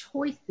make our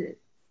choices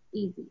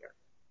easier.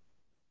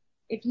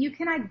 If you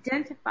can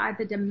identify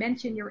the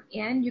dimension you're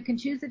in, you can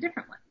choose a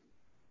different one.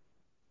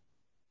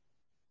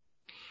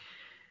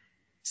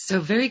 So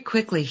very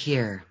quickly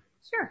here.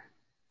 Sure.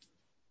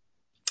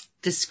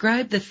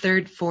 Describe the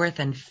third, fourth,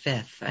 and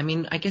fifth. I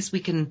mean, I guess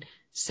we can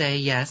say,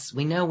 yes,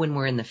 we know when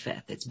we're in the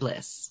fifth, it's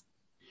bliss.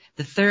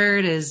 The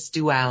third is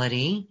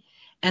duality,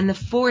 and the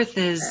fourth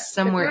is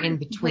somewhere in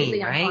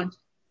between, right?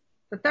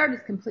 The third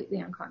is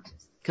completely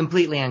unconscious.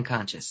 Completely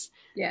unconscious.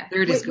 Yeah.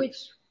 Third is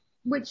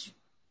which,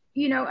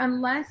 you know,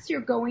 unless you're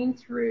going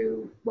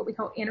through what we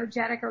call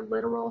energetic or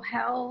literal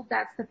hell,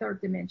 that's the third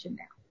dimension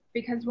now.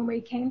 Because when we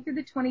came through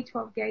the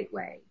 2012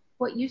 gateway,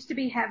 what used to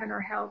be heaven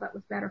or hell that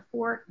was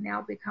metaphoric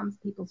now becomes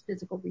people's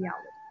physical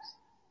realities.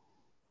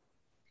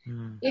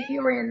 If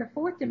you're in the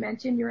fourth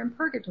dimension, you're in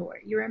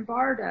purgatory, you're in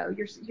bardo,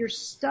 you're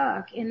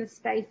stuck in the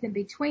space in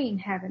between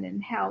heaven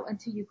and hell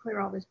until you clear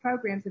all those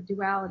programs of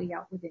duality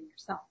out within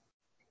yourself.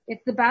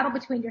 It's the battle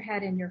between your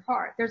head and your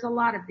heart. There's a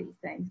lot of these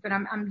things, but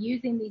I'm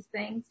using these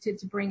things to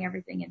bring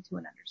everything into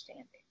an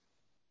understanding.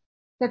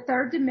 The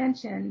third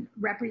dimension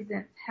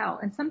represents hell,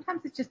 and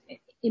sometimes it's just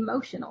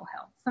emotional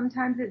hell.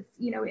 Sometimes it's,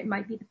 you know, it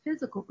might be the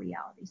physical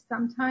reality.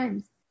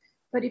 Sometimes.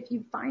 But if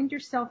you find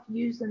yourself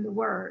using the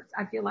words,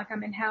 I feel like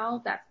I'm in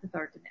hell, that's the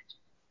third dimension.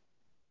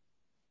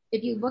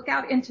 If you look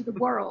out into the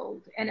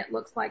world and it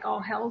looks like all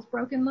hell's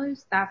broken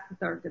loose, that's the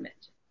third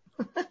dimension.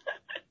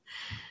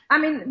 I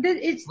mean,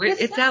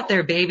 it's out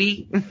there,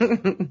 baby.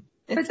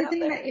 But the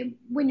thing that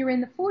when you're in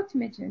the fourth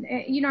dimension,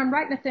 you know, I'm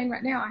writing a thing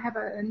right now. I have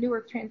a New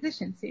Earth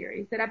Transition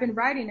series that I've been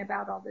writing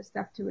about all this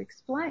stuff to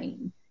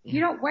explain. Yeah.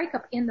 You don't wake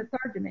up in the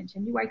third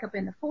dimension. You wake up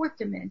in the fourth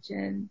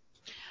dimension,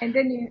 and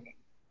then you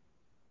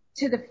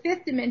to the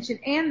fifth dimension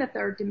and the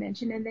third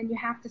dimension, and then you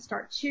have to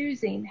start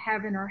choosing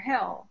heaven or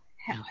hell.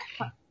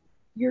 Okay.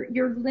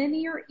 Your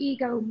linear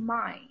ego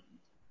mind,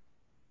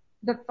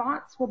 the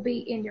thoughts will be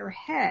in your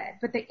head,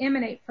 but they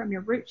emanate from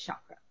your root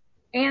chakra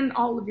and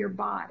all of your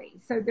body.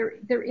 So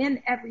they're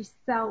in every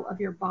cell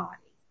of your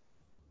body.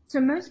 So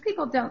most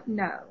people don't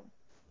know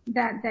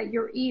that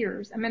your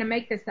ears, I'm going to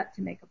make this up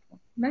to make a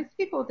point. Most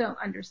people don't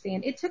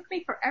understand. It took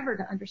me forever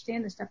to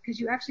understand this stuff because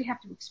you actually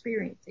have to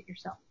experience it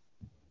yourself.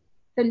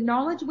 The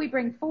knowledge we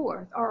bring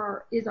forth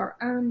is our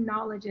own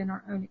knowledge and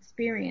our own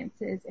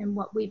experiences and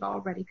what we've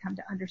already come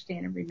to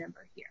understand and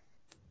remember here.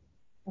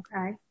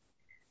 Okay?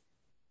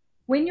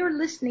 When you're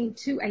listening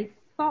to a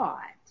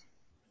thought,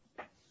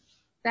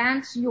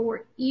 that's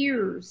your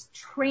ears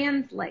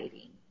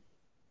translating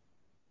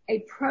a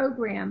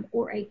program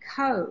or a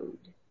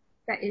code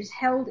that is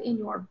held in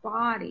your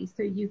body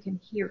so you can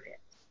hear it.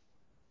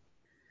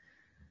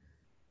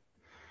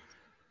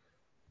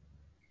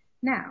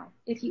 Now,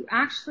 if you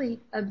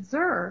actually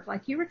observe,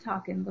 like you were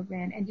talking,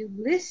 Loren, and you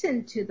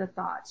listen to the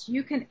thoughts,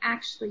 you can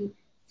actually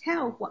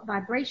tell what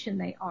vibration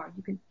they are.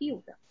 You can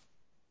feel them.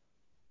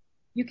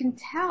 You can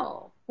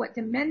tell what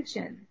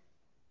dimension,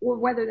 or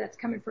whether that's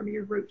coming from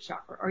your root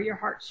chakra or your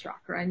heart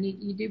chakra. And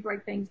you do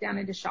break things down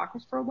into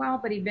chakras for a while,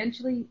 but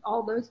eventually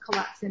all those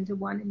collapse into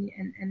one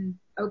and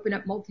open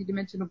up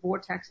multidimensional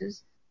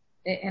vortexes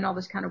and all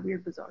this kind of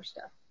weird, bizarre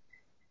stuff.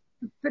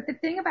 But the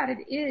thing about it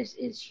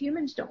is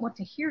humans don't want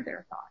to hear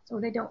their thoughts,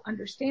 or they don't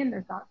understand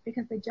their thoughts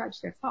because they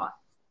judge their thoughts.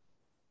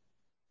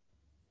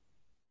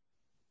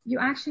 You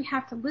actually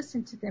have to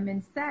listen to them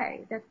and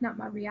say, that's not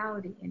my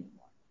reality anymore.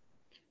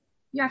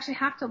 You actually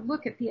have to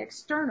look at the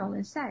external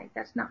and say,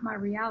 that's not my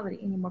reality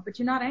anymore, but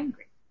you're not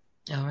angry.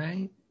 All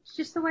right. It's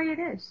just the way it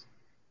is.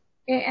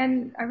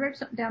 And I wrote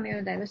something down the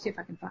other day. Let's see if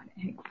I can find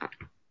it. Hang on.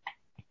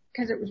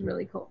 Because it was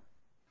really cool.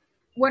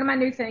 One of my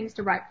new things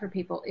to write for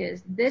people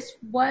is, this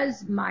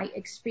was my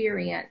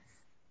experience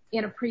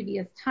in a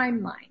previous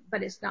timeline,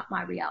 but it's not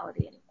my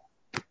reality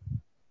anymore.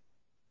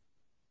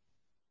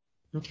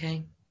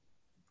 Okay.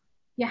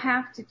 You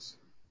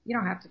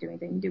don't have to do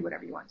anything. You do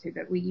whatever you want to,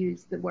 but we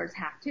use the words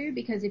have to,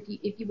 because if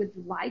you would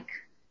like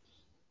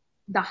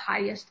the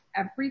highest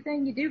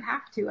everything, you do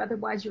have to.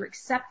 Otherwise, you're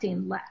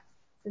accepting less.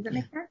 Does that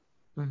make sense?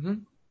 Mm-hmm.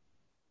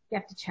 You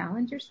have to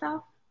challenge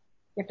yourself.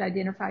 You have to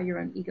identify your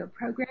own ego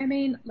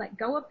programming. Let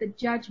go of the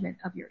judgment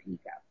of your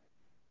ego.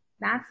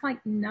 That's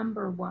like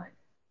number one.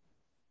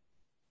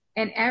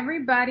 And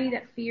everybody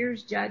that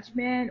fears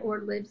judgment or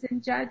lives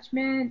in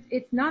judgment,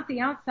 it's not the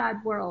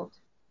outside world.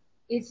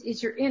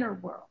 It's your inner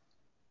world.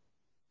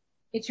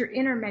 It's your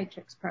inner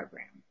matrix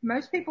program.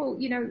 Most people,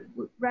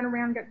 run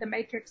around the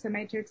matrix. The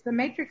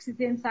matrix is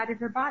inside of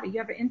your body. You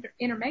have an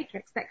inner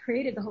matrix that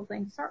created the whole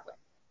thing to start with.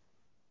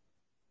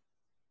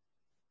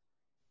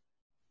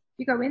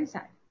 You go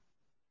inside,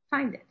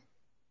 find it,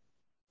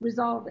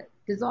 resolve it,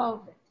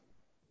 dissolve it,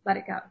 let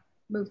it go,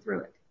 move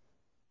through it.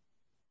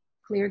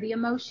 Clear the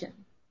emotion.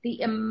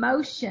 The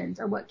emotions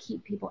are what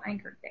keep people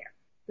anchored there.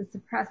 The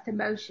suppressed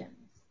emotions.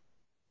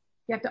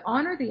 You have to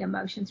honor the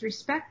emotions,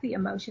 respect the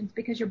emotions,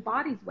 because your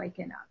body's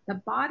waking up. The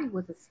body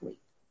was asleep.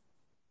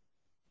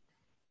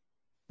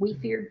 We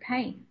feared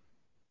pain.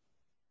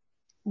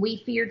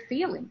 We feared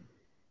feeling.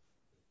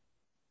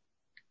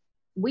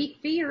 We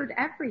feared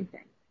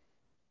everything.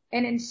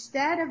 And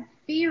instead of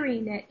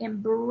fearing it,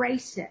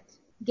 embrace it.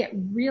 Get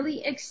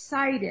really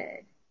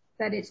excited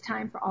that it's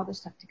time for all this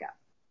stuff to go.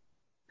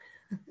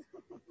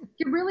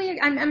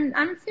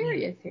 I'm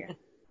serious here.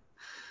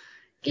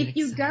 If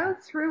you go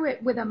through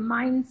it with a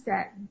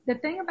mindset, the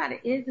thing about it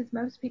is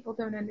most people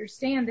don't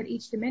understand that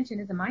each dimension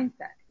is a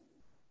mindset.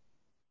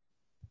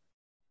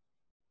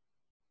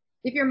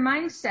 If your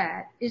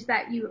mindset is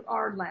that you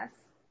are less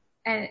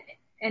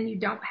and you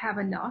don't have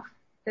enough,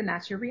 then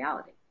that's your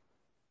reality.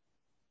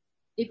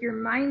 If your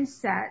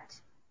mindset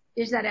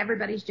is that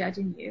everybody's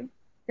judging you,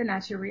 then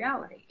that's your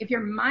reality. If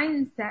your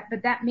mindset,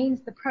 but that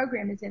means the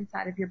program is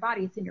inside of your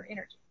body, it's in your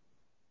energy.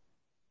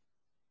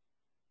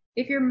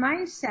 If your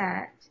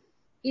mindset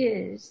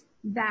is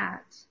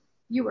that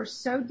you are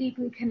so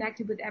deeply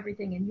connected with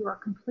everything and you are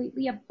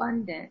completely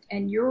abundant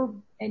and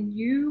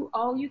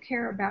all you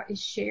care about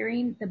is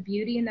sharing the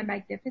beauty and the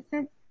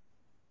magnificence,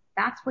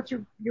 that's what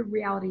your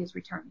reality is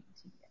returning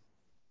to you.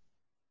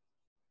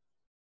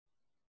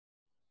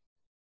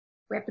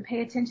 We have to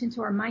pay attention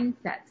to our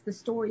mindsets, the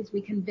stories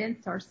we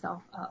convince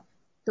ourselves of,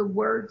 the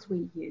words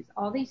we use.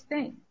 All these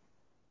things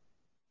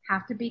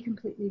have to be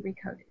completely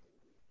recoded.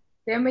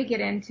 Then we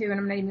get into, and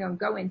I'm not even going to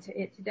go into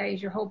it today,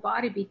 is your whole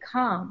body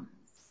becomes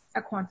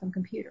a quantum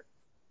computer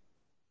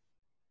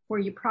where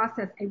you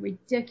process a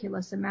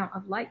ridiculous amount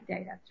of light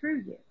data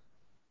through you.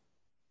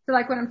 So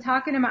like when I'm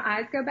talking and my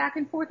eyes go back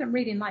and forth, I'm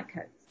reading light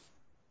codes.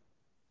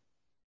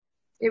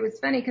 It was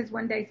funny because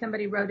one day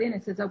somebody wrote in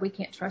and says, oh, we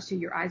can't trust you.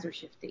 Your eyes are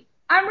shifty.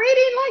 I'm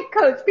reading light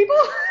codes, people.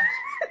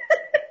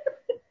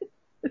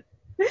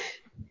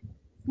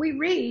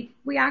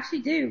 We actually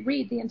do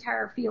read the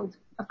entire field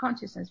of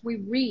consciousness. We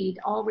read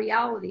all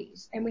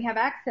realities and we have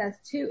access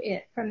to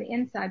it from the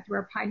inside through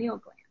our pineal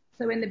gland.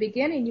 So in the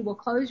beginning, you will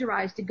close your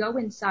eyes to go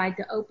inside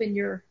to open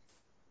your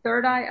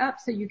third eye up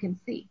so you can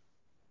see.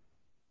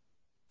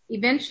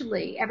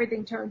 Eventually,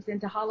 everything turns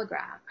into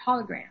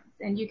holograms,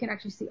 and you can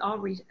actually see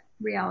all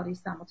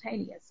realities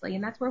simultaneously.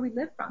 And that's where we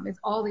live from, is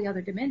all the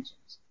other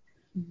dimensions.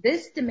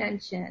 This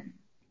dimension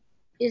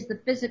is the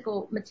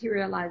physical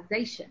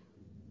materialization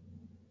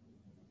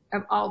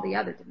of all the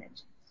other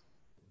dimensions.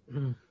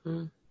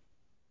 Mm-hmm.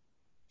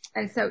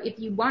 And so if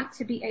you want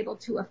to be able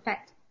to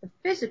affect the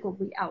physical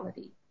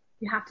reality,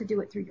 you have to do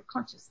it through your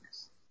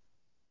consciousness.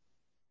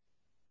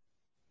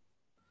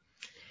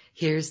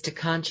 Here's to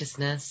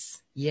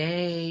consciousness.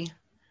 Yay.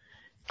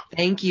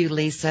 Thank you,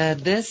 Lisa.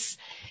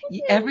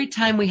 Every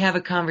time we have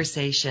a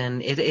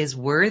conversation, it is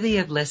worthy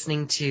of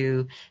listening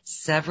to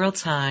several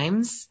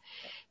times,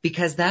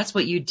 because that's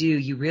what you do.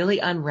 You really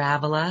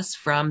unravel us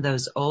from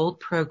those old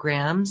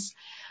programs.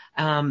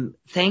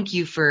 Thank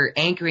you for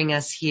anchoring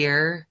us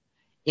here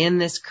in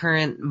this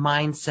current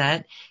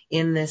mindset,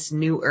 in this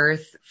new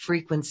earth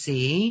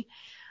frequency.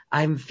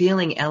 I'm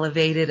feeling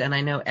elevated, and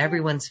I know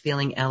everyone's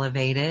feeling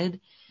elevated.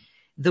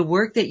 The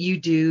work that you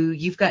do,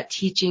 you've got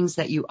teachings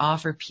that you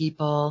offer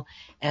people,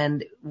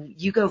 and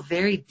you go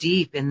very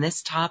deep in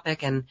this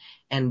topic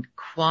and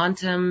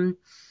quantum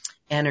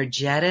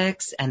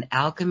energetics and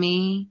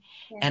alchemy,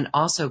 and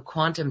also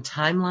quantum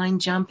timeline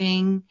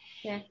jumping.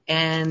 Yeah.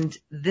 And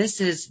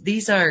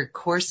these are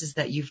courses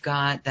that you've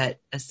got that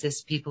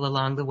assist people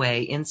along the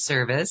way in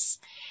service.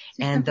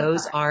 And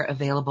those are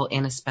available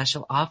in a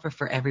special offer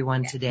for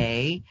everyone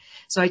today.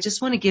 So I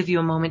just want to give you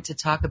a moment to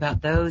talk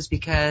about those,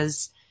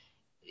 because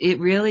it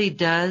really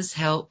does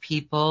help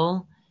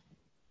people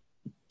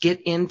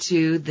get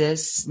into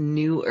this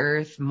new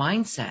earth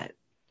mindset,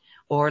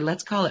 or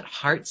let's call it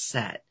heart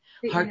set,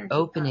 heart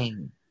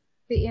opening.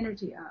 The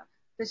energy of.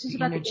 This is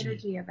about the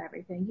energy of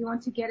everything. You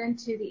want to get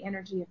into the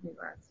energy of New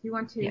Earth. You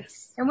want to.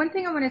 Yes. And one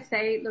thing I want to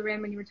say,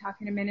 Loren, when you were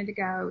talking a minute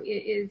ago,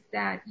 is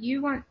that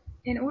you want,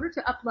 in order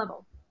to up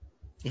level,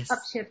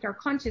 upshift our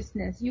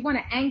consciousness, you want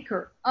to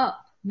anchor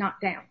up, not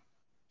down.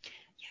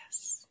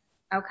 Yes.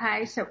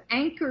 Okay, so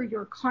anchor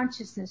your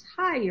consciousness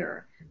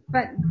higher.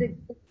 But the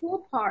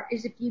cool part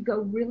is if you go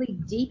really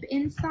deep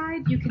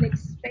inside, you can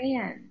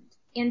expand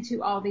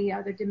into all the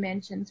other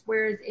dimensions.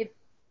 Whereas if,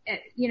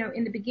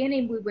 in the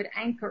beginning we would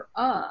anchor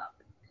up,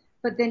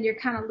 but then you're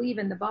kind of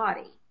leaving the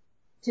body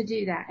to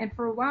do that. And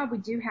for a while we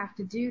do have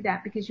to do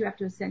that because you have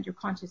to ascend your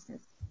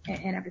consciousness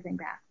and everything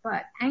back.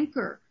 But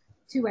anchor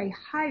to a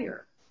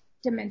higher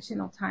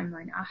dimensional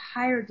timeline, a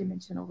higher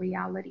dimensional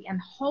reality, and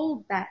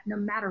hold that no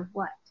matter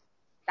what.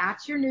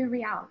 That's your new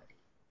reality.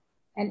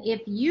 And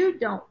if you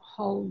don't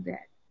hold it,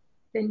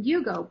 then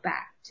you go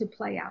back to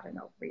play out an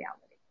old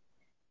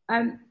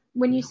reality.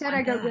 When you said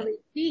I go really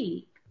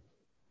deep,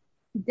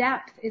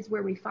 depth is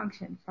where we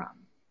function from.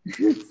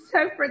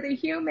 So for the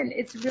human,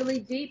 it's really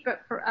deep,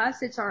 but for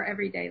us, it's our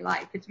everyday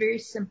life. It's very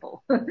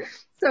simple.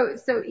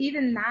 So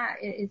even that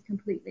is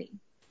completely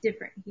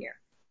different here.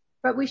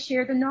 But we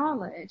share the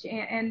knowledge.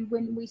 And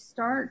when we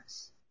start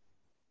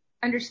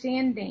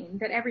understanding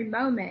that every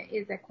moment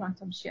is a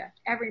quantum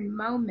shift, every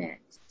moment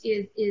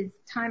is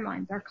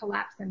timelines are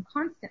collapsing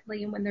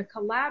constantly. And when they're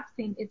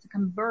collapsing, it's a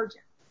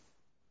convergence.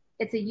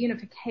 It's a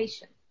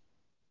unification.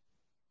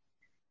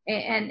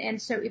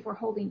 And so if we're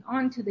holding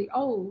on to the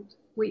old,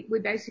 we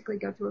basically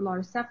go through a lot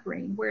of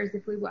suffering. Whereas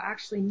if we will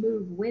actually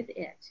move with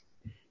it,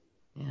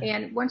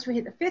 and once we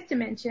hit the fifth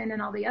dimension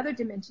and all the other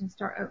dimensions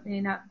start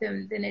opening up,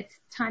 then it's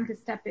time to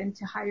step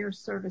into higher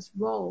service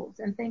roles,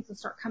 and things will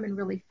start coming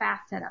really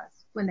fast at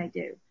us when they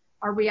do.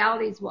 Our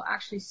realities will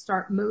actually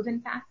start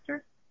moving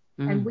faster,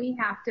 and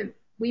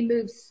we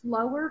move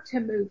slower to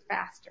move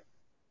faster.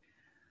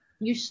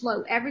 You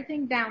slow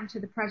everything down to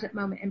the present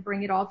moment and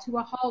bring it all to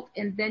a halt,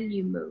 and then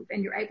you move,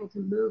 and you're able to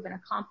move and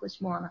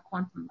accomplish more on a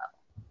quantum level.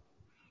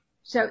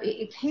 So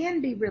it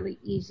can be really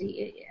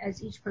easy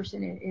as each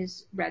person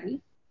is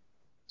ready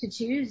to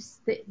choose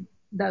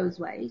those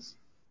ways.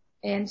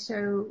 And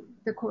so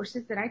the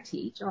courses that I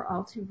teach are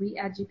all to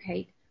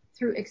re-educate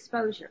through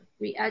exposure,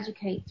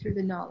 re-educate through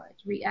the knowledge,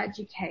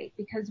 re-educate,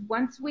 because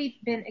once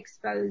we've been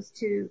exposed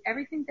to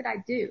everything that I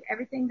do,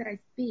 everything that I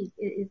speak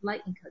is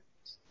light encoded.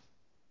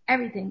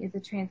 Everything is a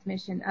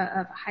transmission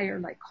of higher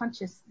light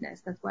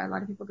consciousness. That's why a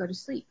lot of people go to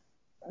sleep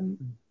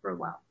for a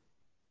while.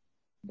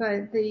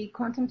 But the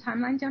quantum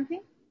timeline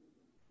jumping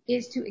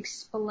is to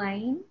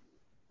explain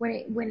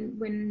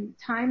when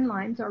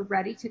timelines are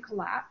ready to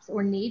collapse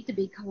or need to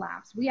be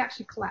collapsed, we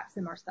actually collapse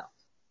them ourselves.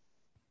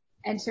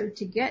 And so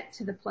to get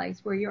to the place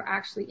where you're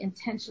actually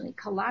intentionally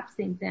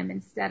collapsing them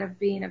instead of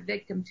being a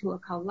victim to a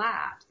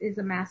collapse is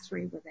a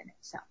mastery within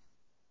itself.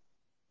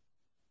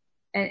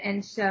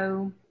 And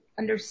so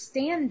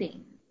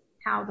understanding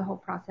how the whole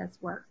process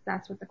works,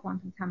 that's what the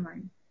quantum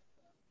timeline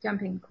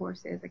jumping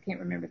course is. I can't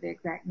remember the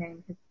exact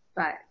name,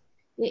 but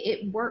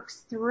it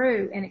works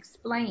through and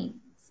explains.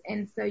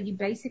 And so you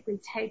basically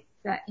take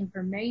that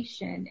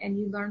information and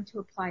you learn to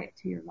apply it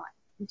to your life.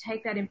 You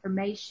take that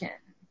information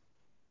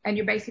and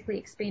you're basically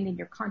expanding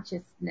your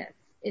consciousness.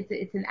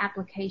 It's an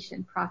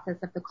application process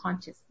of the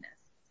consciousness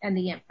and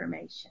the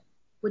information,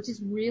 which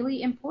is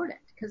really important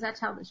because that's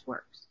how this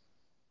works.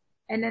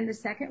 And then the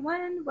second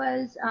one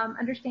was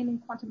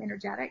understanding quantum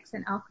energetics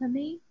and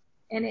alchemy.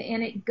 And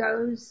it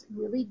goes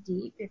really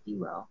deep, if you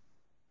will,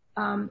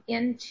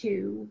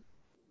 into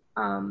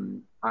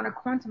on a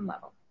quantum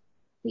level,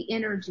 the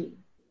energy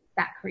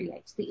that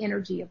creates, the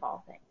energy of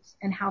all things,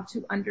 and how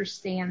to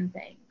understand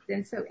things.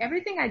 And so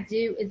everything I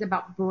do is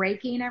about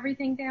breaking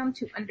everything down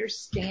to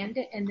understand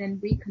it and then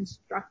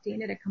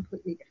reconstructing it a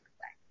completely different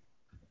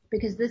way.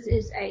 Because this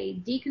is a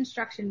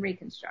deconstruction,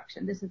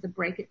 reconstruction. This is a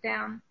break it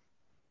down.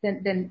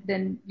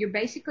 Then you're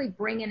basically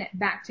bringing it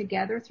back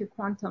together through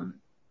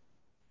quantum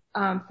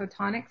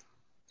photonics,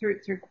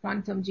 through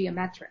quantum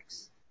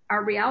geometrics.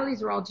 Our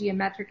realities are all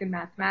geometric and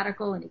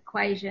mathematical and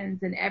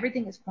equations, and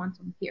everything is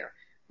quantum here.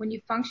 When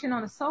you function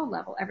on a soul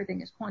level,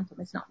 everything is quantum.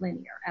 It's not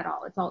linear at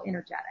all. It's all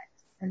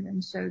energetics. And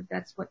then so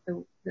that's what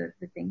the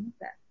things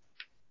that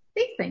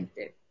these things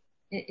do,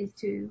 is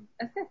to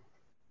assist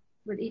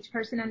with each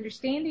person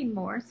understanding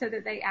more so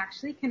that they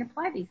actually can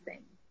apply these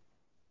things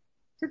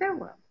to their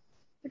world,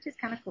 which is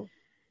kind of cool.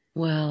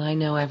 Well, I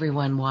know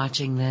everyone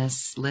watching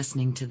this,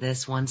 listening to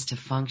this, wants to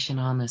function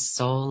on the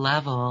soul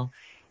level.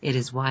 It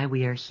is why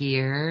we are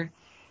here,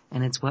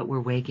 and it's what we're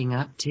waking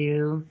up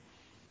to.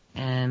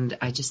 And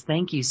I just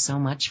thank you so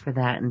much for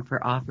that and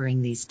for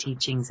offering these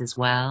teachings as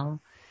well.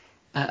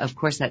 Of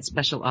course, that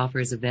special offer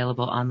is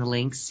available on the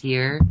links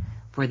here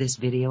for this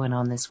video and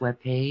on this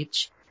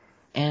webpage.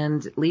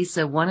 And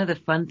Lisa, one of the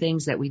fun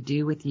things that we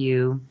do with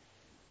you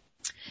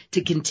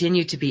to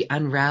continue to be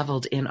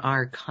unraveled in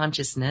our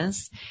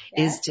consciousness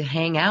is to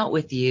hang out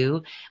with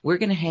you. We're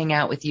going to hang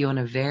out with you on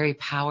a very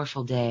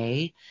powerful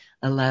day,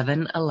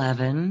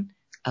 11/11/11,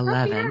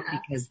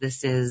 because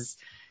this is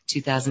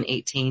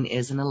 2018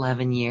 is an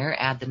 11 year.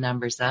 Add the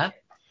numbers up.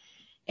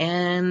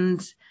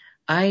 And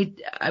I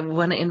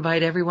want to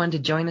invite everyone to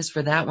join us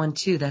for that one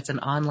too. That's an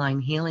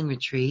online healing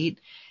retreat.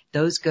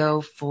 Those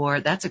go for,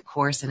 that's a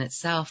course in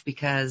itself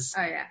because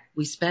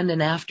we spend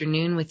an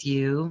afternoon with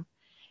you.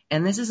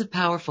 And this is a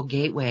powerful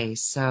gateway,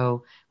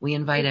 so we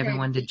invite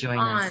everyone to join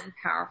us.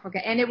 Powerful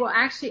gateway. And it will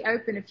actually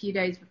open a few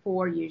days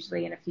before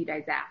usually and a few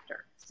days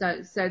after.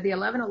 So the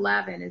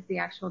 11/11 is the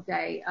actual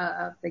day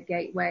of the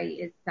gateway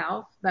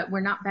itself, but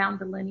we're not bound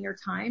to linear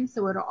time,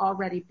 so it'll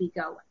already be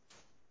going.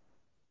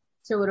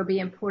 So it'll be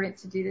important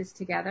to do this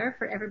together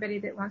for everybody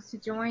that wants to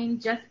join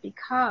just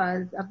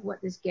because of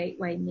what this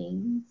gateway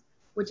means,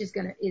 which is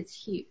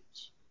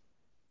huge.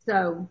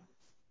 So,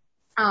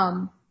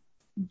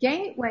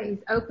 gateways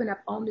open up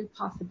all new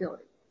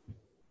possibilities.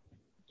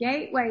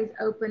 Gateways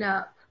open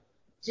up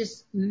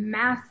just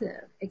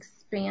massive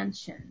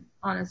expansion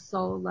on a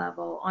soul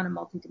level, on a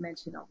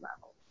multidimensional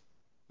level.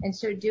 And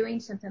so doing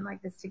something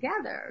like this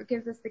together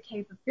gives us the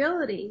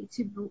capability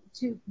to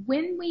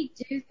when we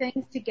do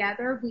things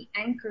together, we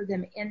anchor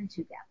them in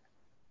together.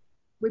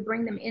 We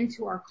bring them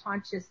into our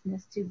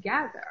consciousness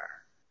together.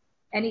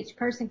 And each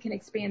person can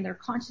expand their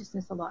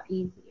consciousness a lot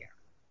easier.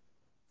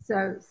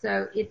 So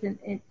it's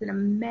an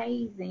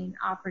amazing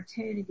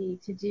opportunity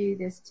to do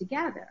this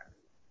together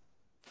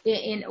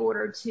in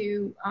order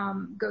to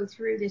go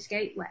through this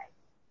gateway.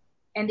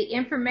 And the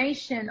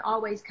information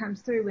always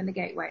comes through when the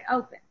gateway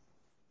opens,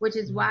 which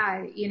is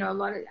why,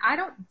 I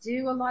don't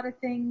do a lot of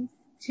things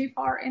too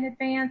far in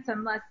advance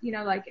unless,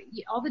 like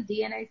all the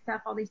DNA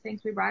stuff, all these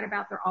things we write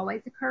about, they're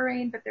always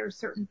occurring, but there are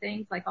certain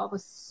things like all the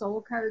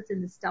soul codes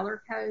and the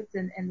stellar codes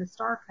and the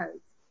star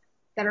codes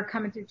that are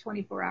coming through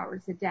 24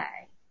 hours a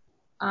day.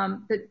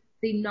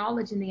 The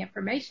knowledge and the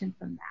information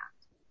from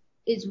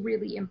that is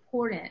really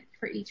important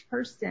for each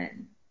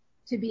person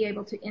to be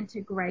able to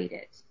integrate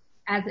it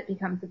as it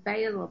becomes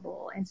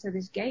available. And so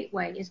this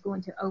gateway is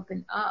going to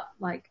open up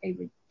like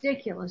a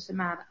ridiculous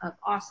amount of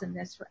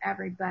awesomeness for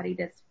everybody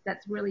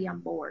that's really on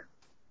board.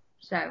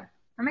 So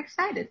I'm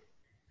excited.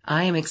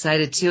 I am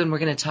excited too, and we're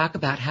going to talk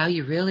about how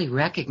you really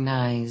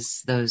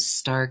recognize those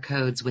star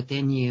codes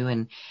within you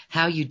and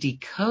how you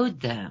decode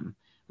them,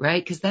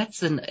 right? Because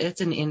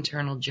it's an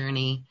internal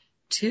journey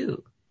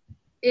too.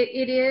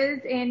 It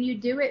is, and you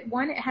do it.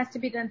 One, it has to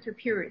be done through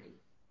purity.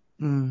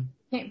 You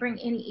can't bring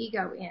any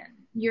ego in.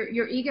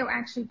 Your ego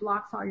actually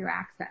blocks all your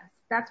access.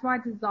 That's why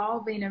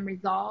dissolving and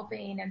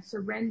resolving and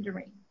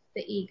surrendering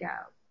the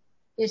ego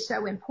is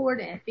so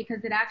important,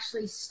 because it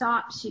actually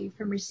stops you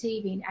from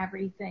receiving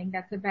everything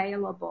that's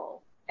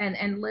available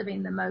and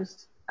living the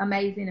most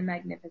amazing and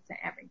magnificent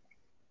everything.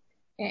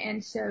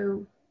 And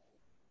so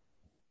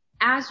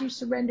as you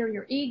surrender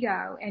your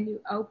ego and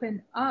you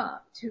open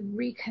up to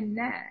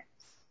reconnect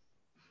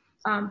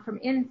from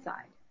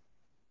inside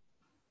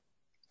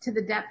to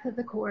the depth of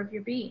the core of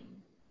your being,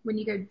 when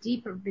you go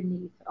deeper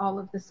beneath all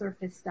of the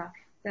surface stuff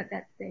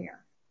that's there,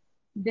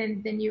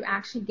 then you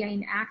actually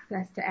gain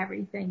access to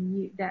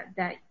everything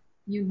that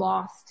you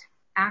lost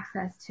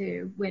access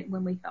to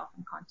when we fell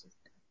from consciousness.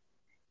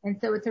 And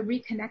so it's a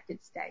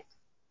reconnected state,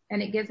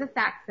 and it gives us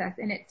access.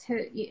 And it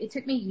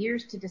took me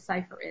years to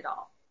decipher it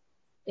all.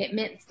 It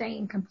meant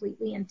staying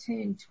completely in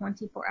tune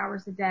 24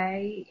 hours a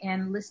day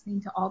and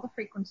listening to all the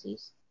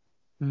frequencies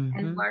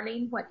and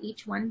learning what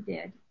each one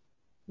did,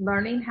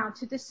 learning how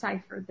to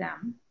decipher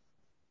them,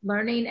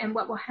 learning. And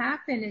what will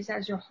happen is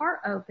as your heart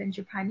opens,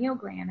 your pineal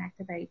gland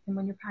activates. And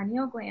when your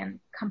pineal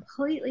gland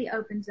completely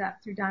opens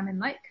up through diamond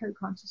light code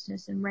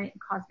consciousness and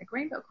cosmic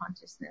rainbow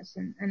consciousness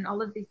and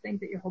all of these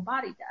things that your whole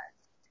body does,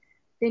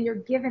 then you're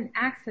given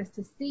access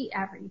to see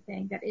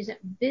everything that isn't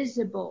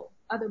visible,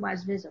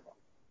 otherwise visible.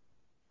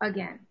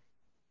 Again.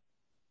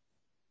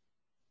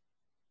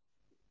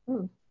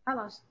 Ooh, I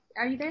lost.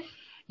 Are you there?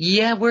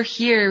 Yeah, we're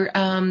here.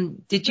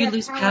 Did you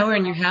lose power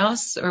in your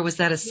house, or was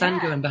that a sun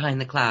going behind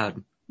the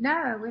cloud?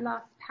 No, we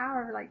lost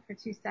power like for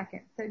 2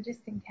 seconds, so just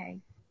in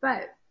case.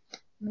 But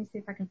let me see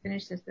if I can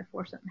finish this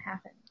before something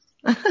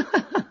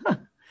happens.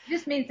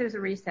 Just means there's a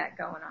reset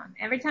going on.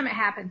 Every time it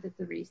happens, it's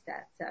a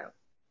reset. So.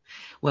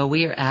 Well,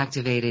 we are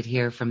activated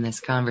here from this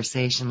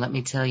conversation. Let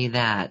me tell you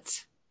that.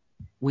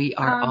 We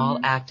are all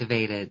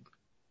activated.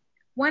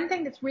 One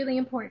thing that's really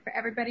important for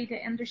everybody to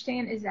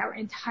understand is our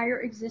entire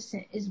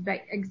existence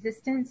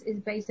is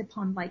based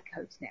upon light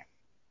codes now.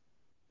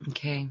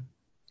 Okay.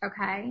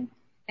 Okay.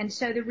 And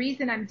so the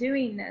reason I'm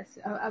doing this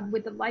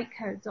with the light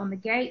codes on the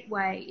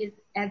gateway is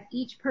as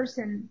each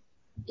person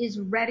is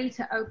ready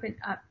to open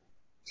up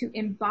to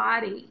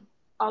embody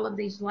all of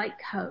these light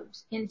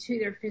codes into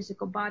their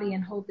physical body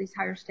and hold these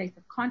higher states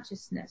of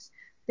consciousness,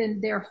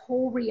 then their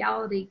whole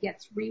reality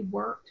gets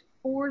reworked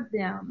for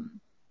them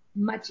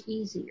much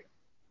easier.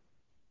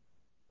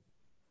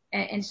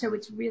 And so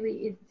it's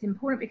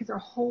important because our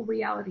whole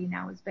reality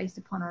now is based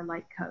upon our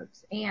light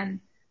codes,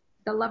 and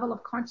the level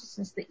of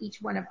consciousness that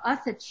each one of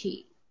us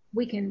achieve,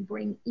 we can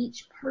bring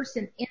each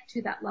person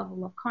into that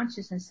level of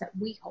consciousness that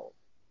we hold.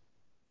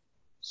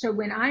 So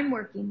when I'm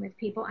working with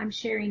people, I'm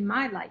sharing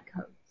my light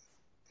codes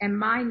and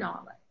my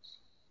knowledge.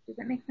 Does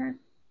that make sense?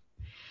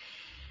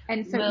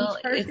 And so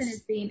each person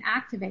is being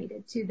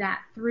activated to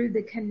that through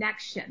the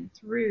connection,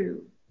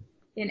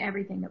 in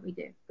everything that we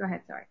do. Go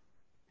ahead, sorry.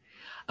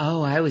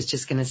 Oh, I was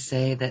just going to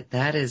say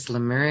that is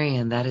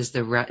Lemurian. That is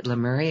the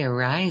Lemuria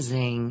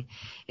rising.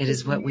 It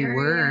is what we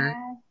were,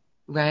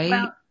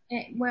 right?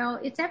 Well,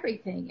 it's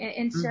everything.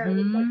 And so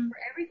for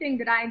everything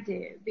that I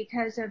do,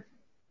 because of,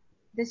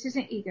 this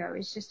isn't ego,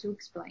 it's just to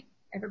explain.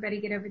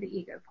 Everybody get over the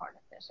ego part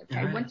of this,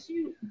 okay? Right.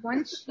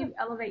 Once you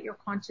elevate your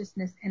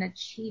consciousness and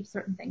achieve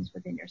certain things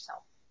within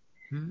yourself,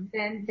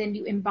 then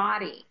you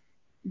embody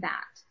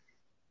that.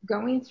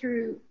 Going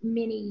through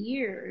many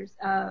years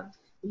of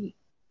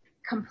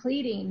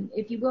completing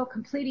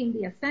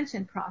the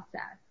ascension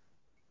process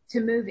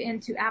to move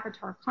into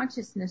avatar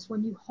consciousness.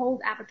 When you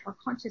hold avatar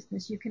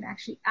consciousness, you can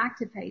actually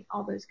activate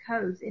all those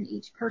codes in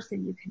each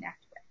person you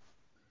connect with,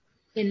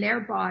 in their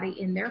body,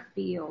 in their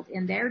field,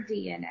 in their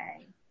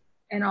DNA,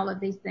 and all of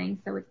these things.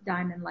 So it's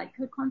diamond light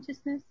code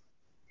consciousness.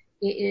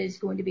 It is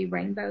going to be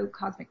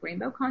cosmic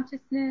rainbow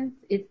consciousness.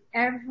 It's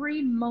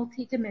every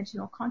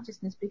multi-dimensional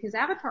consciousness, because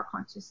avatar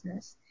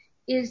consciousness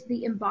is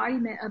the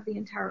embodiment of the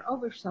entire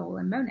oversoul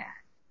and monad.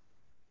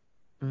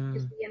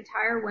 Is the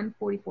entire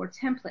 144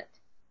 template.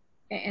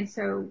 And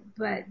so,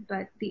 but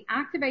the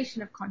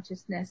activation of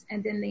consciousness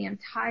and then the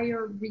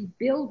entire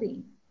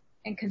rebuilding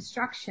and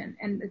construction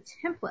and the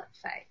template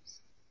phase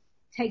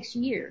takes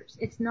years.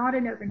 It's not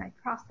an overnight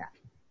process.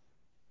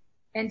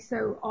 And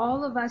so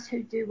all of us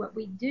who do what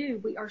we do,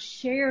 we are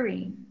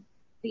sharing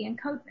the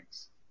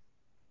encodements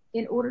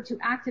in order to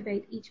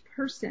activate each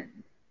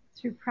person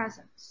through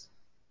presence,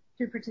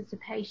 through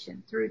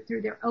participation, through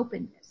their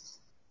openness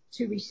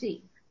to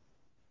receive.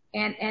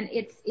 And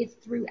it's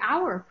through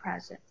our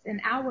presence and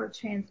our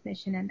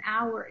transmission and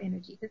our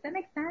energy. Does that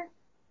make sense?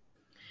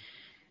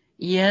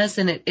 Yes,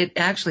 and it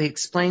actually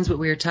explains what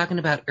we were talking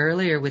about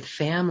earlier with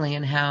family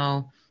and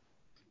how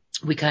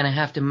we kind of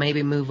have to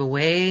maybe move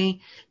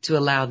away to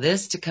allow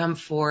this to come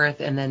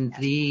forth, and then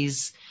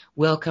these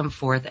will come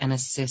forth and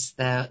assist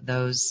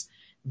those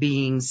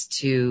beings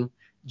to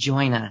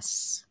join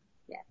us.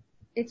 Yes,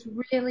 it's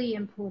really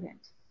important.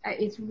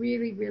 It's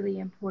really, really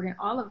important.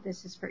 All of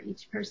this is for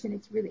each person.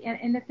 It's really,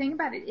 and the thing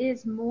about it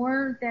is,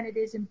 more than it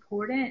is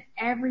important,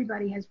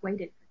 everybody has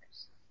waited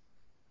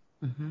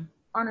for this.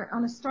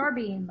 On a star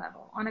being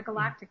level, on a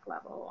galactic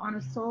level, on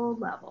a soul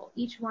level,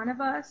 each one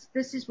of us,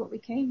 this is what we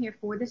came here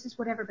for. This is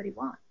what everybody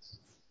wants.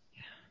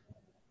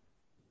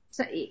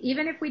 So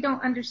even if we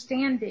don't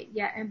understand it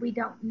yet and we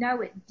don't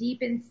know it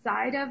deep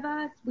inside of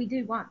us, we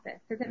do want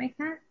this. Does that make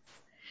sense?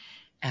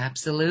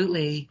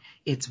 Absolutely.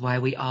 It's why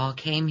we all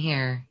came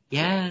here.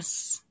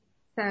 Yes.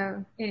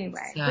 So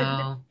anyway,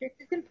 but this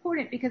is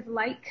important because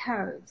light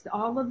codes,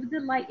 all of the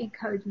light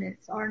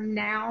encodements are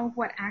now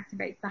what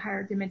activates the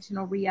higher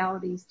dimensional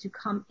realities to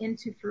come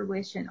into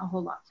fruition a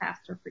whole lot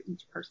faster for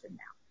each person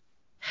now.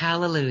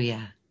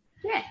 Hallelujah.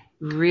 Yeah.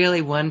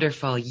 Really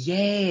wonderful.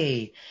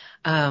 Yay.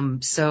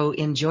 So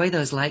enjoy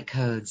those light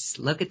codes.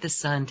 Look at the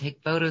sun.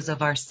 Take photos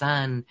of our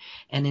sun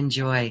and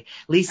enjoy.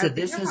 Lisa,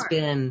 this has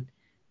been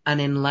an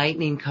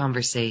enlightening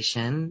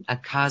conversation, a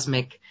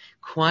cosmic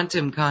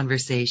quantum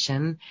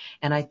conversation,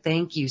 and I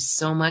thank you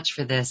so much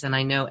for this, and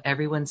I know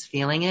everyone's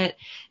feeling it,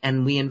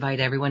 and we invite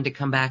everyone to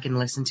come back and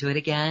listen to it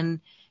again,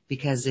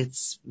 because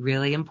it's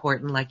really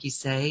important, like you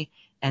say,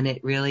 and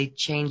it really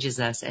changes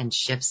us and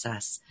shifts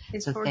us.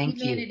 It's so for thank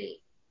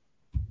humanity.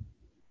 you.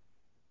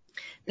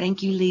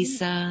 Thank you,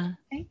 Lisa.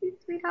 Thank you,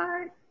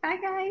 sweetheart. Bye,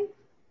 guys.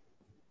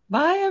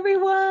 Bye,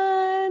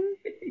 everyone.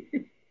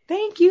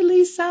 Thank you,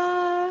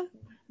 Lisa.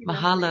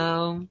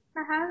 Mahalo.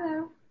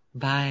 Mahalo.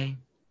 Bye.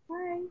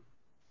 Bye.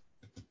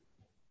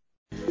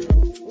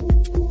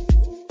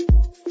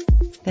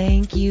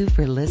 Thank you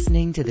for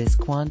listening to this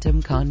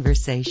quantum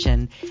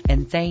conversation,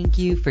 and thank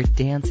you for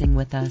dancing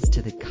with us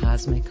to the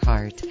cosmic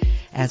heart.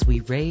 As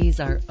we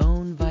raise our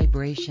own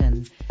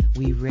vibration,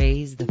 we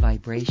raise the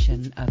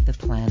vibration of the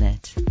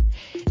planet.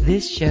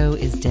 This show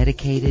is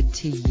dedicated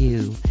to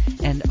you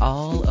and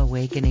all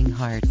awakening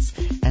hearts,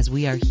 as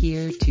we are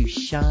here to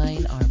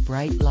shine our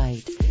bright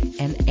light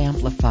and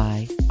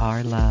amplify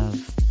our love.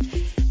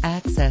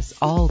 Access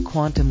all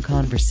quantum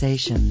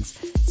conversations,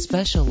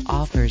 special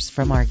offers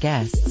from our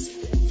guests,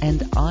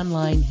 and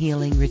online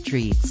healing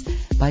retreats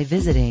by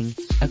visiting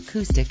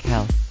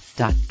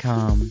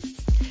acoustichealth.com.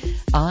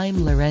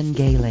 I'm Loren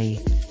Gailey,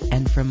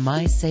 and from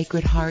my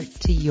sacred heart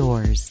to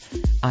yours,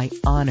 I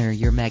honor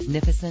your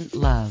magnificent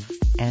love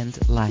and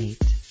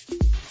light.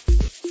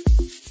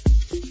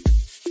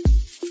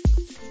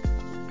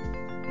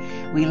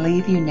 We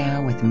leave you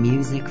now with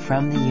music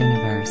from the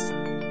universe.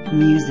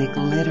 music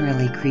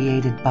literally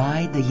created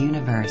by the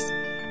universe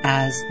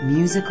as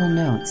musical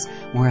notes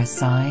were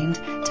assigned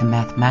to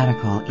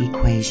mathematical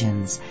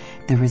equations.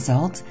 The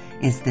result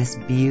is this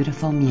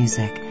beautiful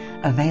music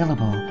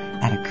available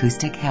at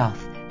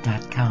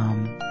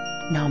acoustichealth.com.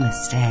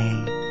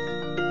 Namaste.